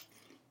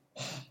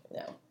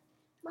 No.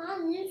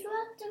 Mom, you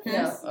dropped the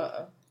fishy.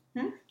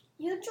 No.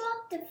 You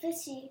dropped the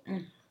fishy.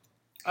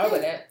 I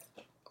wouldn't.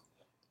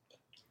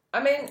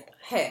 I mean,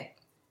 hey,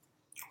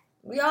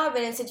 we all have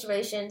been in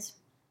situations.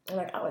 I'm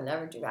like, I would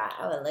never do that.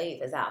 I would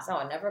leave his house. I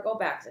would never go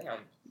back to him.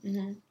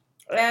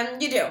 Mm-hmm.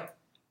 And you do.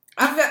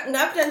 I've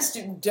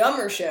done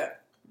dumber shit,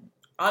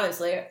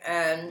 honestly.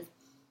 And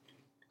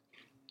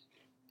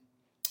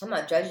I'm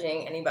not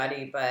judging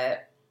anybody,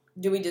 but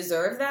do we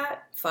deserve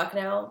that? Fuck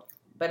no.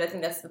 But I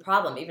think that's the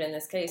problem, even in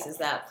this case, is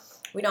that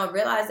we don't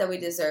realize that we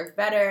deserve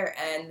better.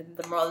 And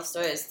the moral of the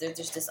story is there's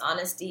just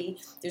dishonesty.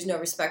 There's no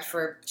respect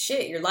for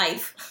shit, your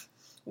life.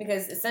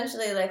 Because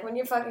essentially, like, when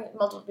you're fucking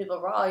multiple people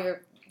raw,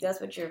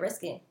 that's what you're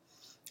risking.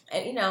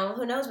 And, you know,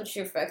 who knows what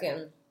your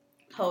fucking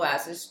hoe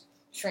ass is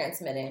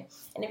transmitting.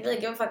 And if you really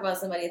give a fuck about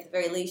somebody, at the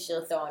very least,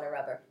 you'll throw on a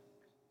rubber.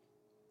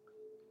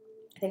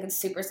 I think it's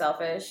super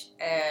selfish.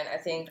 And I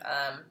think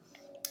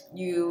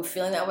you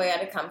feeling that way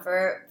out of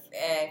comfort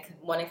and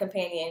wanting a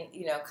companion,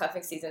 you know,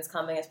 cuffing season's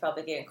coming, it's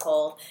probably getting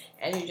cold.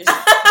 And you're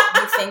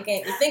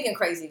thinking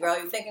crazy, girl.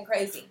 You're thinking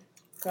crazy.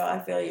 Girl, I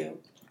feel you.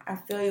 I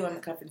feel you in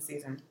the cuffing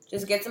season.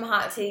 Just get some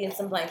hot tea and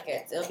some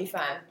blankets. It'll be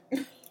fine.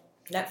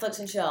 Netflix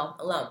and chill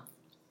alone.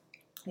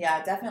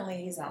 Yeah, definitely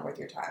he's not worth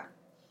your time.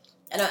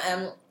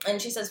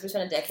 And she says we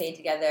spent a decade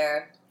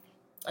together.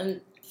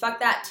 And fuck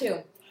that too.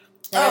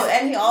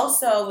 And he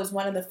also was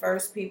one of the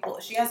first people.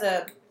 She has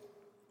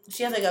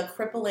like a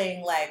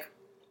crippling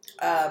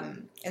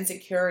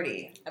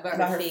insecurity about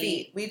her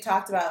feet. We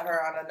talked about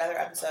her on another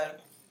episode.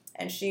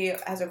 And she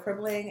has a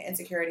crippling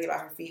insecurity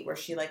about her feet where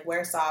she like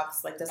wears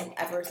socks, like doesn't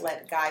ever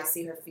let guys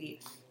see her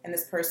feet. And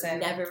this person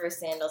never wears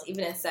sandals.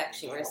 Even in sex,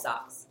 she wears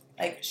socks.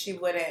 Like she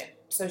wouldn't.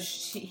 So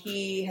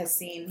he's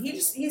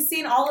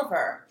seen all of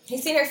her.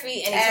 He's seen her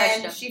feet and he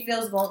touched them. She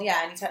feels vulnerable.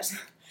 Yeah, and he touched them.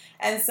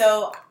 And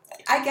so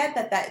I get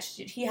that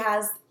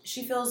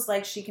she feels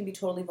like she can be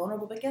totally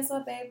vulnerable. But guess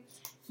what, babe?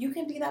 You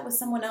can be that with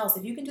someone else.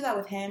 If you can do that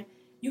with him,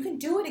 you can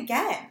do it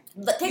again.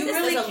 You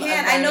really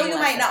can. I know you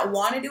might not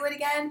want to do it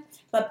again,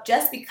 but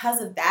just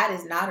because of that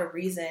is not a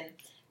reason.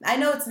 I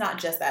know it's not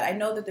just that. I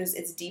know that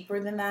it's deeper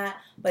than that,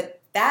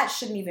 but that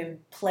shouldn't even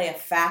play a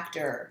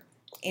factor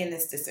in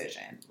this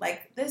decision.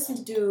 Like, this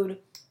dude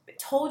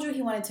told you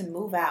he wanted to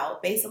move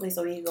out, basically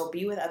so he could go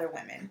be with other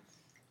women.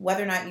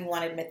 Whether or not you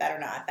want to admit that or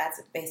not,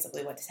 that's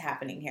basically what's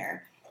happening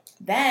here.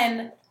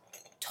 Then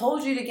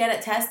told you to get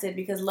it tested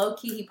because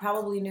low-key he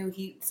probably knew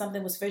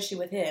something was fishy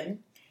with him.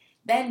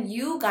 Then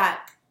you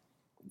got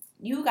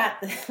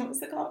the,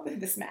 what's it called?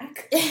 The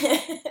smack?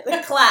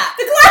 The clap.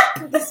 The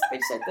clap! This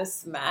bitch said the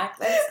smack.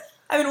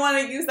 I've been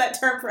wanting to use that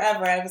term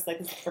forever. I was like,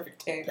 it's the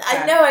perfect term.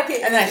 I know I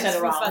can't. And then I said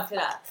it wrong. Fucked it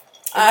up.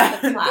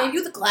 Gave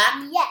you the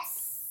clap?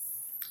 Yes.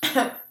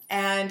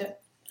 and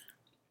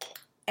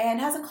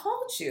hasn't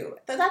called you.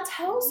 That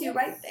tells you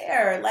right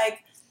there.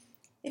 Like,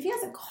 if he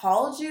hasn't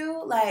called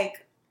you,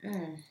 like,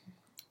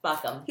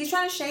 fuck him. He's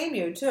trying to shame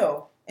you,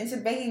 too. Into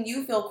making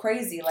you feel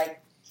crazy. Like,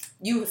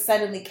 you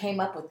suddenly came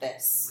up with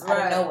this out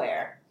of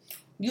nowhere.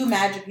 You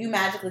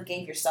magically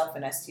gave yourself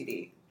an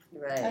STD.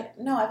 Right. Like,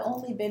 no, I've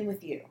only been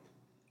with you.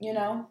 You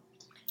know?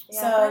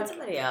 Yeah, so, find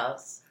somebody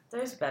else.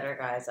 There's better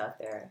guys out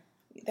there.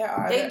 There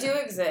are. They do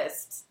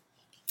exist.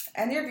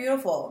 And you're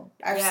beautiful.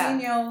 I've seen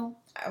you.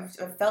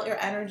 I've felt your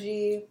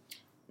energy.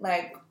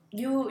 Like,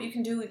 you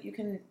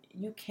can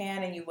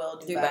and you will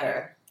do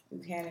better. You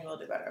can and you will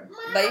do better.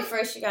 But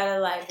first you gotta,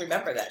 like,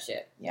 remember that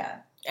shit. Yeah.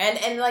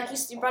 And like,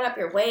 you brought up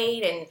your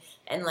weight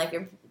and like,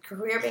 your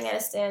career being at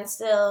a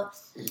standstill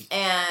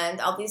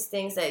and all these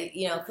things that,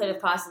 you know, could have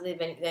possibly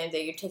been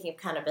that you're taking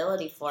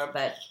accountability for.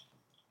 But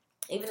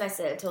even I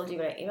told you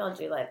when I emailed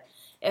you, like,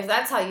 if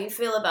that's how you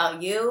feel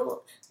about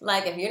you,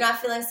 like, if you're not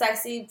feeling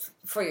sexy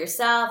for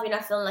yourself, you're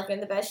not feeling like you're in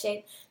the best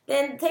shape,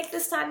 then take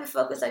this time to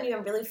focus on you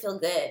and really feel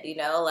good, you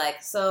know?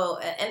 Like, so,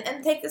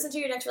 and take this into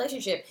your next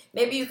relationship.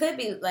 Maybe you could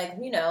be, like,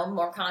 you know,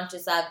 more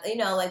conscious of, you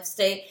know, like,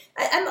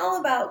 I'm all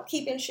about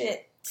keeping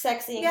shit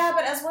sexy. Yeah,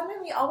 but as women,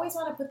 we always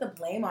want to put the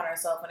blame on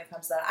ourselves when it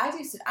comes to that.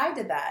 I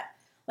did that.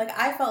 Like,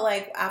 I felt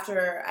like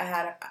after I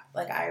had,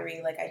 like,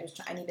 Irie, like, I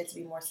needed to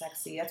be more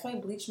sexy. That's why I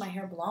bleached my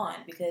hair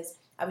blonde, because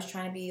I was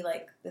trying to be,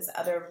 like, this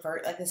other,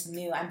 like, this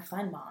new, I'm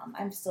fun mom.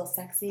 I'm still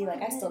sexy.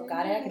 Like, I still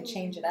got it. I can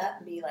change it up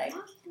and be, like,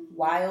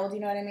 wild, you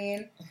know what I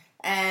mean?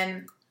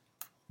 And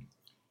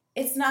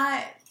it's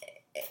not,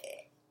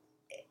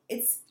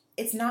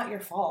 it's not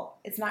your fault.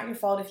 It's not your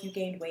fault if you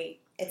gained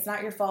weight. It's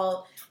not your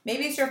fault.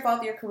 Maybe it's your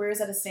fault that your career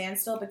is at a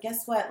standstill, but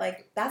guess what?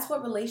 Like, that's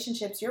what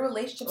your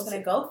relationship's going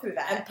to go through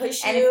that. And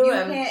push and you.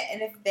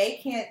 If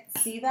they can't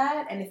see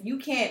that, and if you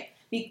can't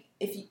be,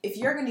 if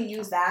you're going to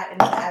use that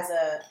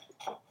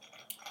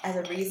as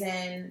a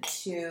reason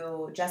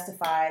to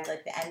justify,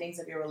 like, the endings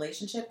of your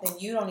relationship, then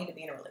you don't need to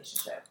be in a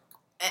relationship.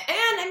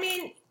 And, I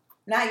mean...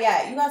 Not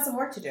yet. You got some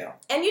work to do.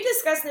 And you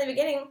discussed in the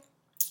beginning...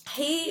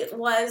 He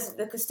was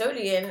the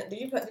custodian.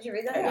 Did you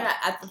read that? Yeah,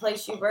 at the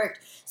place you worked.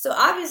 So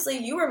obviously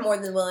you were more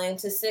than willing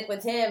to stick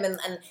with him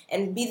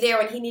and be there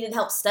when he needed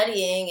help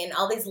studying and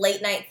all these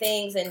late night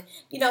things. And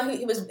he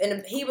was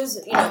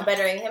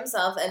bettering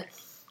himself. And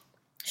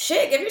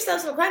shit, give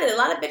yourself some credit. A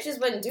lot of bitches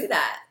wouldn't do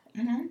that.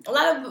 Mm-hmm. A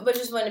lot of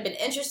bitches wouldn't have been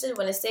interested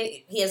when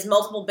he has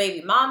multiple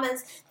baby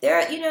mamas.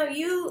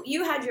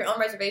 You had your own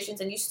reservations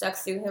and you stuck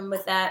through him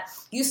with that.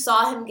 You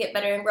saw him get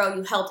better and grow.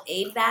 You helped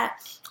aid that.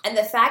 And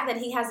the fact that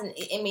he hasn't,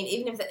 I mean,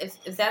 even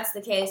if that's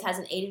the case,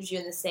 hasn't aided you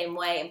in the same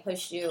way and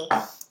pushed you,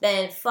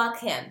 then fuck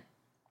him.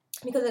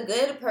 Because a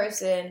good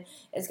person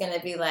is going to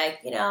be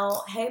like,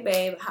 hey,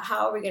 babe,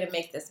 how are we going to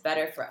make this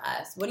better for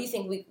us? What do you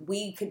think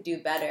we could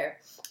do better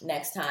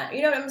next time?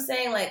 You know what I'm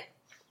saying? Like,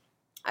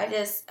 I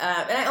just,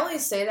 and I only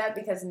say that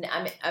because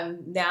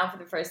I'm now for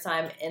the first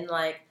time in,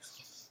 like,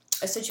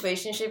 a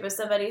situationship with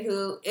somebody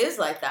who is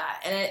like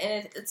that.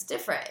 And it's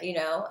different,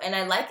 and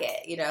I like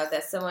it,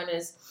 that someone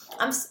is,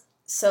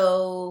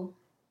 so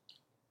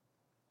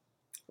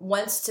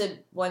wants to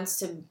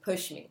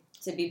push me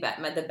to be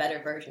the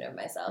better version of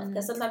myself,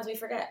 because sometimes we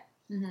forget.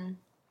 Mm-hmm.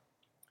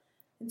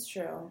 It's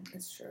true.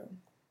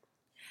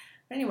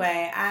 But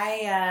anyway,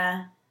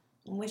 I'm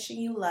wishing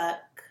you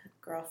luck,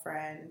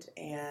 girlfriend,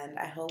 and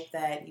I hope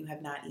that you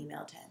have not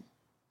emailed him.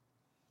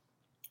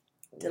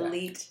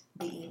 Delete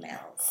the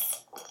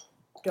emails.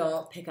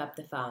 Don't pick up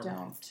the phone.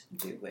 Don't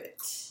do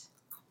it.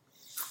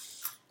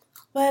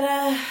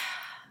 But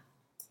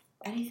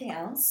anything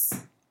else?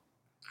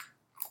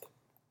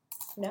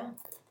 No.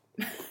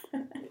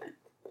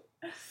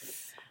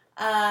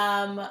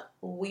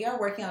 We are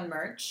working on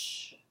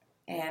merch,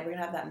 and we're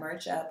gonna have that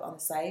merch up on the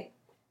site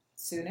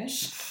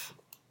soonish.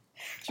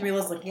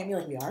 Jamila's looking at me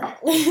like, we are?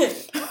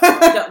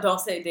 don't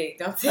say date.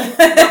 Don't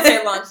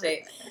say launch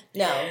date.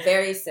 No,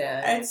 very soon.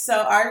 And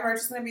so our merch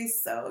is gonna be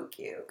so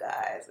cute,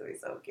 guys. It'll be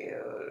so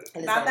cute.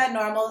 Not that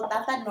normal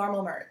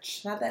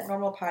merch. Not that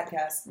normal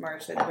podcast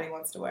merch that everybody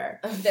wants to wear.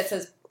 That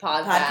says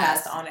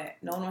podcast on it.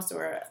 No one wants to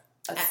wear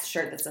a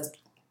shirt that says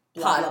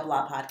blah blah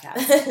blah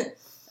podcast.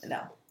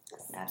 No,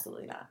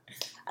 absolutely not.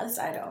 At least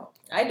I don't.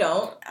 I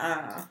don't.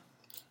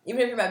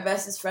 Even if you're my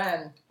bestest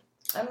friend.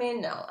 I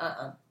mean, no.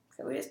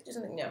 So we just do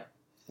something new.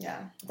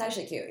 Yeah. It's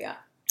actually cute, yeah.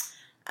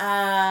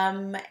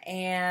 And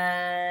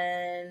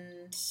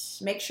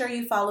make sure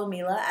you follow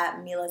Mila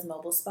at Mila's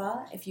Mobile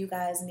Spa. If you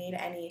guys need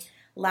any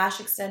lash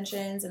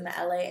extensions in the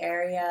LA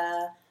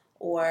area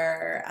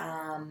or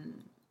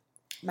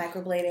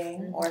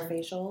microblading or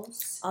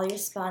facials. All your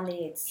spa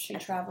needs. She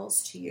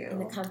travels to you. In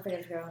the comfort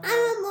of your own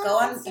home. Go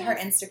on her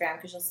Instagram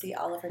because you'll see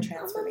all of her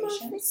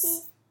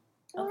transformations.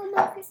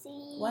 Okay.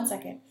 1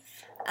 second.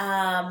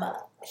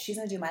 She's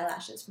going to do my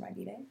lashes for my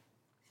B-Day.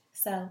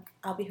 So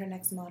I'll be her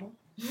next model.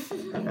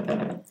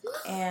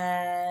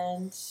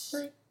 And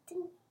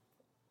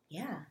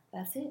yeah,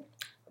 that's it.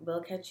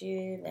 We'll catch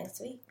you next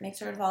week. Make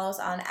sure to follow us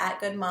on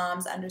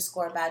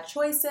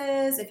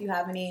 @goodmoms_badchoices. If you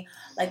have any,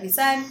 like we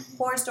said,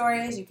 horror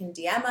stories, you can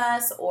DM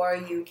us or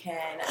you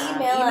can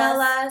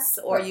email us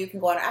or you can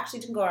go on.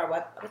 Actually, you can go on our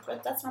web.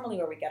 That's normally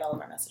where we get all of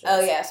our messages.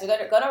 Oh yeah, so go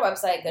on our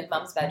website,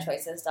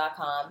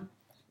 goodmomsbadchoices.com.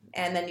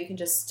 And then you can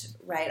just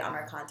write on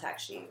our contact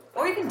sheet.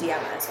 Or you can DM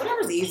us.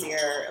 Whatever's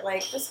easier.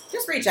 Like,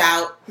 just reach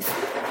out.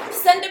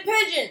 Send a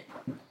pigeon.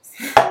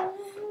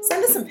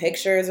 Send us some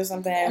pictures or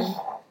something.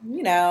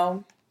 Keep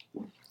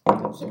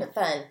it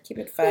fun. Keep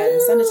it fun.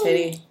 Send a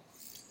titty.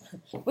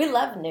 We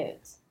love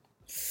nudes.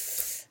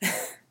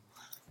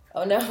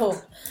 Oh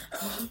no.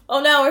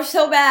 Oh no, we're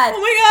so bad.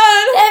 Oh my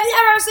god. Have you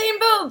ever seen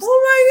boobs?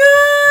 Oh my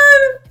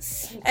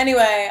god.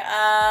 Anyway,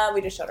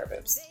 we just showed our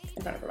boobs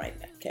in front of my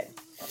kid.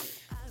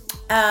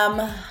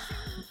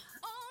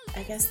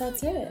 I guess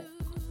that's it.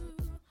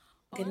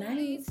 Good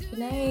night. Good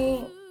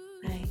night.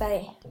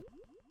 Bye.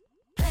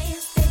 Bye.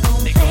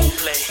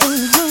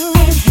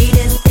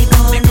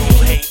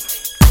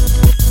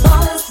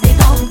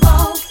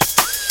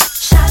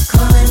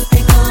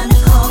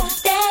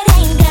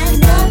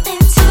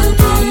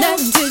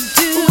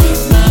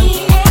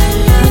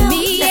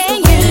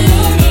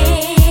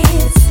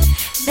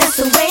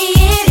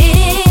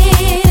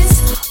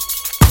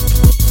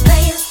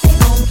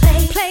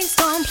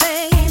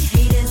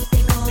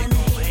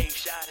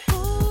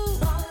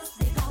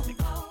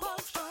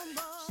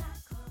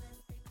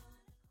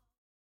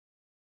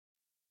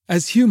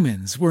 As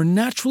humans, we're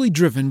naturally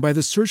driven by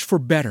the search for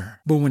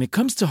better. But when it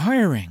comes to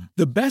hiring,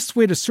 the best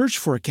way to search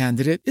for a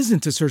candidate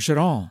isn't to search at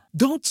all.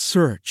 Don't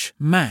search,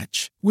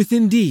 match with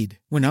Indeed.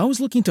 When I was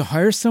looking to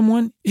hire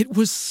someone, it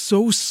was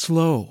so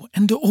slow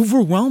and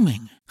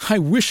overwhelming. I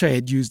wish I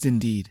had used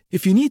Indeed.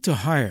 If you need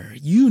to hire,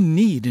 you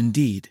need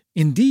Indeed.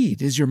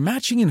 Indeed is your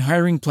matching and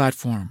hiring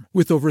platform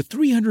with over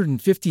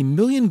 350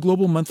 million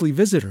global monthly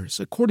visitors,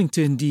 according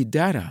to Indeed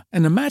data,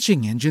 and a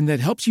matching engine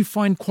that helps you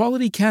find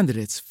quality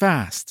candidates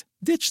fast.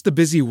 Ditch the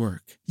busy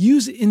work.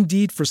 Use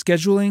Indeed for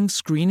scheduling,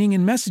 screening,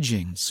 and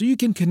messaging so you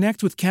can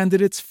connect with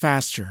candidates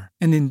faster.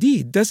 And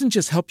Indeed doesn't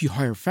just help you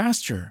hire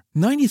faster.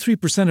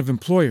 93% of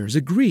employers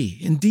agree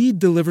Indeed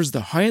delivers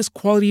the highest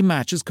quality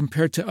matches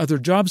compared to other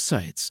job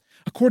sites,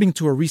 according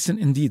to a recent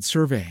Indeed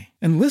survey.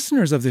 And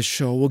listeners of this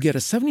show will get a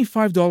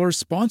 $75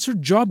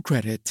 sponsored job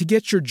credit to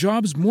get your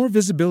jobs more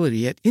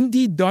visibility at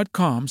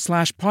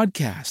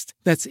Indeed.com/podcast.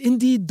 That's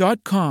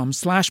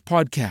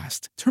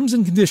Indeed.com/podcast. Terms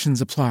and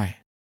conditions apply.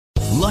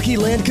 Lucky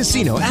Land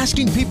Casino,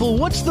 asking people,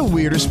 what's the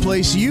weirdest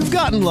place you've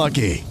gotten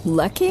lucky?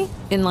 Lucky?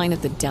 In line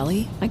at the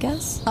deli, I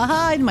guess?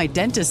 Aha, in my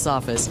dentist's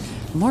office.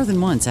 More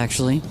than once,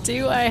 actually.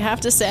 Do I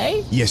have to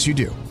say? Yes, you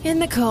do. In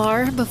the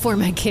car before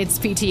my kids'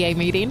 PTA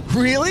meeting.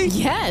 Really?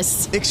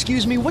 Yes.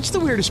 Excuse me, what's the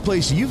weirdest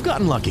place you've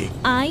gotten lucky?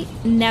 I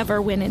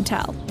never win and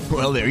tell.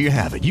 Well, there you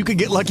have it. You can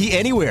get lucky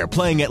anywhere,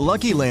 playing at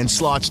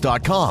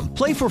LuckyLandSlots.com.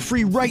 Play for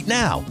free right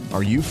now.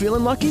 Are you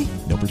feeling lucky?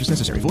 No purchase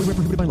necessary. Void where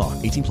prohibited by law.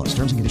 18+.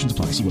 Terms and conditions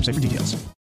apply. See website for details.